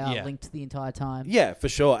because Right, they are yeah. linked the entire time. Yeah, for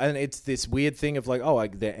sure. And it's this weird thing of like, oh,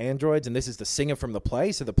 like they're androids and this is the singer from the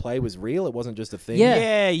play, so the play was real. It wasn't just a thing.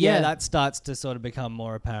 Yeah. Yeah. That starts to sort of become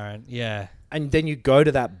more apparent. Yeah. And then you go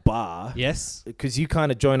to that bar. Yes. Because you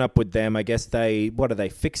kind of join up with them. I guess they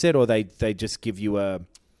fix it or they just give you a...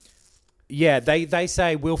 Yeah, they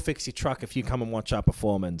say, we'll fix your truck if you come and watch our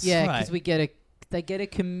performance. Yeah, Right. because they get a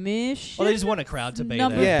commission. Well, they just want a crowd to be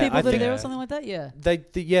number there. Yeah, of people I that are think- there or something like that.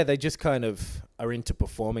 Yeah. They just kind of are into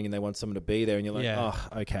performing and they want someone to be there and you're like, Yeah.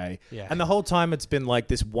 oh, okay. Yeah. And the whole time it's been like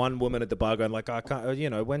this one woman at the bar going like, I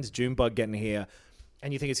can't, when's Junebug getting here?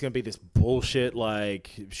 And you think it's going to be this bullshit, like,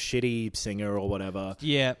 shitty singer or whatever.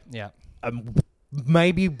 Yeah. Yeah.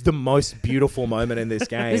 Maybe the most beautiful moment in this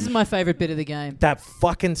game. This is my favorite bit of the game. That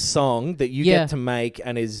fucking song that you Yeah. get to make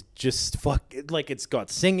and is just it's got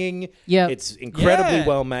singing. Yeah. It's incredibly Yeah.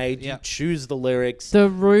 well made. Yeah. You choose the lyrics. The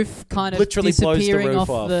roof kind of Literally blows the disappearing roof off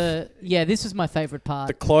off. the... Yeah, this was my favorite part.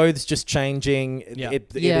 The clothes just changing. Yeah.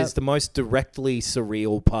 It Yeah. is the most directly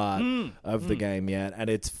surreal part of the game yet. And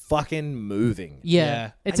it's fucking moving. yeah.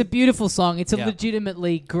 Yeah. It's a beautiful song. It's a Yeah.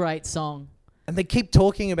 legitimately great song. And they keep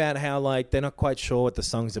talking about how, like, they're not quite sure what the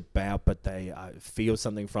song's about, but they feel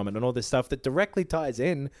something from it and all this stuff that directly ties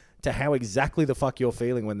in to how exactly the fuck you're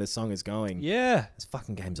feeling when this song is going. Yeah. This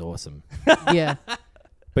fucking game's awesome. Yeah.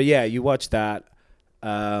 But yeah, you watch that.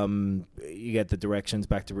 You get the directions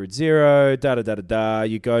back to Route Zero, da-da-da-da-da.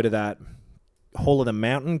 You go to that Hall of the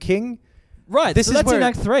Mountain King. Right. This so is that's in where-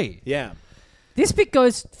 Act 3. Yeah. This bit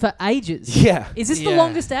goes for ages. Yeah. Is this the Yeah.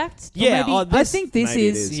 longest act? Or Yeah, maybe- oh, I this- think this maybe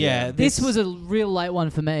it is. is, Yeah. This was a real late one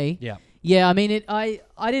for me. Yeah. Yeah, I mean, I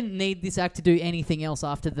didn't need this act to do anything else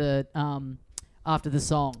after the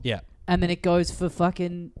song. Yeah. and then it goes for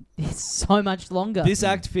fucking so much longer. This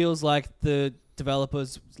act feels like the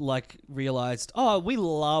developers realized, oh, we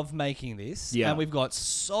love making this, and we've got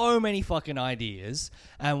so many fucking ideas,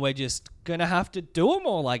 and we're just gonna have to do them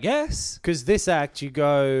all, I guess. Because this act, you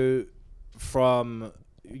go from...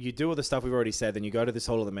 You do all the stuff we've already said, then you go to this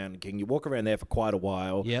Hall of the Mountain King. You walk around there for quite a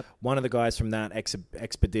while. Yep. One of the guys from that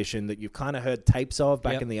expedition that you've kind of heard tapes of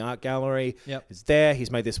back in the art gallery is there. He's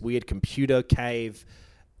made this weird computer cave.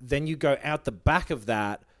 Then you go out the back of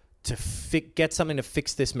that to get something to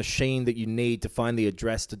fix this machine that you need to find the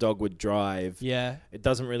address to Dogwood Drive. Yeah. It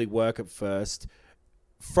doesn't really work at first.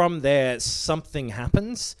 From there, something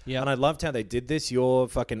happens. Yeah. And I loved how they did this. You're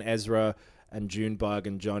fucking Ezra and Junebug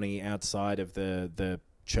and Johnny outside of the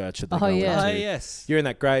church that they go into. Oh, yes. You're in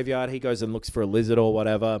that graveyard. He goes and looks for a lizard or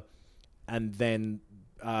whatever. And then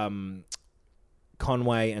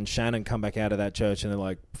Conway and Shannon come back out of that church and they're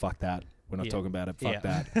like, fuck that. We're not talking about it. Fuck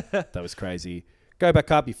that. That was crazy. Go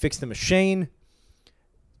back up. You fix the machine.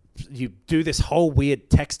 You do this whole weird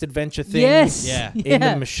text adventure thing. Yes. In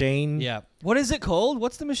the machine. Yeah. What is it called?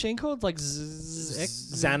 What's the machine called? Like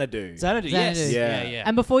Xanadu. Xanadu, yes. Xanadu. Yeah.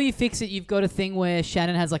 And before you fix it, you've got a thing where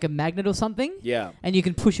Shannon has like a magnet or something. Yeah. And you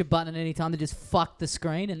can push a button at any time to just fuck the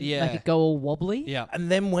screen and make it go all wobbly. Yeah.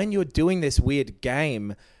 And then when you're doing this weird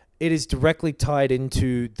game, it is directly tied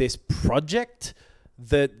into this project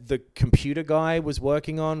that the computer guy was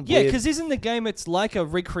working on. Yeah, because isn't the game, it's like a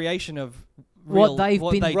recreation of what they've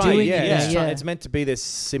been doing. It's meant to be this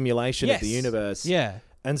simulation of the universe. Yeah.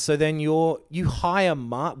 And so then you hire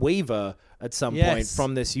Mark Weaver at some point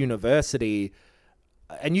from this university,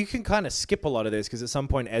 and you can kind of skip a lot of this because at some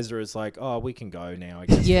point Ezra is like, oh, we can go now, I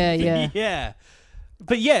guess. Yeah.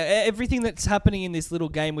 But yeah, everything that's happening in this little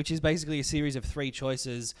game, which is basically a series of 3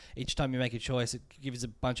 choices, each time you make a choice, it gives a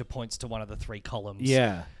bunch of points to one of the 3 columns.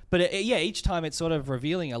 Yeah. But each time it's sort of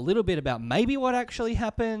revealing a little bit about maybe what actually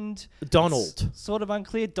happened. Donald. It's sort of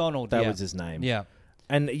unclear. Donald, That was his name. Yeah.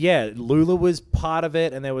 And yeah, Lula was part of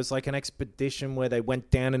it, and there was like an expedition where they went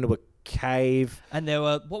down into a cave. And there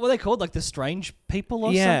were, what were they called? Like the strange people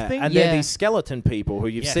or something? And they're these skeleton people who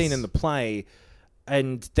you've seen in the play,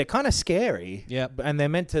 and they're kind of scary. Yeah. And they're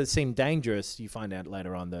meant to seem dangerous. You find out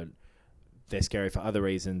later on that they're scary for other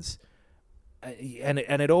reasons. And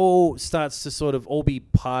it all starts to sort of all be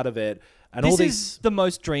part of it. And this all these is the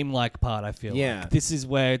most dreamlike part, I feel like. This is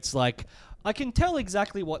where it's like, I can tell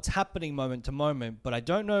exactly what's happening moment to moment, but I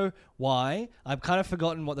don't know why. I've kind of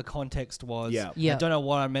forgotten what the context was. Yeah. Yeah. I don't know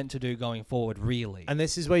what I'm meant to do going forward, really. And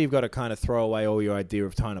this is where you've got to kind of throw away all your idea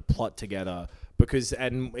of trying to plot together, because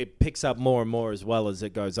and it picks up more and more as well as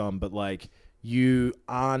it goes on. But like, you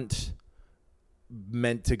aren't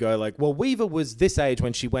meant to go like, well, Weaver was this age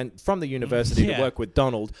when she went from the university to work with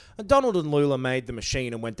Donald, and Donald and Lula made the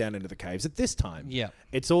machine and went down into the caves at this time. Yeah.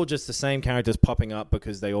 It's all just the same characters popping up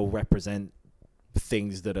because they all represent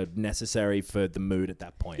things that are necessary for the mood at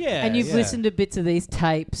that point. Yeah. And you've listened to bits of these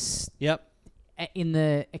tapes Yep. in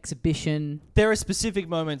the exhibition. There are specific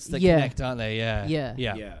moments that connect, aren't they?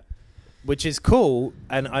 Yeah. Which is cool,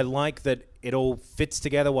 and I like that it all fits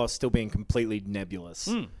together while still being completely nebulous.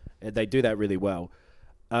 They do that really well.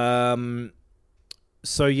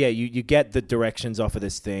 So yeah, you get the directions off of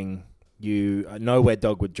this thing. You know where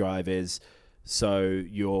Dogwood Drive is, so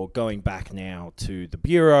you're going back now to the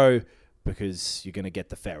Bureau because you're going to get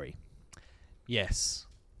the ferry. Yes.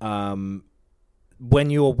 When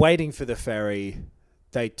you're waiting for the ferry,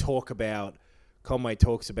 Conway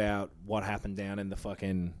talks about what happened down in the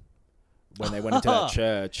fucking... when they went into that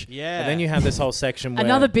church. Yeah. And then you have this whole section where...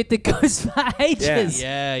 Another bit that goes for ages.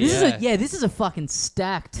 This is a fucking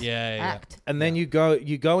stacked act. And then you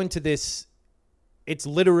go into this... It's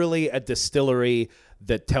literally a distillery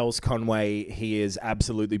that tells Conway he is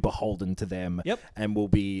absolutely beholden to them and will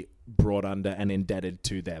be brought under and indebted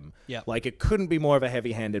to them. Yep. Like, it couldn't be more of a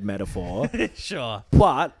heavy-handed metaphor. Sure.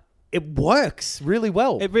 But it works really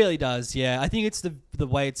well. It really does, yeah. I think it's the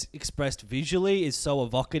way it's expressed visually is so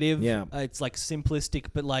evocative. Yeah. It's like simplistic,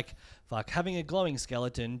 but like, fuck, having a glowing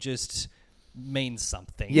skeleton just means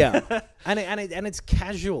something. Yeah. and it's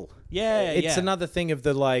casual. Yeah, It's another thing of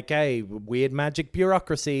the like, hey, weird magic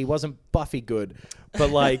bureaucracy, wasn't Buffy good? But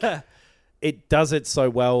like, it does it so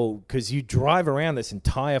well because you drive around this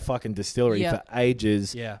entire fucking distillery for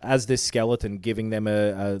ages as this skeleton giving them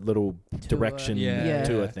a little direction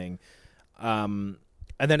tour thing. And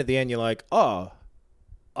then at the end you're like, well,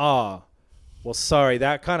 sorry,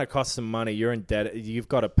 that kind of costs some money. You're in debt. You've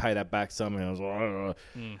got to pay that back somehow.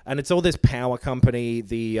 And it's all this power company,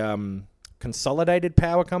 the Consolidated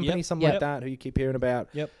Power Company, something like that, who you keep hearing about.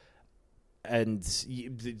 Yep. And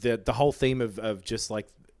the whole theme of just like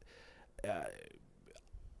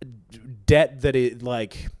debt that is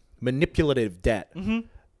like manipulative debt.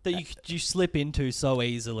 That you slip into so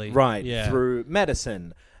easily. Right. Yeah. Through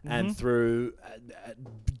medicine and through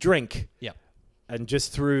drink. Yeah. And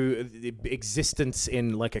just through the existence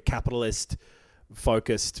in like a capitalist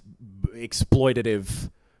focused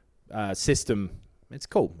exploitative system. It's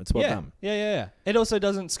cool. It's well done. Yeah. It also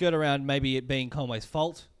doesn't skirt around maybe it being Conway's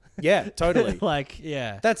fault. Yeah, totally.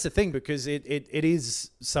 That's the thing, because it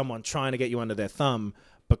is someone trying to get you under their thumb,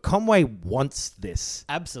 but Conway wants this.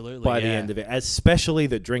 Absolutely. By the end of it, especially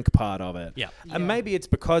the drink part of it. Yeah. And maybe it's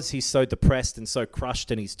because he's so depressed and so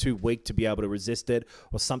crushed and he's too weak to be able to resist it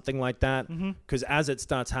or something like that. Because as it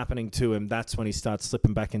starts happening to him, that's when he starts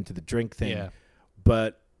slipping back into the drink thing. Yeah.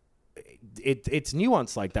 But it's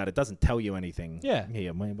nuanced like that. It doesn't tell you anything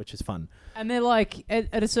here, which is fun. And they're like,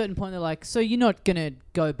 at a certain point, they're like, so you're not going to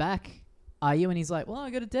go back, are you? And he's like, well, I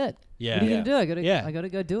got a debt. Yeah. What are you going to do? I got to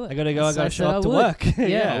go do it. I got to show up to would. work.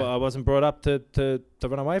 Yeah. I wasn't brought up to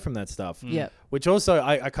run away from that stuff. Yeah. Which also,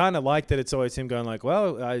 I kind of like that it's always him going like,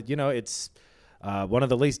 well, it's one of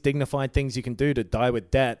the least dignified things you can do to die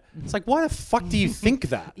with debt. It's like, why the fuck do you think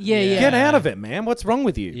that? Yeah. Get out of it, man. What's wrong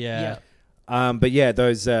with you? Yeah. But yeah,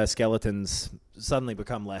 those skeletons suddenly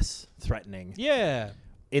become less threatening. Yeah.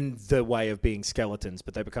 In the way of being skeletons,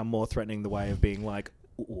 but they become more threatening the way of being like,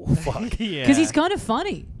 oh, fuck. Because he's kind of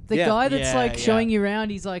funny. The guy that's showing you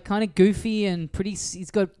around, he's like kind of goofy and he's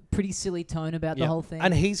got pretty silly tone about the whole thing.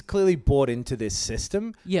 And he's clearly bought into this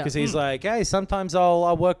system. Yeah. Because he's like, hey, sometimes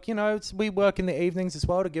I'll work, we work in the evenings as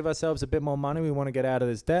well to give ourselves a bit more money. We want to get out of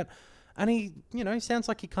this debt. And he sounds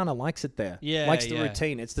like he kind of likes it there. Yeah. Likes the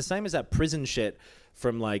routine. It's the same as that prison shit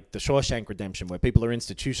from like the Shawshank Redemption where people are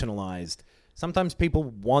institutionalized. Sometimes people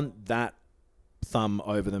want that thumb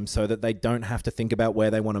over them so that they don't have to think about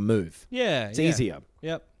where they want to move. Yeah. It's easier.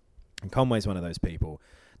 Yep. And Conway's one of those people.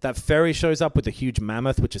 That ferry shows up with the huge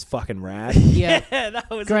mammoth, which is fucking rad. Yeah. That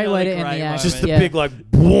was great way to end the moment. act. Just the big like,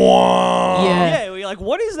 whoa. Yeah. We're like,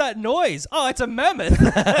 what is that noise? Oh, it's a mammoth.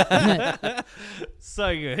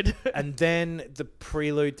 So good. And then the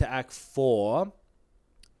prelude to Act 4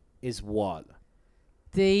 is what?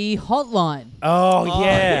 The hotline. Oh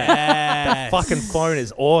yeah. Yes. The fucking phone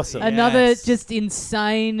is awesome. Another just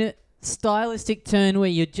insane stylistic turn where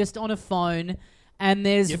you're just on a phone and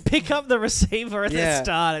there's... You pick up the receiver at the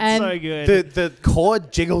start. It's And so good. The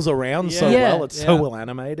cord jiggles around so Yeah. well. It's so well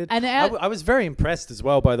animated. And I was very impressed as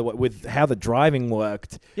well, by the way, with how the driving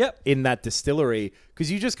worked in that distillery.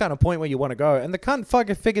 Because you just kind of point where you want to go. And the cunt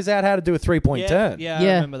fucking figures out how to do a 3-point turn. Yeah, I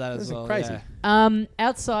remember that as well. Crazy. Yeah.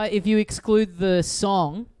 Outside, if you exclude the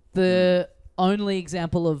song, the only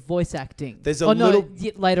example of voice acting... There's a little...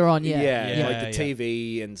 later on, Yeah, Yeah, like the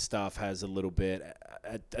TV and stuff has a little bit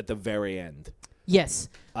at the very end. Yes.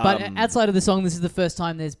 But outside of the song, this is the first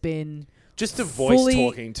time there's been... Just a voice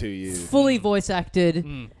talking to you. Fully voice acted.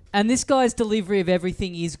 And this guy's delivery of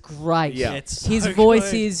everything is great. Yeah. It's so His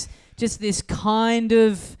voice good. is just this kind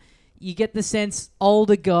of... You get the sense,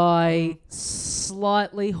 older guy,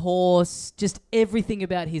 slightly hoarse, just everything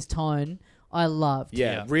about his tone I loved.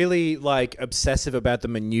 Yeah, really like obsessive about the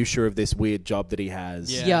minutiae of this weird job that he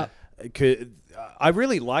has. Yeah. I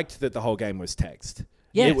really liked that the whole game was text.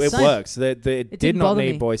 Yeah, it same. works. It did didn't not bother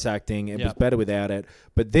need me. voice acting. It was better without it.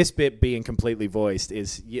 But this bit being completely voiced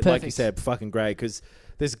is, like you Perfect. said, fucking great. Because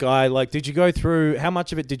this guy, like, did you go through... How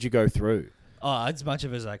much of it did you go through? Oh, as much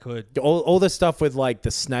of it as I could. All the stuff with, like,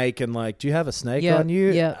 the snake and, like, do you have a snake on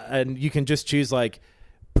you? Yeah. And you can just choose, like...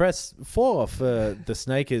 Press 4 for the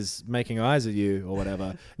snake is making eyes at you or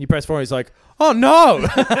whatever. You press 4 and he's like, oh no!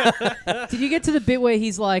 Did you get to the bit where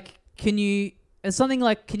he's like, can you... Something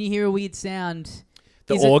like, can you hear a weird sound?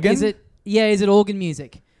 The Is organ? Is it organ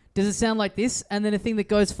music? Does it sound like this? And then a thing that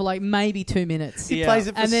goes for like maybe 2 minutes. He plays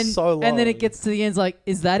it for so long. And then it gets to the end, it's like,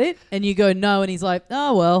 is that it? And you go, no. And he's like,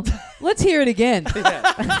 oh, well, let's hear it again.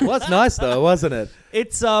 Well, that's nice though, wasn't it?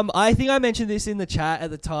 It's I think I mentioned this in the chat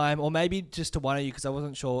at the time, or maybe just to one of you because I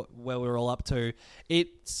wasn't sure where we were all up to.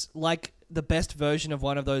 It's like the best version of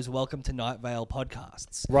one of those Welcome to Night Vale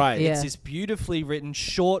podcasts. Right. Yeah. It's this beautifully written,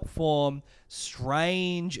 short form,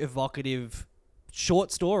 strange, evocative,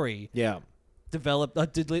 short story. Yeah.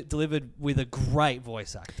 Delivered with a great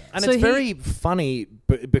voice actor. And So it's very funny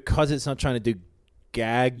because it's not trying to do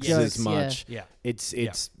gags Jokes, as much. Yeah.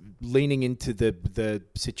 It's leaning into the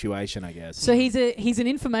situation, I guess. So he's an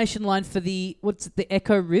information line for the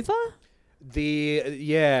Echo River?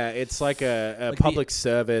 It's like a Like public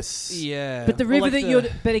service. Yeah. But the Or river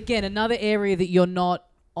like but again, another area that you're not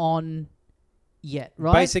on yet,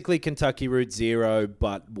 right? Basically Kentucky Route Zero,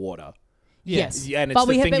 but water. Yes. Yeah, and it's But the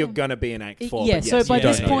we thing have- you're going to be in Act 4. Yeah, but so yes, by you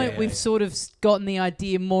don't this know point, yet. we've sort of gotten the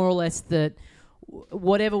idea more or less that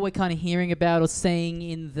whatever we're kind of hearing about or seeing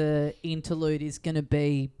in the interlude is going to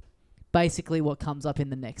be basically what comes up in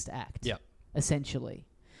the next act. Yeah. Essentially.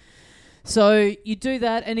 So you do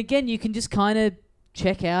that, and again, you can just kind of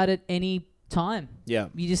check out at any time. Yeah.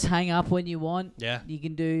 You just hang up when you want. Yeah. You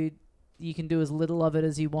can do as little of it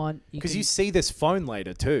as you want. Because you see this phone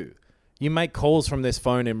later too. You make calls from this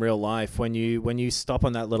phone in real life when you stop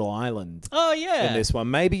on that little island. Oh, yeah. In this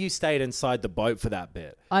one, maybe you stayed inside the boat for that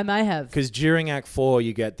bit. I may have. Because during Act 4,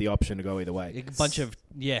 you get the option to go either way. A bunch of...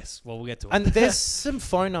 Yes. Well, we'll get to it. And there's some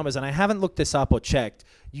phone numbers, and I haven't looked this up or checked.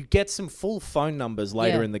 You get some full phone numbers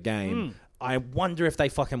later Yeah. in the game. I wonder if they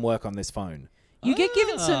fucking work on this phone. You get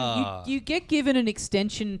given you get given an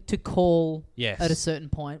extension to call Yes. at a certain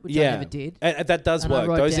point, which I never did. And that does And I work.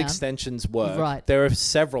 wrote Those down. extensions work. Right. There are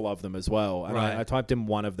several of them as well. And Right. I typed in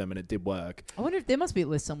one of them, and it did work. I wonder if there must be a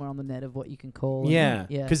list somewhere on the net of what you can call. Yeah.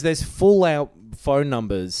 Yeah. Because there's full out phone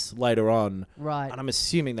numbers later on. Right. And I'm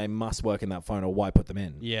assuming they must work in that phone, or why put them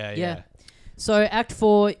in? Yeah. Yeah. So Act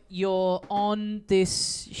 4, you're on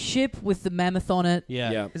this ship with the mammoth on it.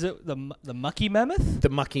 Yeah. Yeah. Is it the mucky mammoth? The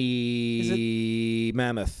mucky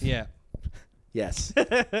mammoth. Yeah. Yes.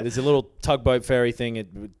 There's a little tugboat ferry thing.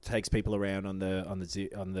 It takes people around on the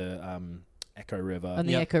Echo River. On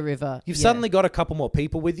the Echo River. You've Yeah. suddenly got a couple more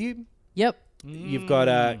people with you. Yep. You've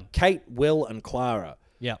got Kate, Will, and Clara.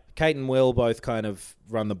 Yeah. Kate and Will both kind of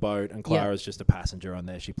run the boat, and Yeah. Clara's just a passenger on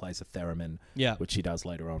there. She plays a theremin, Yeah. which she does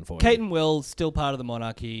later on for Kate you. and Will, still part of the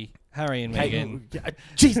monarchy. Harry and Meghan.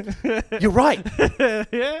 Jeez, you're right.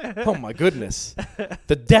 Oh my goodness,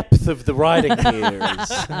 the depth of the writing here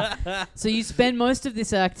is. So you spend most of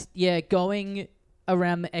this act, going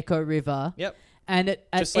around the Echo River. Yep. And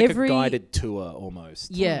at Just like every a guided tour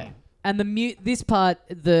almost. Yeah. And this part,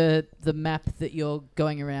 the map that you're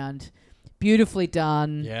going around, beautifully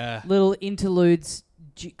done. Yeah. Little interludes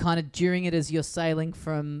kind of during it as you're sailing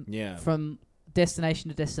from destination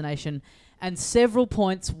to destination, and several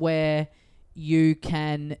points where you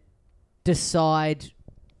can decide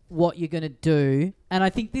what you're going to do. And I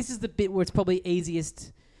think this is the bit where it's probably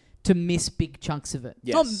easiest to miss big chunks of it.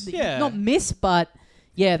 Yes. Not miss, but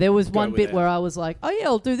there was one bit without. where I was like, oh yeah,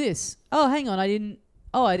 I'll do this. Oh, hang on, I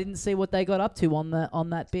didn't see what they got up to on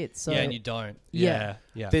that bit. So Yeah, and you don't. Yeah.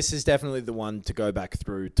 Yeah. This is definitely the one to go back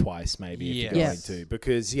through twice, maybe, if you're going Yes. to.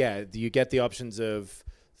 Because, you get the options of...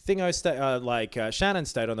 Shannon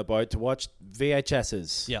stayed on the boat to watch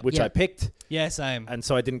VHSs, Yeah. which Yeah. I picked. Yeah, same. And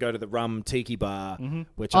so I didn't go to the rum tiki bar,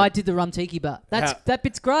 which I did the rum tiki bar. That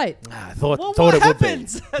bit's great. I thought Well, thought what it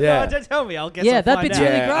happens? would be. Yeah. No, don't tell me. I'll guess. Yeah, I'll that find bit's out.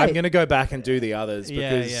 really Yeah, great. I'm going to go back and do the others Yeah,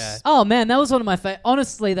 because yeah. Oh man, that was one of my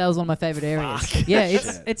honestly, that was one of my favorite areas. Yeah,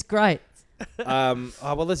 it's great.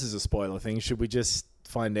 well, this is a spoiler thing. Should we just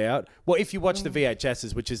find out? Well, if you watch the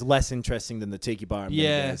VHSs, which is less interesting than the tiki bar, I'm gonna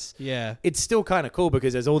guess, Yeah. it's still kind of cool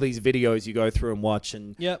because there's all these videos you go through and watch,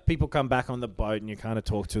 and Yep. people come back on the boat and you kind of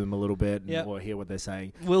talk to them a little bit Yep. or hear what they're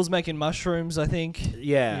saying. Will's making mushrooms, I think.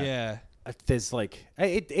 Yeah. Yeah. There's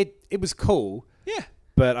it was cool, Yeah.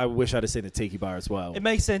 but I wish I'd have seen the tiki bar as well. It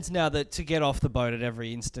makes sense now that to get off the boat at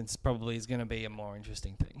every instance probably is going to be a more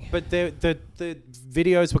interesting thing. But the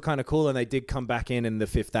videos were kind of cool, and they did come back in the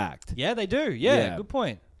fifth act. Yeah, they do. Yeah, Yeah. good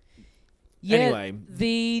point. Yeah, Anyway.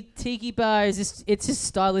 the tiki bar is it's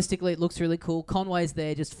just stylistically, it looks really cool. Conway's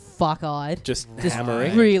there, just fuck-eyed, Just just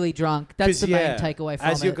hammering. really drunk. That's 'Cause, the main takeaway from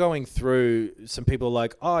as it. you're going through, some people are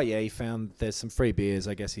like, oh yeah, he found there's some free beers.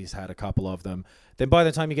 I guess he's had a couple of them. Then by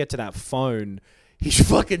the time you get to that phone, he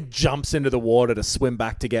fucking jumps into the water to swim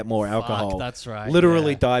back to get more alcohol. that's right,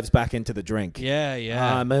 Literally yeah. dives back into the drink. Yeah,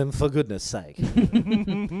 yeah. And for goodness sake.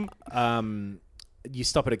 You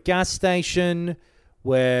stop at a gas station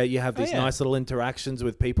where you have these yeah. nice little interactions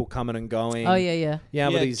with people coming and going. Oh yeah. Yeah,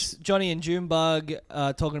 with Yeah, these... Johnny and Junebug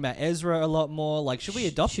talking about Ezra a lot more. Like, should we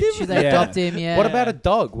adopt him? Should they Yeah. adopt him? Yeah. What about a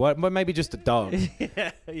dog? What? Maybe just a dog.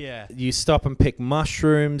 Yeah. You stop and pick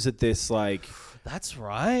mushrooms at this That's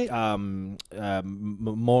right.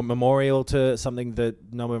 memorial to something that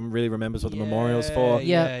no one really remembers what the memorial's for.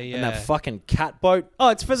 Yeah. And that fucking cat boat. Oh,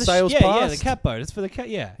 it's for the sails yeah, the past. cat boat. It's for the cat.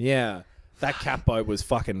 Yeah. Yeah, that cat boat was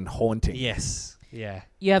fucking haunting. Yes. Yeah.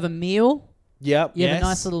 You have a meal. Yep. You have Yes. a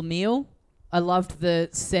nice little meal. I loved the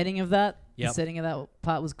setting of that. Yep. The setting of that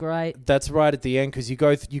part was great. That's right at the end because you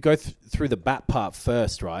go through the bat part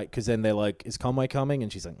first, right? Because then they're like, "Is Conway coming?"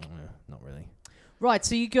 And she's like, "Not really." Right,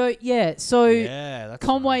 so you go, so Yeah. That's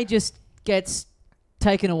Conway right. just gets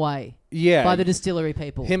taken away Yeah. by the distillery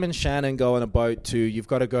people. Him and Shannon go on a boat to. You've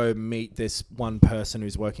got to go meet this one person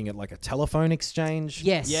who's working at like a telephone exchange.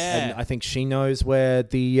 Yes. Yeah. And I think she knows where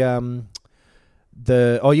the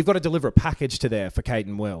you've got to deliver a package to there for Kate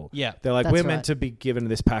and Will. Yeah. They're like, That's we're right. meant to be given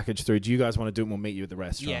this package through. Do you guys want to do it? We'll meet you at the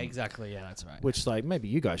restaurant. Yeah, exactly. Yeah, that's right. Which, like, maybe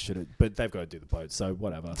you guys should, but they've got to do the boat, so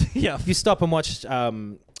whatever. Yeah. You stop and watch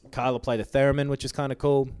Kyla play the theremin, which is kind of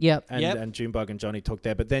cool. Yep. And Junebug and Johnny talk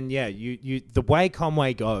there. But then, you the way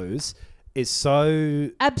Conway goes is so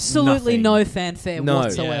Absolutely nothing. no fanfare No.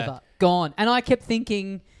 whatsoever. Gone. And I kept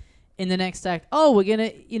thinking in the next act, we're going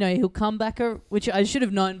to, he'll come back, which I should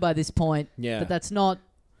have known by this point. Yeah. But that's not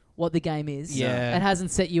what the game is. Yeah. It hasn't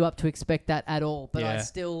set you up to expect that at all. But Yeah.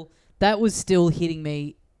 that was still hitting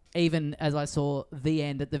me even as I saw the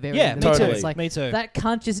end at the very Yeah, end. me of it. totally. It's like, Me too. that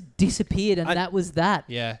cunt just disappeared and that was that.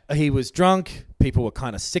 Yeah. He was drunk. People were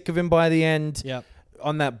kind of sick of him by the end. Yep.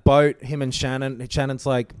 On that boat, him and Shannon's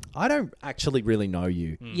like, I don't actually really know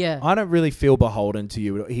you. Yeah. I don't really feel beholden to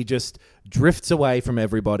you. He just drifts away from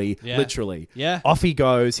everybody, Yeah. literally. Yeah. Off he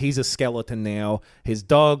goes. He's a skeleton now. His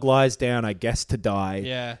dog lies down, I guess, to die.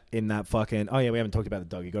 Yeah. In that fucking... Oh, yeah, we haven't talked about the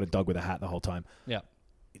dog. You got a dog with a hat the whole time. Yeah.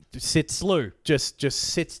 Sits... Blue. Just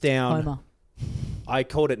sits down. Homer. I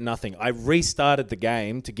called it nothing. I restarted the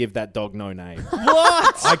game to give that dog no name.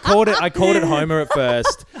 What? I called it Homer at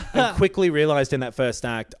first and quickly realized in that first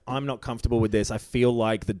act, I'm not comfortable with this. I feel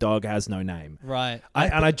like the dog has no name. Right.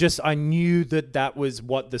 I knew that was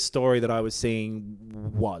what the story that I was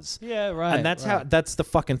seeing was. Yeah, right. And that's right. that's the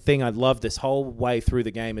fucking thing I love this whole way through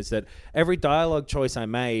the game is that every dialogue choice I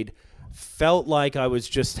made felt like I was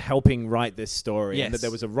just helping write this story. Yes. And that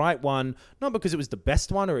there was a right one, not because it was the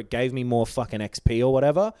best one or it gave me more fucking XP or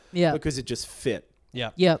whatever, Yeah. because it just fit. Yeah.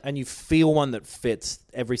 Yep. And you feel one that fits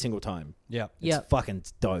every single time. Yeah. It's Yep. fucking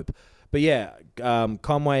dope. But yeah,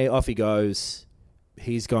 Conway, off he goes.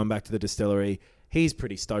 He's going back to the distillery. He's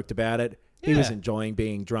pretty stoked about it. He was Yeah. enjoying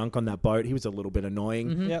being drunk on that boat. He was a little bit annoying.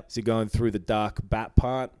 Mm-hmm. Yep. So you're going through the dark bat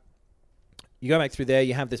part. You go back through there.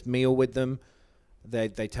 You have this meal with them. They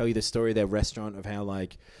tell you the story of their restaurant of how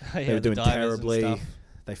like Yeah, they were the doing divers and terribly. stuff.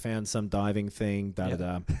 They found some diving thing. Da Yeah.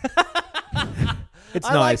 da da. It's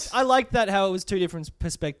nice. I liked that how it was two different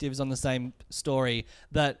perspectives on the same story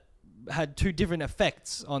that had two different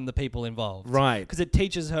effects on the people involved. Right. Because it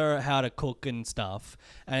teaches her how to cook and stuff,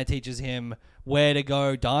 and it teaches him where to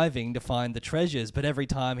go diving to find the treasures. But every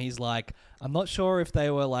time he's like, I'm not sure if they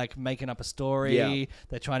were like making up a story. Yeah.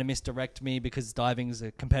 They're trying to misdirect me because diving's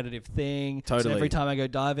a competitive thing. So Totally. every time I go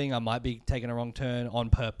diving, I might be taking a wrong turn on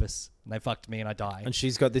purpose. And they fucked me and I die. And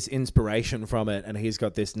she's got this inspiration from it, and he's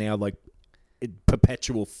got this now like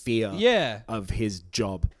perpetual fear Yeah. of his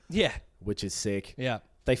job, Yeah. which is sick. Yeah.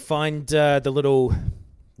 They find the little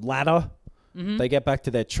ladder. Mm-hmm. They get back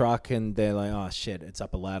to their truck and they're like, oh shit, it's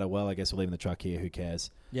up a ladder. Well, I guess we're leaving the truck here. Who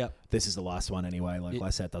cares? Yeah. This is the last one anyway. Like,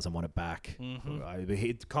 Lysette doesn't want it back.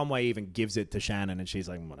 Mm-hmm. Conway even gives it to Shannon and she's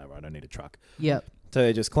like, whatever, I don't need a truck. Yep. So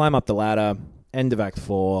they just climb up the ladder, end of Act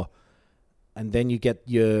 4, and then you get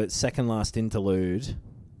your second last interlude,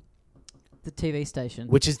 The TV station.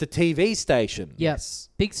 which is the TV station. Yep. Yes.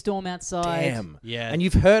 Big storm outside. Damn. Yeah. And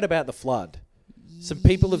you've heard about the flood. Some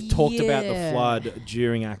people have talked about the Yeah. flood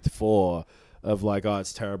during Act 4 of like, oh,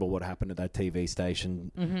 it's terrible what happened at that TV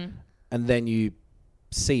station. Mm-hmm. And then you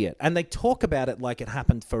see it. And they talk about it like it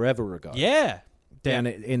happened forever ago. Yeah. Down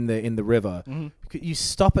in the river. Mm-hmm. You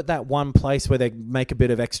stop at that one place where they make a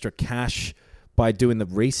bit of extra cash by doing the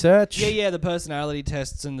research. Yeah, the personality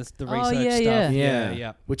tests and the Oh, research yeah, stuff. yeah.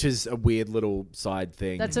 Yeah. Which is a weird little side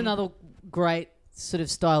thing. That's another great sort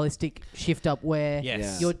of stylistic shift up where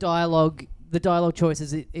Yes. your dialogue, the dialogue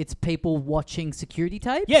choices, it's people watching security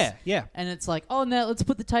tapes. Yeah, yeah. And it's like, oh, no, let's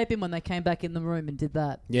put the tape in when they came back in the room and did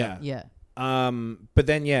that. Yeah. Yeah. But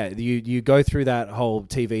then, you go through that whole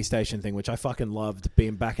TV station thing, which I fucking loved,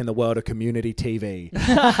 being back in the world of community TV.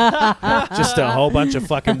 Just a whole bunch of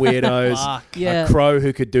fucking weirdos. Fuck. Yeah. A crow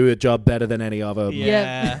who could do a job better than any other.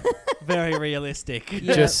 Yeah. Very realistic.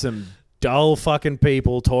 Yeah. Just some dull fucking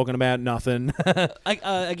people talking about nothing.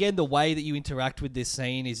 Again, the way that you interact with this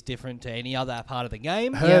scene is different to any other part of the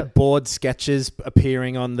game. Her board sketches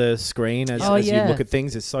appearing on the screen as you look at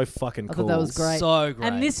things is so fucking I cool. thought that was great. So great.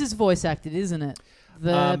 And this is voice acted, isn't it?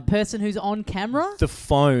 The person who's on camera? The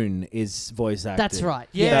phone is voice acted. That's right.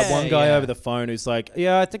 Yeah. That one guy yeah. over the phone who's like,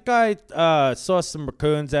 yeah, I think I saw some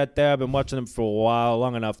raccoons out there. I've been watching them for a while,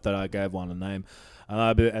 long enough that I gave one a name.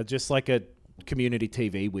 But just like a community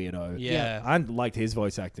TV weirdo. Yeah. I liked his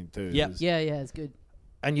voice acting too. Yep. It was- Yeah, it's good.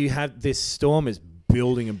 And you have this storm is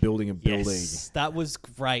building and building and building. Yes, that was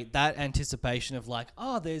great. That anticipation of like,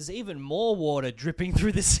 oh, there's even more water dripping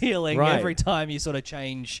through the ceiling Right. every time you sort of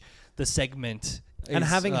change the segment. And is,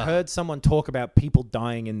 having heard someone talk about people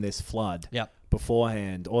dying in this flood Yep.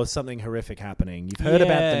 beforehand or something horrific happening. You've heard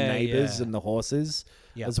about the Yeah, neighbors yeah. and the horses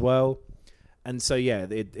Yep. as well. And so, yeah,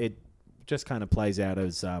 it just kind of plays out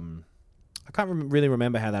as... I can't really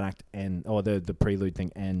remember how that act or the prelude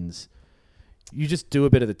thing ends. You just do a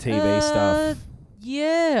bit of the TV stuff.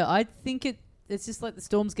 Yeah, I think it's just like the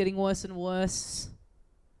storm's getting worse and worse.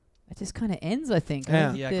 It just kind of ends, I think.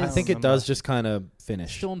 I think it does just kind of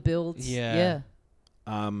finish. Storm builds. Yeah.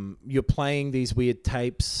 You're playing these weird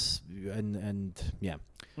tapes, and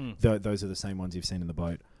those are the same ones you've seen in the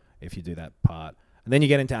boat if you do that part. And then you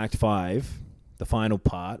get into Act 5, the final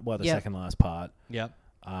part, the second last part. Yep.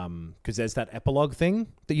 Because there's that epilogue thing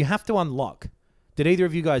that you have to unlock. Did either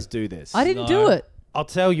of you guys do this? I didn't do it. I'll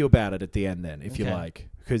tell you about it at the end then, if you like,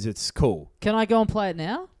 because it's cool. Can I go and play it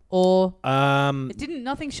now? Or it didn't.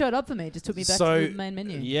 Nothing showed up for me. It just took me back to the main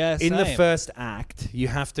menu. Yeah, in the first act, you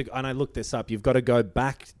have to, and I looked this up. You've got to go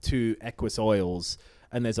back to Equus Oils,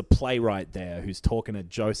 and there's a playwright there who's talking to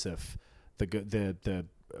Joseph, the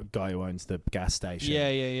guy who owns the gas station.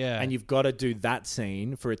 Yeah. And you've got to do that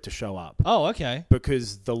scene for it to show up. Oh, okay.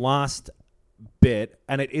 Because the last bit,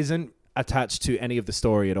 and it isn't attached to any of the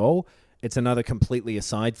story at all. It's another completely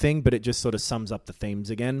aside thing, but it just sort of sums up the themes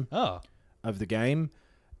again of the game.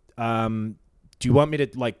 Do you want me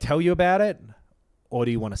to tell you about it, or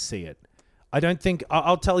do you want to see it? I don't think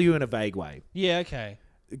I'll tell you in a vague way. Yeah, okay.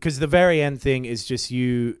 Because the very end thing is just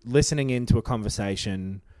you listening into a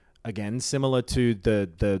conversation again, similar to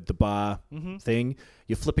the bar thing.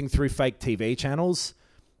 You're flipping through fake TV channels.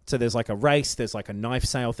 So there's like a race, there's like a knife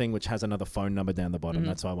sale thing, which has another phone number down the bottom.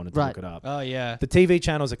 That's why I wanted to look it up. Oh, yeah. The TV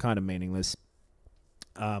channels are kind of meaningless.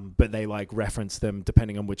 But they reference them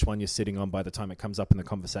depending on which one you're sitting on by the time it comes up in the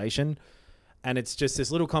conversation. And it's just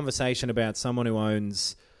this little conversation about someone who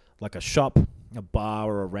owns like a shop, a bar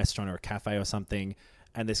or a restaurant or a cafe or something.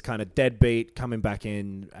 And this kind of deadbeat coming back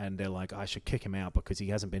in, and they're like, I should kick him out because he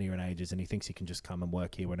hasn't been here in ages and he thinks he can just come and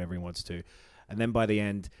work here whenever he wants to. And then by the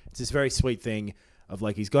end, it's this very sweet thing of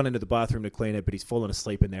he's gone into the bathroom to clean it, but he's fallen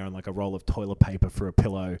asleep in there on a roll of toilet paper for a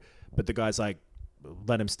pillow. But the guy's like,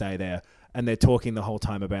 let him stay there. And they're talking the whole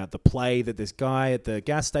time about the play that this guy at the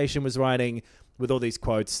gas station was writing, with all these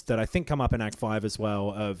quotes that I think come up in Act 5 as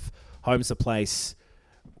well, of home's a place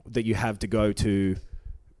that you have to go to,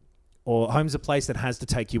 or home's a place that has to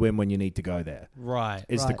take you in when you need to go there. Right.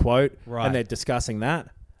 Is the quote. Right. And they're discussing that.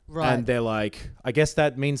 Right. And they're like, I guess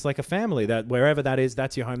that means a family, that wherever that is,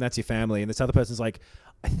 that's your home, that's your family. And this other person's like,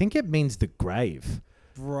 I think it means the grave.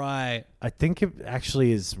 Right. I think it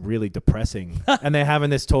actually is really depressing. And they're having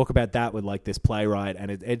this talk about that with this playwright.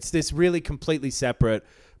 And it's this really completely separate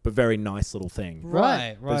but very nice little thing.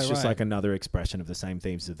 Right. It's just another expression of the same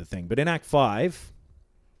themes of the thing. But in Act 5,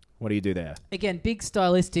 what do you do there? Again, big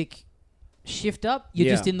stylistic shift up.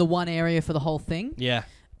 You're just in the one area for the whole thing. Yeah.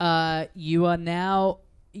 You are now...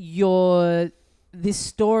 this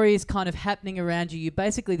story is kind of happening around you. You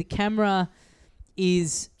basically, the camera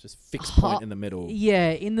is just fixed point in the middle.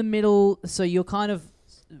 Yeah, in the middle. So you're kind of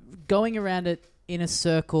going around it in a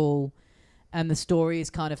circle, and the story is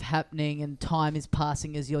kind of happening, and time is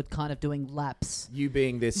passing as you're kind of doing laps. You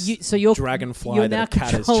being this dragonfly you're that now a cat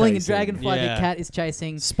is controlling chasing. a dragonfly that cat is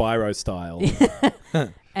chasing. Spyro style.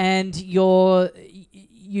 And you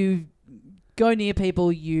go near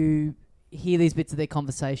people, you hear these bits of their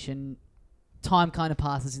conversation, time kind of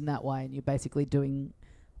passes in that way, and you're basically doing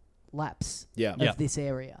laps of this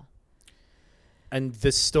area. And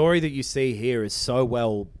the story that you see here is so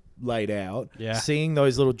well laid out. Yeah. Seeing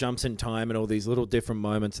those little jumps in time and all these little different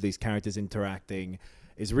moments of these characters interacting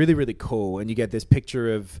is really, really cool. And you get this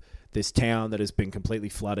picture of this town that has been completely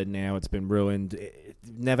flooded now. It's been ruined. It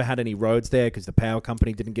never had any roads there because the power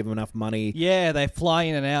company didn't give them enough money. Yeah, they fly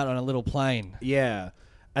in and out on a little plane. Yeah.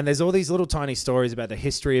 And there's all these little tiny stories about the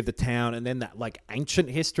history of the town, and then that ancient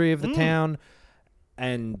history of the town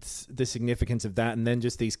and the significance of that. And then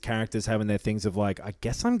just these characters having their things of I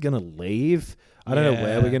guess I'm going to leave. I don't know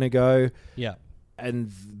where we're going to go. Yeah. And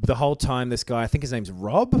the whole time, this guy, I think his name's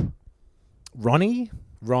Ron,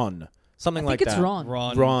 something like that. I think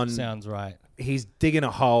it's Ron sounds right. He's digging a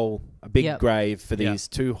hole, a big grave for these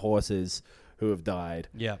two horses who have died.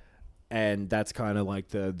 Yeah. And that's kind of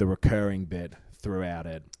the recurring bit throughout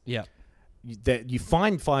it. Yeah. You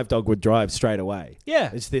find Five Dogwood Drive straight away. Yeah.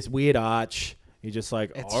 It's this weird arch. You're just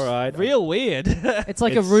it's all right. Real weird. It's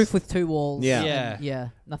like a roof with two walls. Yeah. Yeah.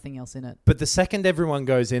 Nothing else in it. But the second everyone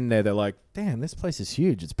goes in there, they're like, damn, this place is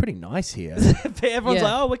huge. It's pretty nice here. Everyone's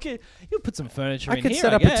like, you'll put some furniture in here, I could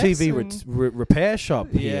set up a TV repair shop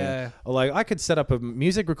here. Or I could set up a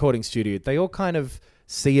music recording studio. They all kind of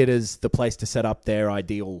see it as the place to set up their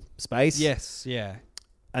ideal space. Yes, yeah.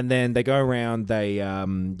 And then they go around, they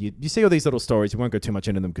you see all these little stories. We won't go too much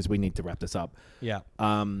into them because we need to wrap this up. Yeah.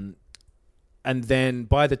 And then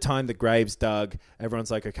by the time the grave's dug,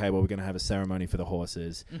 everyone's like, okay, well, we're going to have a ceremony for the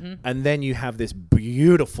horses. Mm-hmm. And then you have this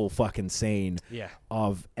beautiful fucking scene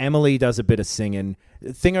of Emily does a bit of singing.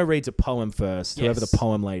 Thingo reads a poem first, whoever the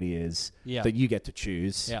poem lady is, that you get to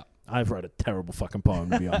choose. Yeah. I've wrote a terrible fucking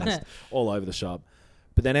poem, to be honest, all over the shop.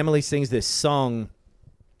 But then Emily sings this song,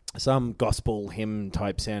 some gospel hymn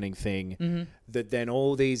type sounding thing, that then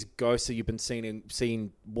all these ghosts that you've been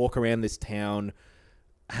seeing walk around this town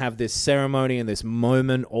have this ceremony and this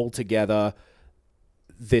moment all together.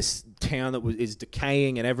 This town that is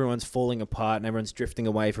decaying and everyone's falling apart and everyone's drifting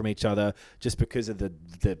away from each other just because of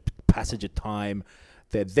the passage of time.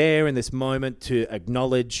 They're there in this moment to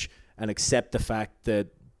acknowledge and accept the fact that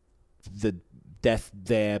the death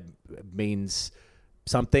there means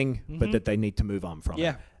something, but that they need to move on from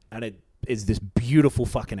it. And it is this beautiful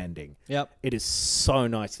fucking ending. Yep. It is so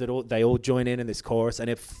nice that they all join in this chorus, and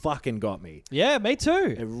it fucking got me. Yeah, me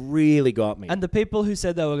too. It really got me. And the people who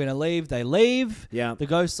said they were going to leave, they leave. Yeah. The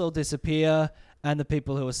ghosts all disappear, and the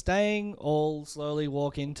people who are staying all slowly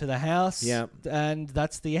walk into the house. Yeah. And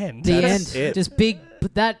that's the end. That's it. Just big.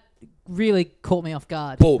 But that really caught me off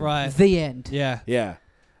guard. Boom. Right. The end. Yeah. Yeah.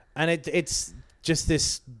 And it's just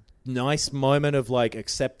this nice moment of like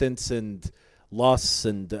acceptance and loss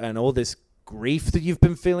and all this grief that you've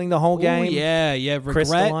been feeling the whole game. Ooh, yeah.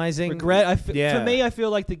 Crystallizing. Regret. For me, I feel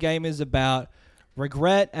like the game is about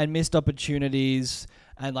regret and missed opportunities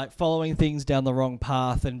and like following things down the wrong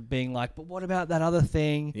path and being like, but what about that other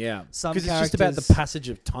thing? Yeah. Some because it's just about the passage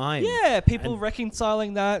of time. Yeah, people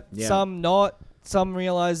reconciling that, some not, some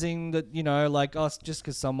realizing that, like, just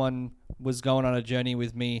because someone was going on a journey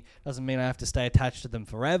with me doesn't mean I have to stay attached to them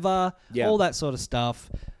forever. Yeah. All that sort of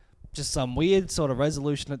stuff. Just some weird sort of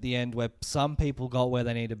resolution at the end where some people got where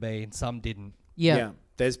they need to be and some didn't. Yeah.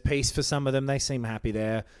 There's peace for some of them. They seem happy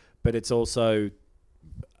there, but it's also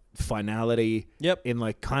finality in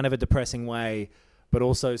like kind of a depressing way, but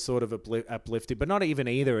also sort of uplifted, but not even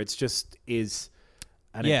either. It's just is,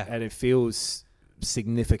 and it feels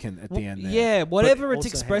significant at the end there. Yeah, whatever it's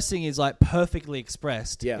expressing is like perfectly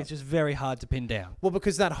expressed. Yeah. It's just very hard to pin down. Well,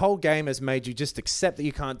 because that whole game has made you just accept that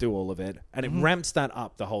you can't do all of it, and it ramps that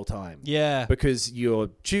up the whole time. Yeah. Because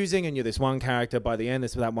you're choosing and you're this one character. By the end,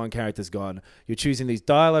 that one character's gone. You're choosing these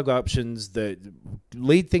dialogue options that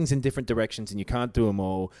lead things in different directions, and you can't do them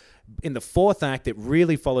all. In the fourth act, it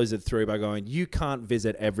really follows it through by going, you can't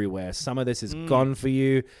visit everywhere. Some of this is gone for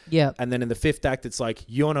you. Yeah. And then in the fifth act, it's like,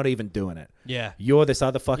 you're not even doing it. Yeah. You're this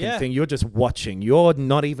other fucking thing. You're just watching. You're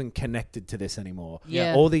not even connected to this anymore.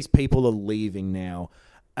 Yeah. All these people are leaving now.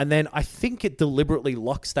 And then I think it deliberately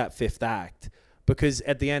locks that fifth act because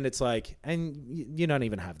at the end, it's like, and you don't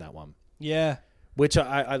even have that one. Yeah. Which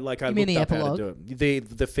I like. I You mean looked the up how to epilogue? do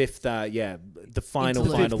it. The fifth, the final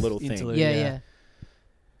little thing. Interlude, Yeah.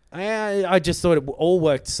 I just thought it all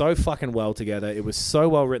worked so fucking well together. It was so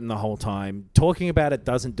well written the whole time. Talking about it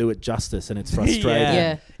doesn't do it justice, and it's frustrating.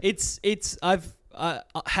 Yeah.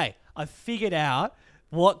 I've figured out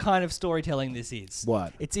what kind of storytelling this is.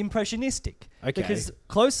 What? It's impressionistic. Okay. Because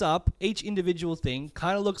close up, each individual thing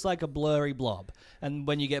kind of looks like a blurry blob. And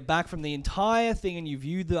when you get back from the entire thing and you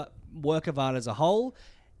view the work of art as a whole,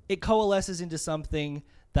 it coalesces into something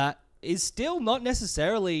that is still not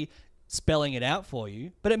necessarily spelling it out for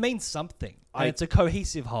you, but it means something. And it's a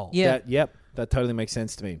cohesive whole. Yeah. That totally makes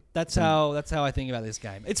sense to me. That's how I think about this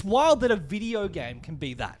game. It's wild that a video game can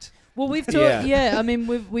be that. Well, we've talked. I mean,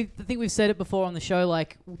 I think we've said it before on the show,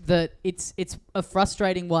 like that. It's a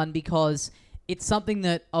frustrating one because it's something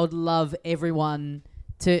that I would love everyone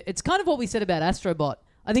to. It's kind of what we said about Astrobot.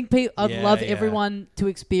 I think I'd love everyone to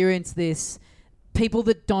experience this. People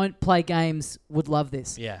that don't play games would love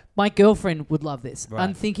this. Yeah. My girlfriend would love this. Right.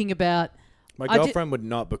 I'm thinking about. My girlfriend would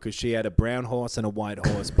not because she had a brown horse and a white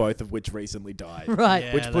horse, both of which recently died. Right.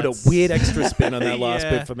 Yeah, which put a weird extra spin on that last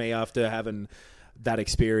bit for me after having that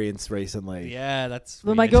experience recently. Yeah, that's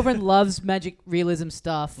Well, my girlfriend loves magic realism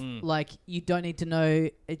stuff. Like, you don't need to know.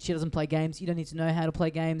 She doesn't play games. You don't need to know how to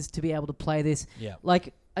play games to be able to play this. Yeah.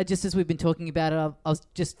 Like, just as we've been talking about it, I was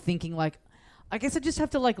just thinking, like, I guess I just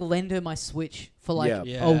have to, like, lend her my Switch for, like,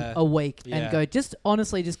 a week and go, just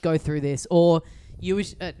honestly, just go through this. Or you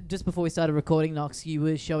was just before we started recording, Knox, you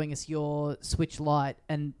were showing us your Switch Lite,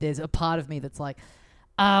 and there's a part of me that's like,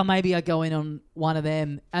 maybe I go in on one of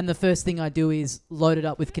them, and the first thing I do is load it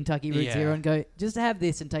up with Kentucky Route Zero and go, just have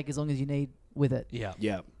this and take as long as you need with it.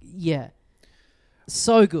 Yeah.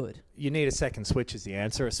 So good. You need a second Switch is the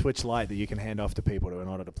answer. A Switch Lite that you can hand off to people in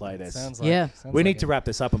order to play this. Sounds like we need to wrap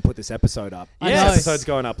this up and put this episode up. I This know. episode's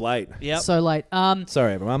going up late. Yep. So late.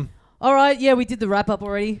 Sorry, everyone. All right. Yeah, we did the wrap up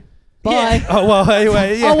already. Bye. Yeah. Oh, well,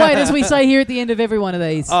 anyway, yeah. Oh, wait, as we say here at the end of every one of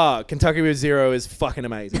these. Oh, Kentucky Route Zero is fucking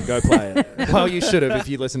amazing. Go play it. Well, you should have if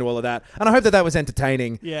you listened to all of that. And I hope that was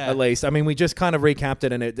entertaining, at least. I mean, we just kind of recapped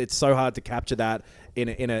it, and it's so hard to capture that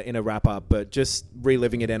in a wrap-up. But just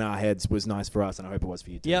reliving it in our heads was nice for us, and I hope it was for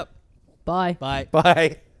you too. Yep. Bye. Bye.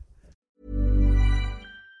 Bye.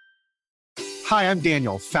 Hi, I'm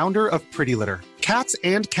Daniel, founder of Pretty Litter. Cats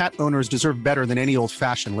and cat owners deserve better than any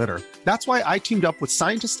old-fashioned litter. That's why I teamed up with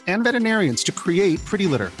scientists and veterinarians to create Pretty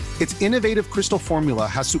Litter. Its innovative crystal formula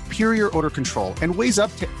has superior odor control and weighs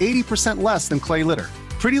up to 80% less than clay litter.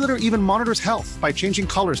 Pretty Litter even monitors health by changing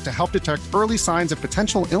colors to help detect early signs of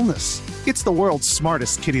potential illness. It's the world's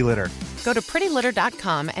smartest kitty litter. Go to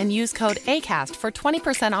prettylitter.com and use code ACAST for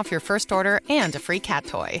 20% off your first order and a free cat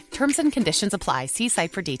toy. Terms and conditions apply. See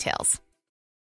site for details.